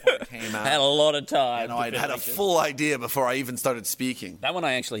about it before it came out. Had a lot of time. I'd had a full idea before I even started speaking. That one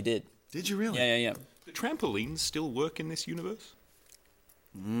I actually did. Did you really? Yeah. Do trampolines still work in this universe?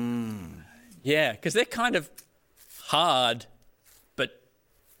 Yeah, because they're kind of hard, but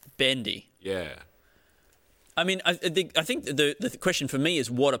bendy. Yeah. I mean, I think the question for me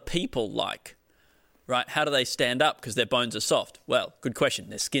is, what are people like? Right? How do they stand up because their bones are soft? Well, good question.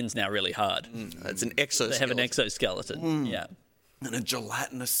 Their skin's now really hard. It's an exoskeleton. They have an exoskeleton. Yeah. And a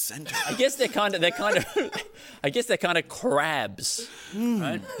gelatinous center. I guess they're kind of crabs,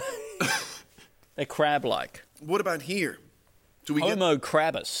 right? They're crab-like. What about here? Do we Homo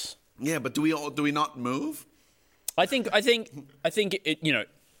crabus. Yeah, but do we not move? I think it,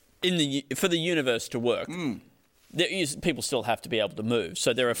 for the universe to work, people still have to be able to move.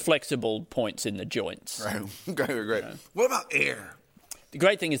 So there are flexible points in the joints. Right. Great. What about air? The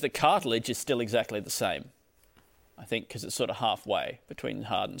great thing is the cartilage is still exactly the same. I think because it's sort of halfway between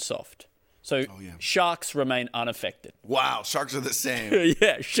hard and soft. So sharks remain unaffected. Wow, sharks are the same.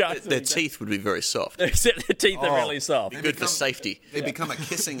 Yeah, sharks. Their teeth would be very soft. Their teeth are really soft. Good for safety. They become a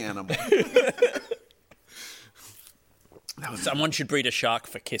kissing animal. Someone should breed a shark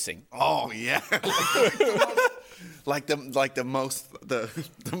for kissing. Oh yeah, like the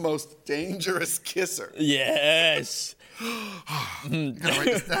most dangerous kisser. Yes. Gotta write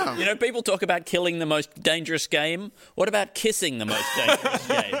this down. You know, people talk about killing the most dangerous game. What about kissing the most dangerous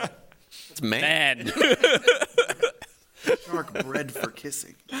game? It's man. Shark bred for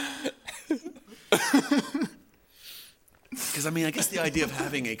kissing. Because I guess the idea of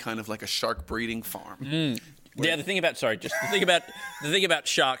having a kind of like a shark breeding farm. Yeah, the thing about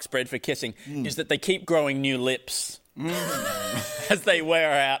sharks bred for kissing is that they keep growing new lips as they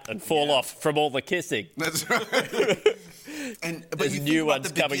wear out and fall off from all the kissing. That's right. But you new think about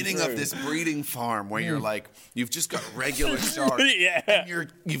ones the coming beginning through. of this breeding farm where you're like, you've just got regular sharks. Yeah. And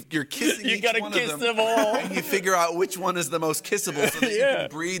you're kissing You each gotta one kiss of them. them all. And you figure out which one is the most kissable so that you can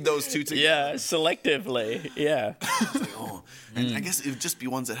breed those two together. Yeah, selectively. Yeah. And I guess it would just be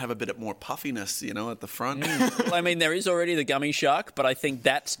ones that have a bit more puffiness, at the front. Well, I mean, there is already the gummy shark, but I think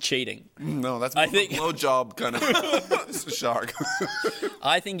that's cheating. No, that's more of a blowjob kind of shark.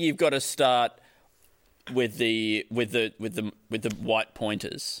 I think you've got to start with the white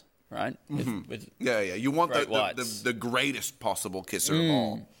pointers, right? You want whites. the greatest possible kisser of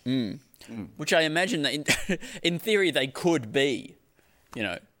all. Which I imagine that in theory they could be,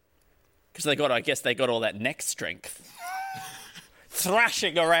 because they got all that neck strength.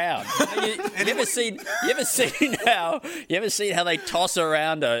 Thrashing around. You ever seen how they toss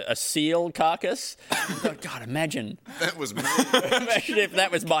around a seal carcass? God, imagine. That was me. Imagine if that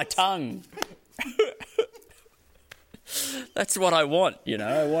was my tongue. That's what I want,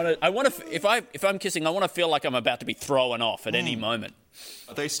 I want to. If I'm kissing, I want to feel like I'm about to be thrown off at any moment.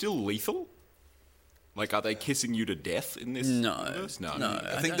 Are they still lethal? Like, are they kissing you to death in this universe? No.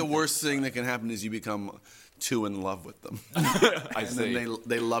 I think the worst thing that can happen is you become too in love with them. I see. Then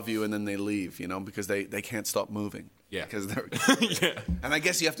they love you and then they leave, because they can't stop moving. Yeah. Because they're And I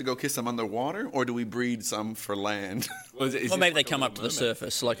guess you have to go kiss them underwater, or do we breed some for land? Well, maybe they come up to the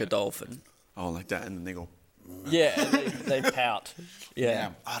surface like a dolphin. Oh, like that, and then they go. Yeah, they pout.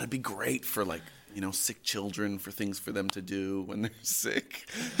 Yeah. Oh, it'd be great for sick children, for things for them to do when they're sick.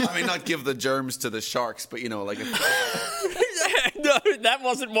 I mean, not give the germs to the sharks, but like. No, that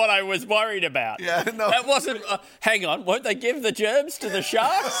wasn't what I was worried about. Yeah, no. That wasn't. Hang on, won't they give the germs to the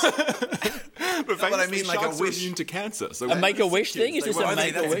sharks? But I mean, like a wish immune to cancer. So a Make-A-Wish thing? Is this a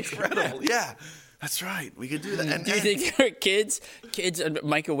Make-A-Wish? Incredible. Yeah. That's right. We could do that. And, do you think there are kids and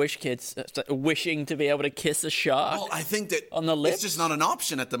Make-A-Wish kids wishing to be able to kiss a shark? Well, I think that on the lips? It's just not an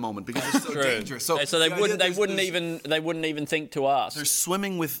option at the moment because it's so dangerous. So they wouldn't even think to ask. They're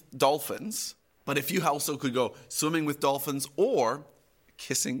swimming with dolphins, but if you also could go swimming with dolphins or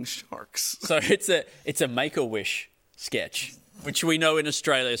kissing sharks. So it's a Make-A-Wish sketch, which we know in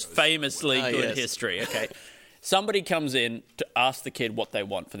Australia is famously good history. Okay. Somebody comes in to ask the kid what they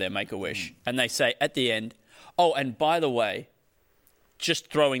want for their Make-A-Wish, and they say at the end, oh, and by the way,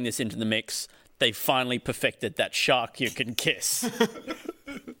 just throwing this into the mix, they finally perfected that shark you can kiss.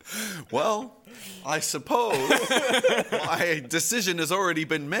 Well, I suppose my decision has already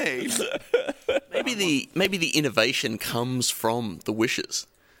been made. Maybe the innovation comes from the wishes.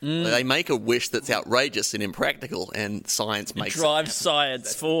 They make a wish that's outrageous and impractical, and science makes drives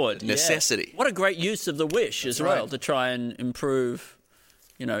science forward. Necessity. Yeah. What a great use of the wish as well to try and improve,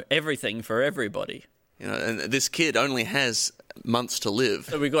 everything for everybody. And this kid only has months to live.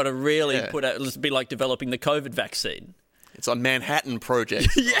 So we've got to really let's be like developing the COVID vaccine. It's a Manhattan Project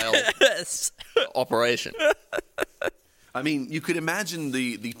yes. operation. I mean, you could imagine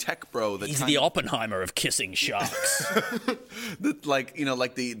the tech bro. He's the Oppenheimer of kissing sharks. the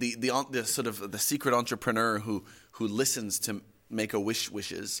sort of the secret entrepreneur who listens to Make-A-Wish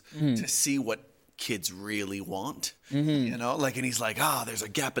wishes to see what kids really want. Mm-hmm. You know, like, and he's like, there's a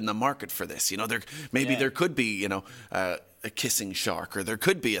gap in the market for this. You know, there could be, you know, a kissing shark, or there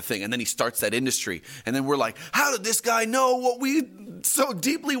could be a thing. And then he starts that industry. And then we're like, how did this guy know what we so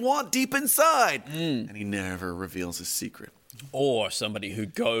deeply want deep inside? And he never reveals his secret. Or somebody who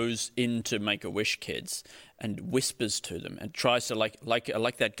goes into Make-A-Wish kids and whispers to them and tries to, like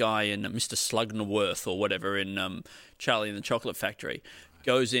that guy in Mr. Slugnerworth or whatever in Charlie and the Chocolate Factory,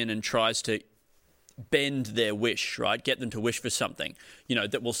 goes in and tries to bend their wish, right? Get them to wish for something, you know,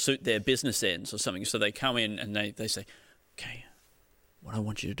 that will suit their business ends or something. So they come in and they say, okay, what I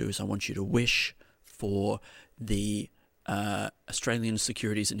want you to do is I want you to wish for the Australian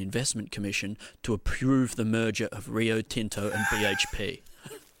Securities and Investment Commission to approve the merger of Rio Tinto and BHP.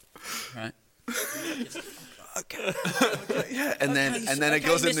 Right? Okay. Yeah, and then it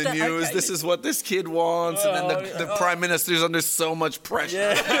goes in the news. Okay. This is what this kid wants, and then the prime minister's under so much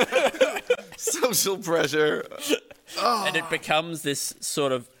pressure, social pressure, and it becomes this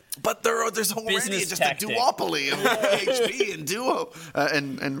sort of. But there's already just a duopoly of BHP and Duo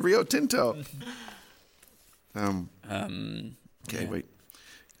and Rio Tinto. Okay, wait.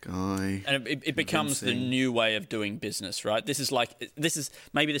 Guy. And it becomes the new way of doing business, right?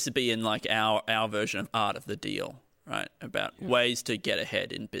 Maybe this would be in like our version of Art of the Deal, right? About ways to get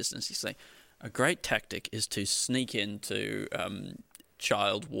ahead in business. You say a great tactic is to sneak into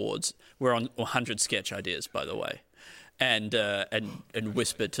child wards. We're on 100 sketch ideas, by the way, and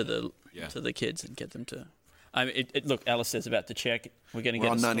whisper to the kids and get them to. I mean, look, Alice says about the check. We're going to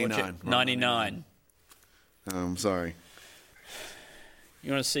get on 99. 99. Sorry.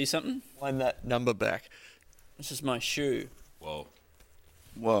 You want to see something? Wind that number back. This is my shoe. Whoa.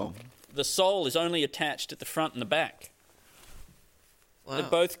 The sole is only attached at the front and the back. Wow. They're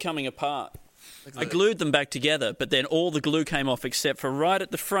both coming apart. I glued them back together, but then all the glue came off except for right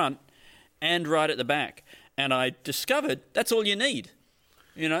at the front and right at the back. And I discovered that's all you need.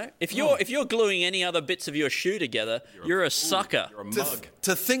 You know, if you're gluing any other bits of your shoe together, you're a sucker. You're a mug.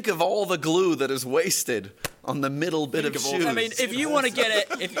 To think of all the glue that is wasted on the middle bit of shoes. I mean, if you want to get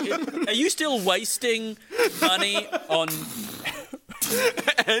it, are you still wasting money on?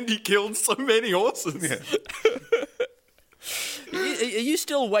 And he killed so many horses. Yeah. Are you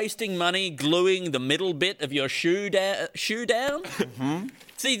still wasting money gluing the middle bit of your shoe down? Mm-hmm.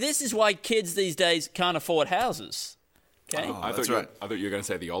 See, this is why kids these days can't afford houses. Okay. I thought you were going to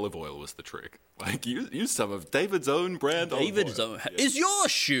say the olive oil was the trick. Like, use some of David's own brand David's olive oil. own. Is your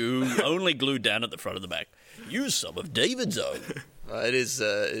shoe only glued down at the front of the back? Use some of David's own. It is.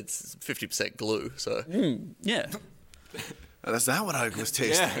 It's 50% glue. So yeah. That's not what I was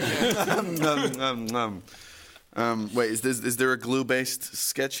tasting. Yeah. Wait, is there a glue-based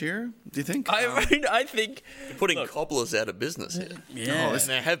sketch here? Do you think? I think you're putting cobblers out of business here. Yeah,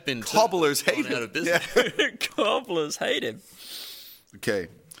 there have been cobblers hate him. Out of business. Yeah. Cobblers hate him. Okay,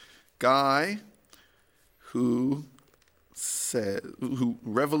 guy who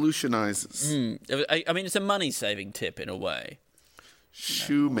revolutionizes. I mean, it's a money-saving tip in a way.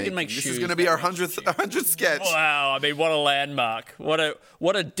 Shoemaking. This is going to be our 100th sketch. Wow! I mean, what a landmark! What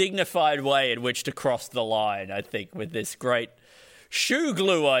a dignified way in which to cross the line. I think with this great shoe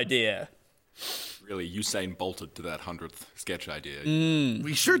glue idea. Really, Usain bolted to that 100th sketch idea.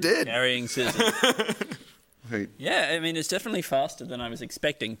 We sure did. Carrying scissors. Right. Yeah, I mean, it's definitely faster than I was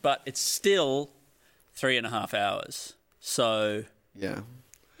expecting, but it's still 3.5 hours. So yeah.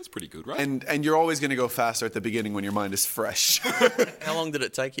 That's pretty good, right? And you're always going to go faster at the beginning when your mind is fresh. How long did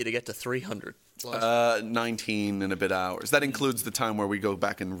it take you to get to 300? 19 and a bit hours. That includes the time where we go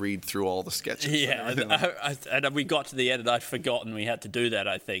back and read through all the sketches. Yeah, and we got to the end and I'd forgotten we had to do that,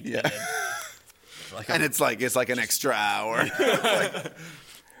 I think. Yeah. And it's like an extra hour.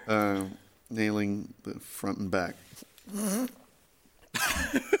 Nailing the front and back.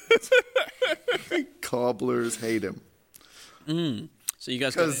 Cobblers hate him. So you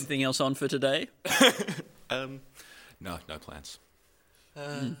guys got anything else on for today? No plans.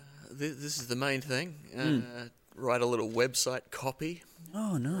 This is the main thing. Write a little website copy.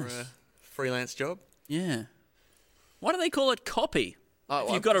 Oh, nice. For a freelance job. Yeah. Why do they call it copy?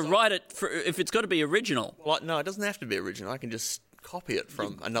 You've got to write it if it's got to be original. Well, no, it doesn't have to be original. I can just copy it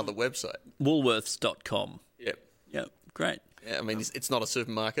from another website. Woolworths.com. Yep, great. Yeah, I mean, it's not a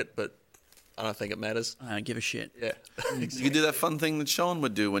supermarket, but I don't think it matters. I don't give a shit. Yeah. You could do that fun thing that Sean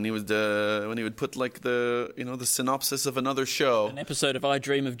would do when he would put like the synopsis of another show. An episode of I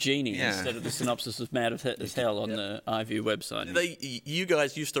Dream of Jeannie instead of the synopsis of Mad as Hell on the iView website. You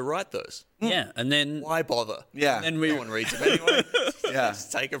guys used to write those. Yeah, and then why bother? Yeah, and no one reads them anyway. It's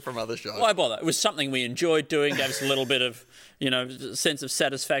taken from other shows. Why bother? It was something we enjoyed doing, gave us a little bit of, sense of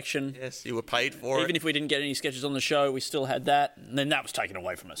satisfaction. Yes, you were paid for it. Even if we didn't get any sketches on the show, we still had that. And then that was taken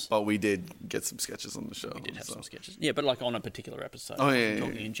away from us. But we did get some sketches on the show. We did have some sketches. Yeah, but like on a particular episode. Oh, yeah, I'm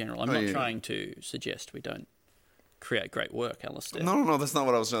talking in general. I'm not trying to suggest we don't create great work, Alistair. No, that's not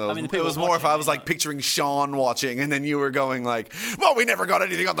what I was saying. It was more if I was like picturing Sean watching, and then you were going like, well, we never got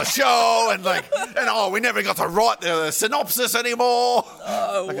anything on the show, and we never got to write the synopsis anymore.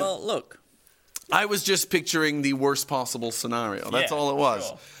 Oh, well, look. I was just picturing the worst possible scenario. That's all it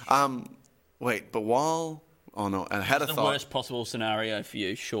was. Sure. Wait, but while... Oh, no, I had a thought. The worst possible scenario for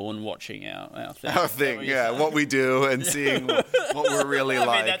you, Sean, watching our thing. Our thing, yeah, what we do and seeing what we're really like.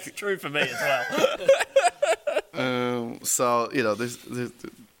 I mean, that's true for me as well. So, there's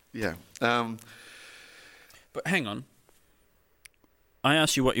yeah. But hang on. I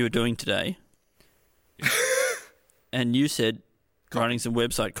asked you what you were doing today. And you said writing some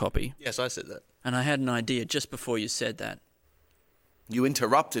website copy. Yes, I said that. And I had an idea just before you said that. You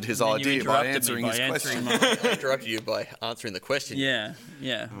interrupted his idea by answering his question. I interrupted you by answering the question. Yeah.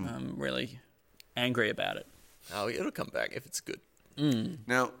 I'm really angry about it. Oh, it'll come back if it's good.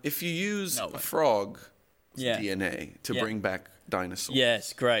 Now, if you use frog Yeah. DNA to bring back dinosaurs.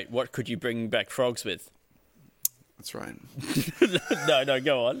 Yes, great. What could you bring back frogs with? That's right. No,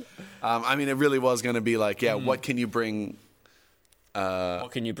 go on. I mean, it really was going to be like, what can you bring?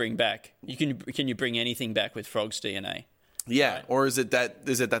 What can you bring back? Can you bring anything back with frogs' DNA? Yeah, Right. or is it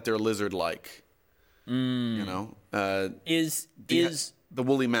that they're lizard-like? Is the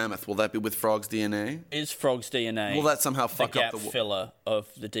woolly mammoth? Will that be with frogs' DNA? Is frogs' DNA? Will that somehow fuck the up gap the filler of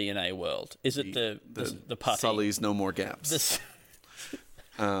the DNA world? Is it the putty? Sully's no more gaps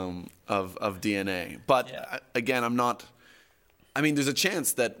of DNA. But again, I'm not. I mean, there's a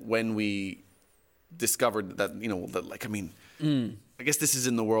chance that when we discovered that, I guess this is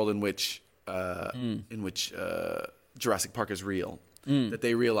in the world in which Jurassic Park is real. That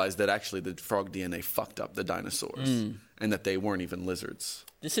they realized that actually the frog DNA fucked up the dinosaurs and that they weren't even lizards.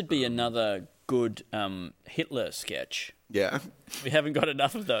 This would be another good Hitler sketch. Yeah. We haven't got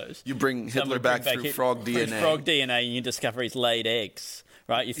enough of those. You bring Hitler back through frog DNA. Through frog DNA, and you discover he's laid eggs,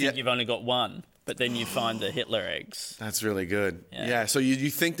 right? You think you've only got one, but then you find the Hitler eggs. That's really good. Yeah, so you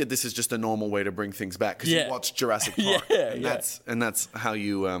think that this is just a normal way to bring things back because you watch Jurassic Park. And that's how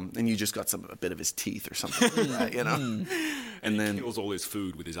you... and you just got a bit of his teeth or something like that, And then he kills all his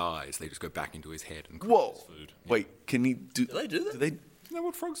food with his eyes. They just go back into his head and crush his food. Wait, can he do... Do they do that? Isn't that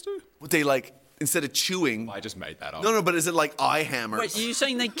what frogs do? Would they like... Instead of chewing... I just made that up. No, but is it like eye hammers? Wait, are you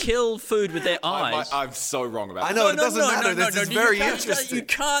saying they kill food with their eyes? I'm so wrong about that. I know, it doesn't matter. This is very interesting. You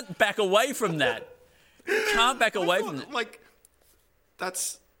can't back away from that. You can't back away from it. Like,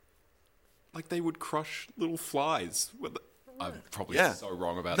 that's... Like they would crush little flies. I'm probably so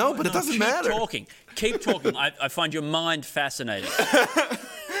wrong about that. No, but it doesn't matter. Keep talking. I find your mind fascinating.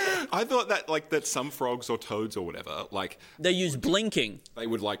 I thought that some frogs or toads or whatever, they use blinking. They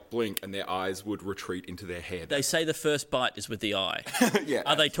would blink and their eyes would retreat into their head. They say the first bite is with the eye. Yeah.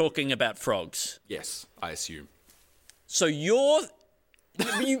 Are they talking about frogs? Yes, I assume. So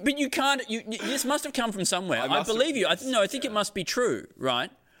but you can't. This must have come from somewhere. I believe you. I think it must be true, right?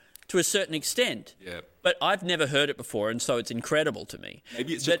 To a certain extent. Yeah. But I've never heard it before, and so it's incredible to me.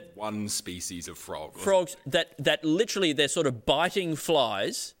 Maybe it's just one species of frog. Frogs that literally they're sort of biting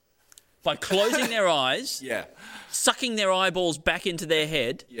flies by closing their eyes, sucking their eyeballs back into their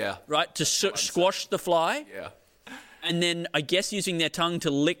head, right, to squash the fly, and then I guess using their tongue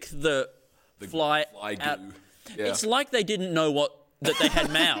to lick the fly out. Yeah. It's like they didn't know that they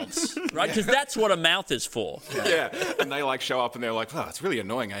had mouths, right? Because that's what a mouth is for. Yeah, and they show up and they're like, "Oh, it's really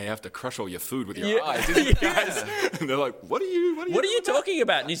annoning how you have to crush all your food with your eyes, isn't it, guys?" And they're like, "What are you talking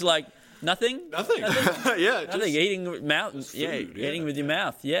about?" And he's like, Nothing. Yeah, nothing. Eating with mouth. Eating with your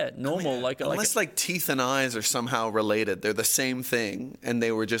mouth. Yeah, normal. Unless teeth and eyes are somehow related, they're the same thing, and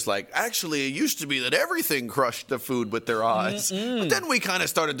they were just actually, it used to be that everything crushed the food with their eyes, but then we kind of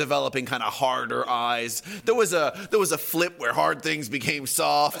started developing kind of harder eyes. There was a flip where hard things became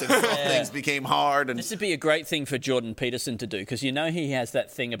soft and soft things became hard. And this would be a great thing for Jordan Peterson to do, because he has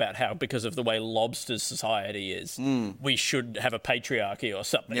that thing about how because of the way lobsters society is, we should have a patriarchy or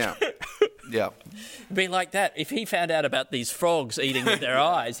something. Yeah. Yeah. It'd be like that. If he found out about these frogs eating with their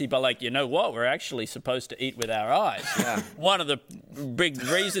eyes, he'd be like, you know what? We're actually supposed to eat with our eyes. Yeah. One of the big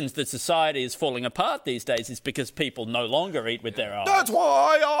reasons that society is falling apart these days is because people no longer eat with their eyes. That's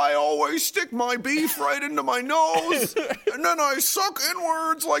why I always stick my beef right into my nose, and then I suck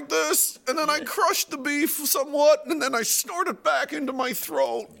inwards like this, and then I crush the beef somewhat, and then I snort it back into my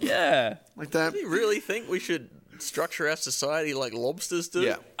throat. Yeah. Like that. Do you really think we should structure our society like lobsters do?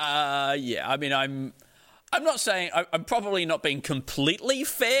 Yeah. Yeah. I mean, I'm not saying I'm probably not being completely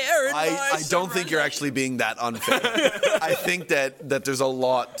fair. I don't think you're actually being that unfair. I think that there's a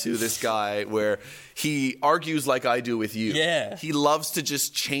lot to this guy where he argues like I do with you. Yeah. He loves to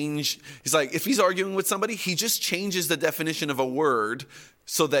just change. He's like, if he's arguing with somebody, he just changes the definition of a word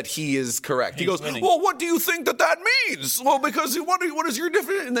so that he is correct. He goes, winning. well, what do you think that means? Well, because what is your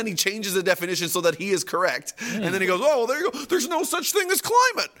definition? And then he changes the definition so that he is correct. And then he goes, oh, well, there you go. There's no such thing as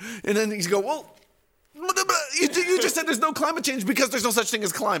climate. And then he's go, well, you just said there's no climate change because there's no such thing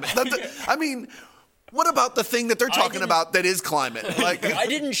as climate. I mean, what about the thing that they're talking about that is climate? Like, I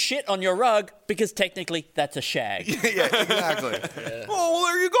didn't shit on your rug because technically that's a shag. yeah, exactly. Oh, well,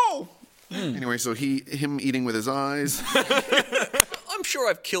 there you go. Anyway, so him eating with his eyes. I'm sure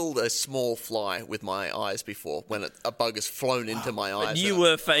I've killed a small fly with my eyes before when a bug has flown into my eyes. You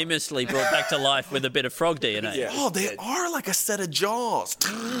were famously brought back to life with a bit of frog DNA. Yeah. Oh, they are like a set of jaws.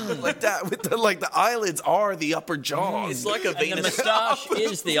 Like that. With the eyelids are the upper jaws. It's like a Venus. The moustache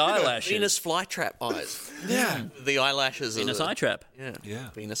is the eyelashes. Venus flytrap eyes. Yeah. The eyelashes Venus are eye trap. Yeah.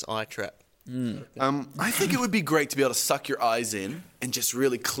 Venus eye trap. I think it would be great to be able to suck your eyes in and just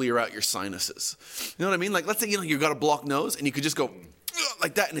really clear out your sinuses. You know what I mean? Like, let's say you've got a blocked nose and you could just go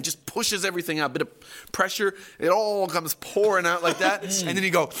like that and it just pushes everything out. A bit of pressure, it all comes pouring out like that, and then you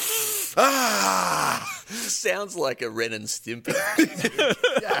go, ah. Sounds like a Ren and Stimpy.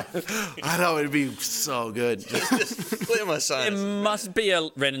 Yeah. I know, it'd be so good. Just clear my sinuses. There must be a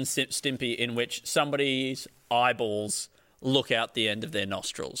Ren and Stimpy in which somebody's eyeballs look out the end of their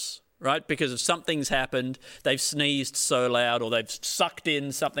nostrils. Right? Because if something's happened, they've sneezed so loud, or they've sucked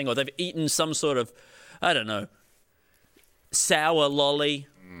in something, or they've eaten some sort of, I don't know, sour lolly.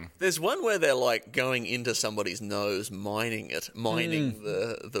 There's one where they're like going into somebody's nose, mining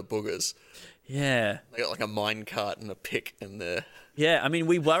the boogers. Yeah. They got like a mine cart and a pick in there. Yeah, I mean,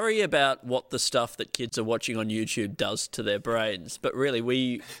 we worry about what the stuff that kids are watching on YouTube does to their brains, but really,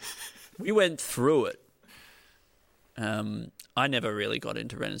 we went through it. I never really got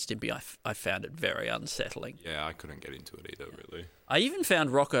into Ren and Stimpy. I found it very unsettling. Yeah, I couldn't get into it either, really. I even found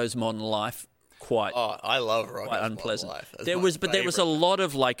Rocko's Modern Life quite. Oh, I love Rocko's quite unpleasant. Modern Life. There was a lot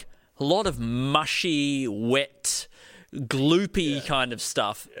of mushy, wet, gloopy kind of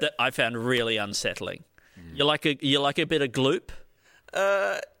stuff that I found really unsettling. You like a bit of gloop?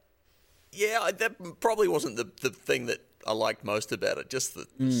 Yeah, that probably wasn't the thing that I liked most about it. Just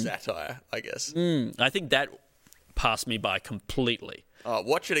the satire, I guess. I think that passed me by completely.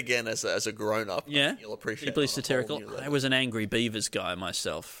 Watch it again as a grown up. Yeah, you'll appreciate. Deeply satirical. I was an Angry Beavers guy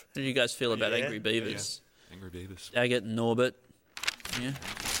myself. How do you guys feel about Angry Beavers? Yeah. Angry Beavers. Daggett and Norbert. Yeah,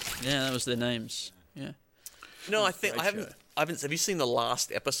 that was their names. Yeah. No, I haven't. Have you seen the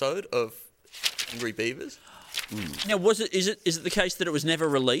last episode of Angry Beavers? Now, is it the case that it was never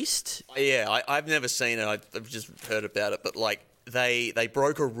released? Yeah, I've never seen it. I've just heard about it, but like. They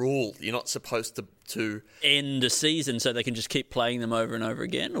broke a rule. You're not supposed to end a season so they can just keep playing them over and over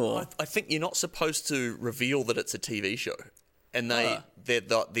again, or I think you're not supposed to reveal that it's a TV show. And the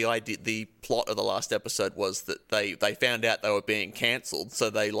idea, the plot of the last episode was that they found out they were being cancelled, so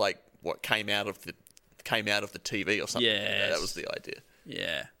they came out of the TV or something. Yeah, that was the idea.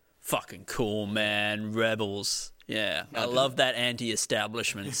 Yeah, fucking cool, man. Rebels. Yeah, I love that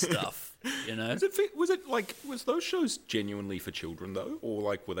anti-establishment stuff. You know, was those shows genuinely for children though, or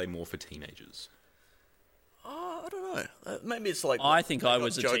like were they more for teenagers? I don't know. Maybe it's like I think I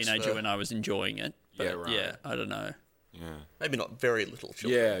was a teenager when I was enjoying it. But yeah, right. Yeah, I don't know. Yeah, maybe not very little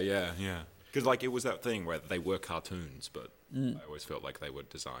children. Yeah. Because like it was that thing where they were cartoons, but I always felt like they were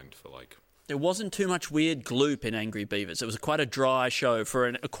designed for like. There wasn't too much weird gloop in Angry Beavers. It was quite a dry show for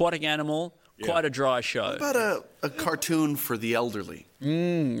an aquatic animal. Quite a dry show. What about a cartoon for the elderly?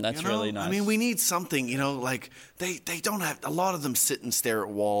 That's really nice. I mean, we need something, like they don't have, a lot of them sit and stare at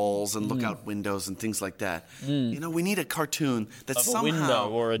walls and look out windows and things like that. We need a cartoon that's a window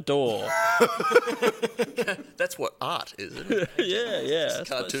or a door. That's what art is, isn't it? Yeah.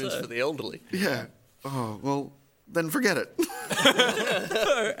 Cartoons for the elderly. Yeah. Oh, well, then forget it.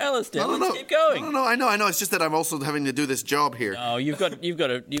 No, Alistair, let's keep going. No, I know. It's just that I'm also having to do this job here. Oh, he's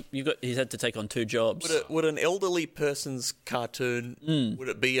had to take on two jobs. Would an elderly person's cartoon, would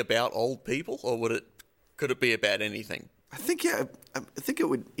it be about old people, or could it be about anything? I think it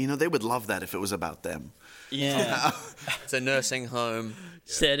would, they would love that if it was about them. Yeah. It's a nursing home.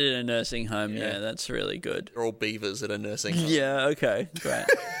 Set in a nursing home, yeah, that's really good. They're all beavers at a nursing home. Yeah, okay, great.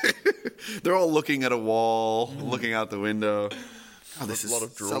 They're all looking at a wall, looking out the window. Oh, this is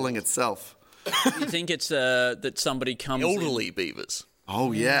selling itself. You think it's that somebody comes elderly beavers.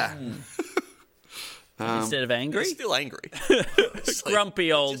 Oh, yeah. instead of angry. He's still angry.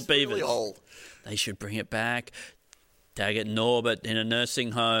 Grumpy old just beavers. really old. They should bring it back. Daggett Norbert in a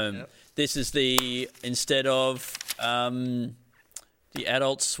nursing home. Yep. This is instead of the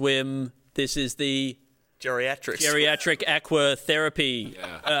Adult Swim, this is the Geriatric Aqua Therapy.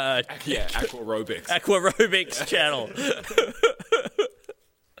 Aquarobics. Aquarobics channel.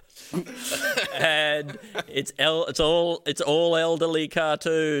 And it's all elderly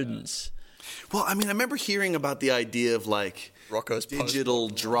cartoons. Well, I mean, I remember hearing about the idea of like Rocco's digital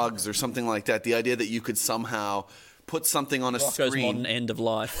drugs or something like that. The idea that you could somehow put something on a Rocco's screen. modern end of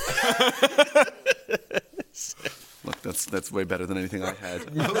life. Look, that's way better than anything I had.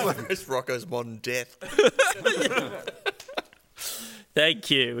 It's Rocco's modern death. Thank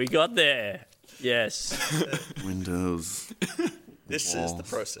you. We got there. Yes. Windows. This is the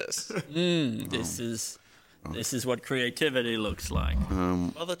process. This is what creativity looks like.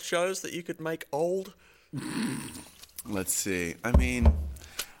 Other shows that you could make old? Let's see. I mean,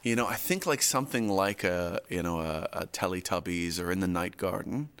 I think like something like a Teletubbies or In the Night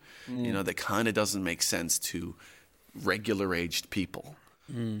Garden, that kind of doesn't make sense to regular aged people.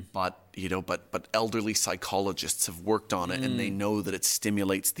 But elderly psychologists have worked on it and they know that it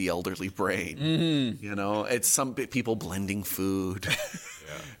stimulates the elderly brain. It's some people blending food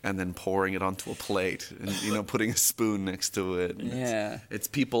and then pouring it onto a plate and putting a spoon next to it. And it's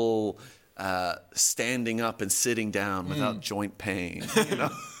people standing up and sitting down without joint pain.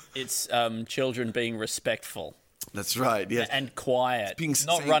 It's children being respectful. That's right. Yes. And quiet.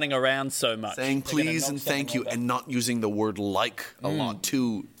 Not running around so much. Saying please and thank you and not using the word like a lot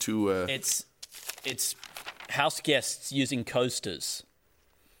to It's house guests using coasters.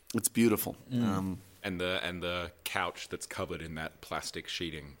 It's beautiful. And the couch that's covered in that plastic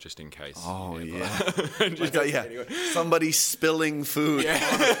sheeting, just in case. Oh yeah. Somebody spilling food on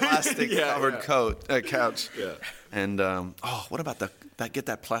a plastic covered couch. Yeah. And what about get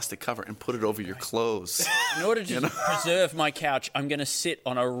that plastic cover and put it over your clothes? In order to preserve my couch, I'm going to sit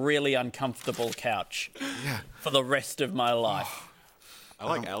on a really uncomfortable couch for the rest of my life. I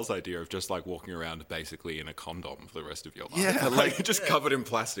like Al's idea of just like walking around basically in a condom for the rest of your life. Yeah, like just covered in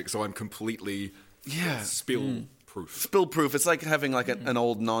plastic, so I'm completely spill proof. Spill proof. It's like having like an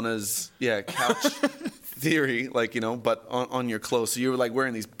old nonna's couch theory, but on your clothes. So you're like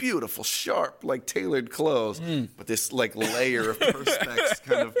wearing these beautiful, sharp, like tailored clothes, but this like layer of perspex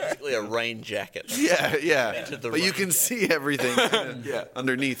kind of basically a rain jacket. Yeah. But you can see everything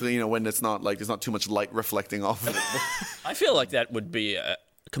underneath. When it's not like there's not too much light reflecting off of it. I feel like that would be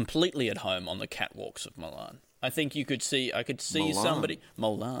completely at home on the catwalks of Milan. I think I could see Milan. somebody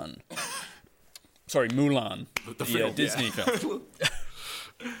Milan. Sorry, Mulan, the film, Disney film.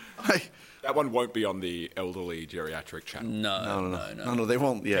 That one won't be on the elderly geriatric channel. No, they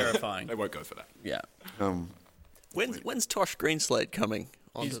won't. Yeah, terrifying. They won't go for that. Yeah. When's Tosh Greenslade coming?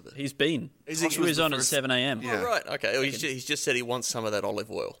 He's been. He was on at 7 a.m. Yeah. Oh, right. Okay. Well, he's just said he wants some of that olive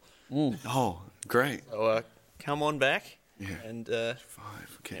oil. Oh, great. So come on back. Yeah. And 5.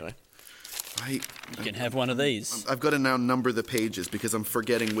 Okay. Anyway. You can have one of these. I've got to now number the pages because I'm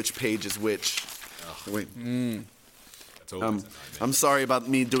forgetting which page is which. Wait. I'm sorry about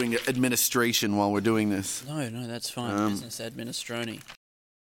me doing administration while we're doing this. No, that's fine. Business administroni.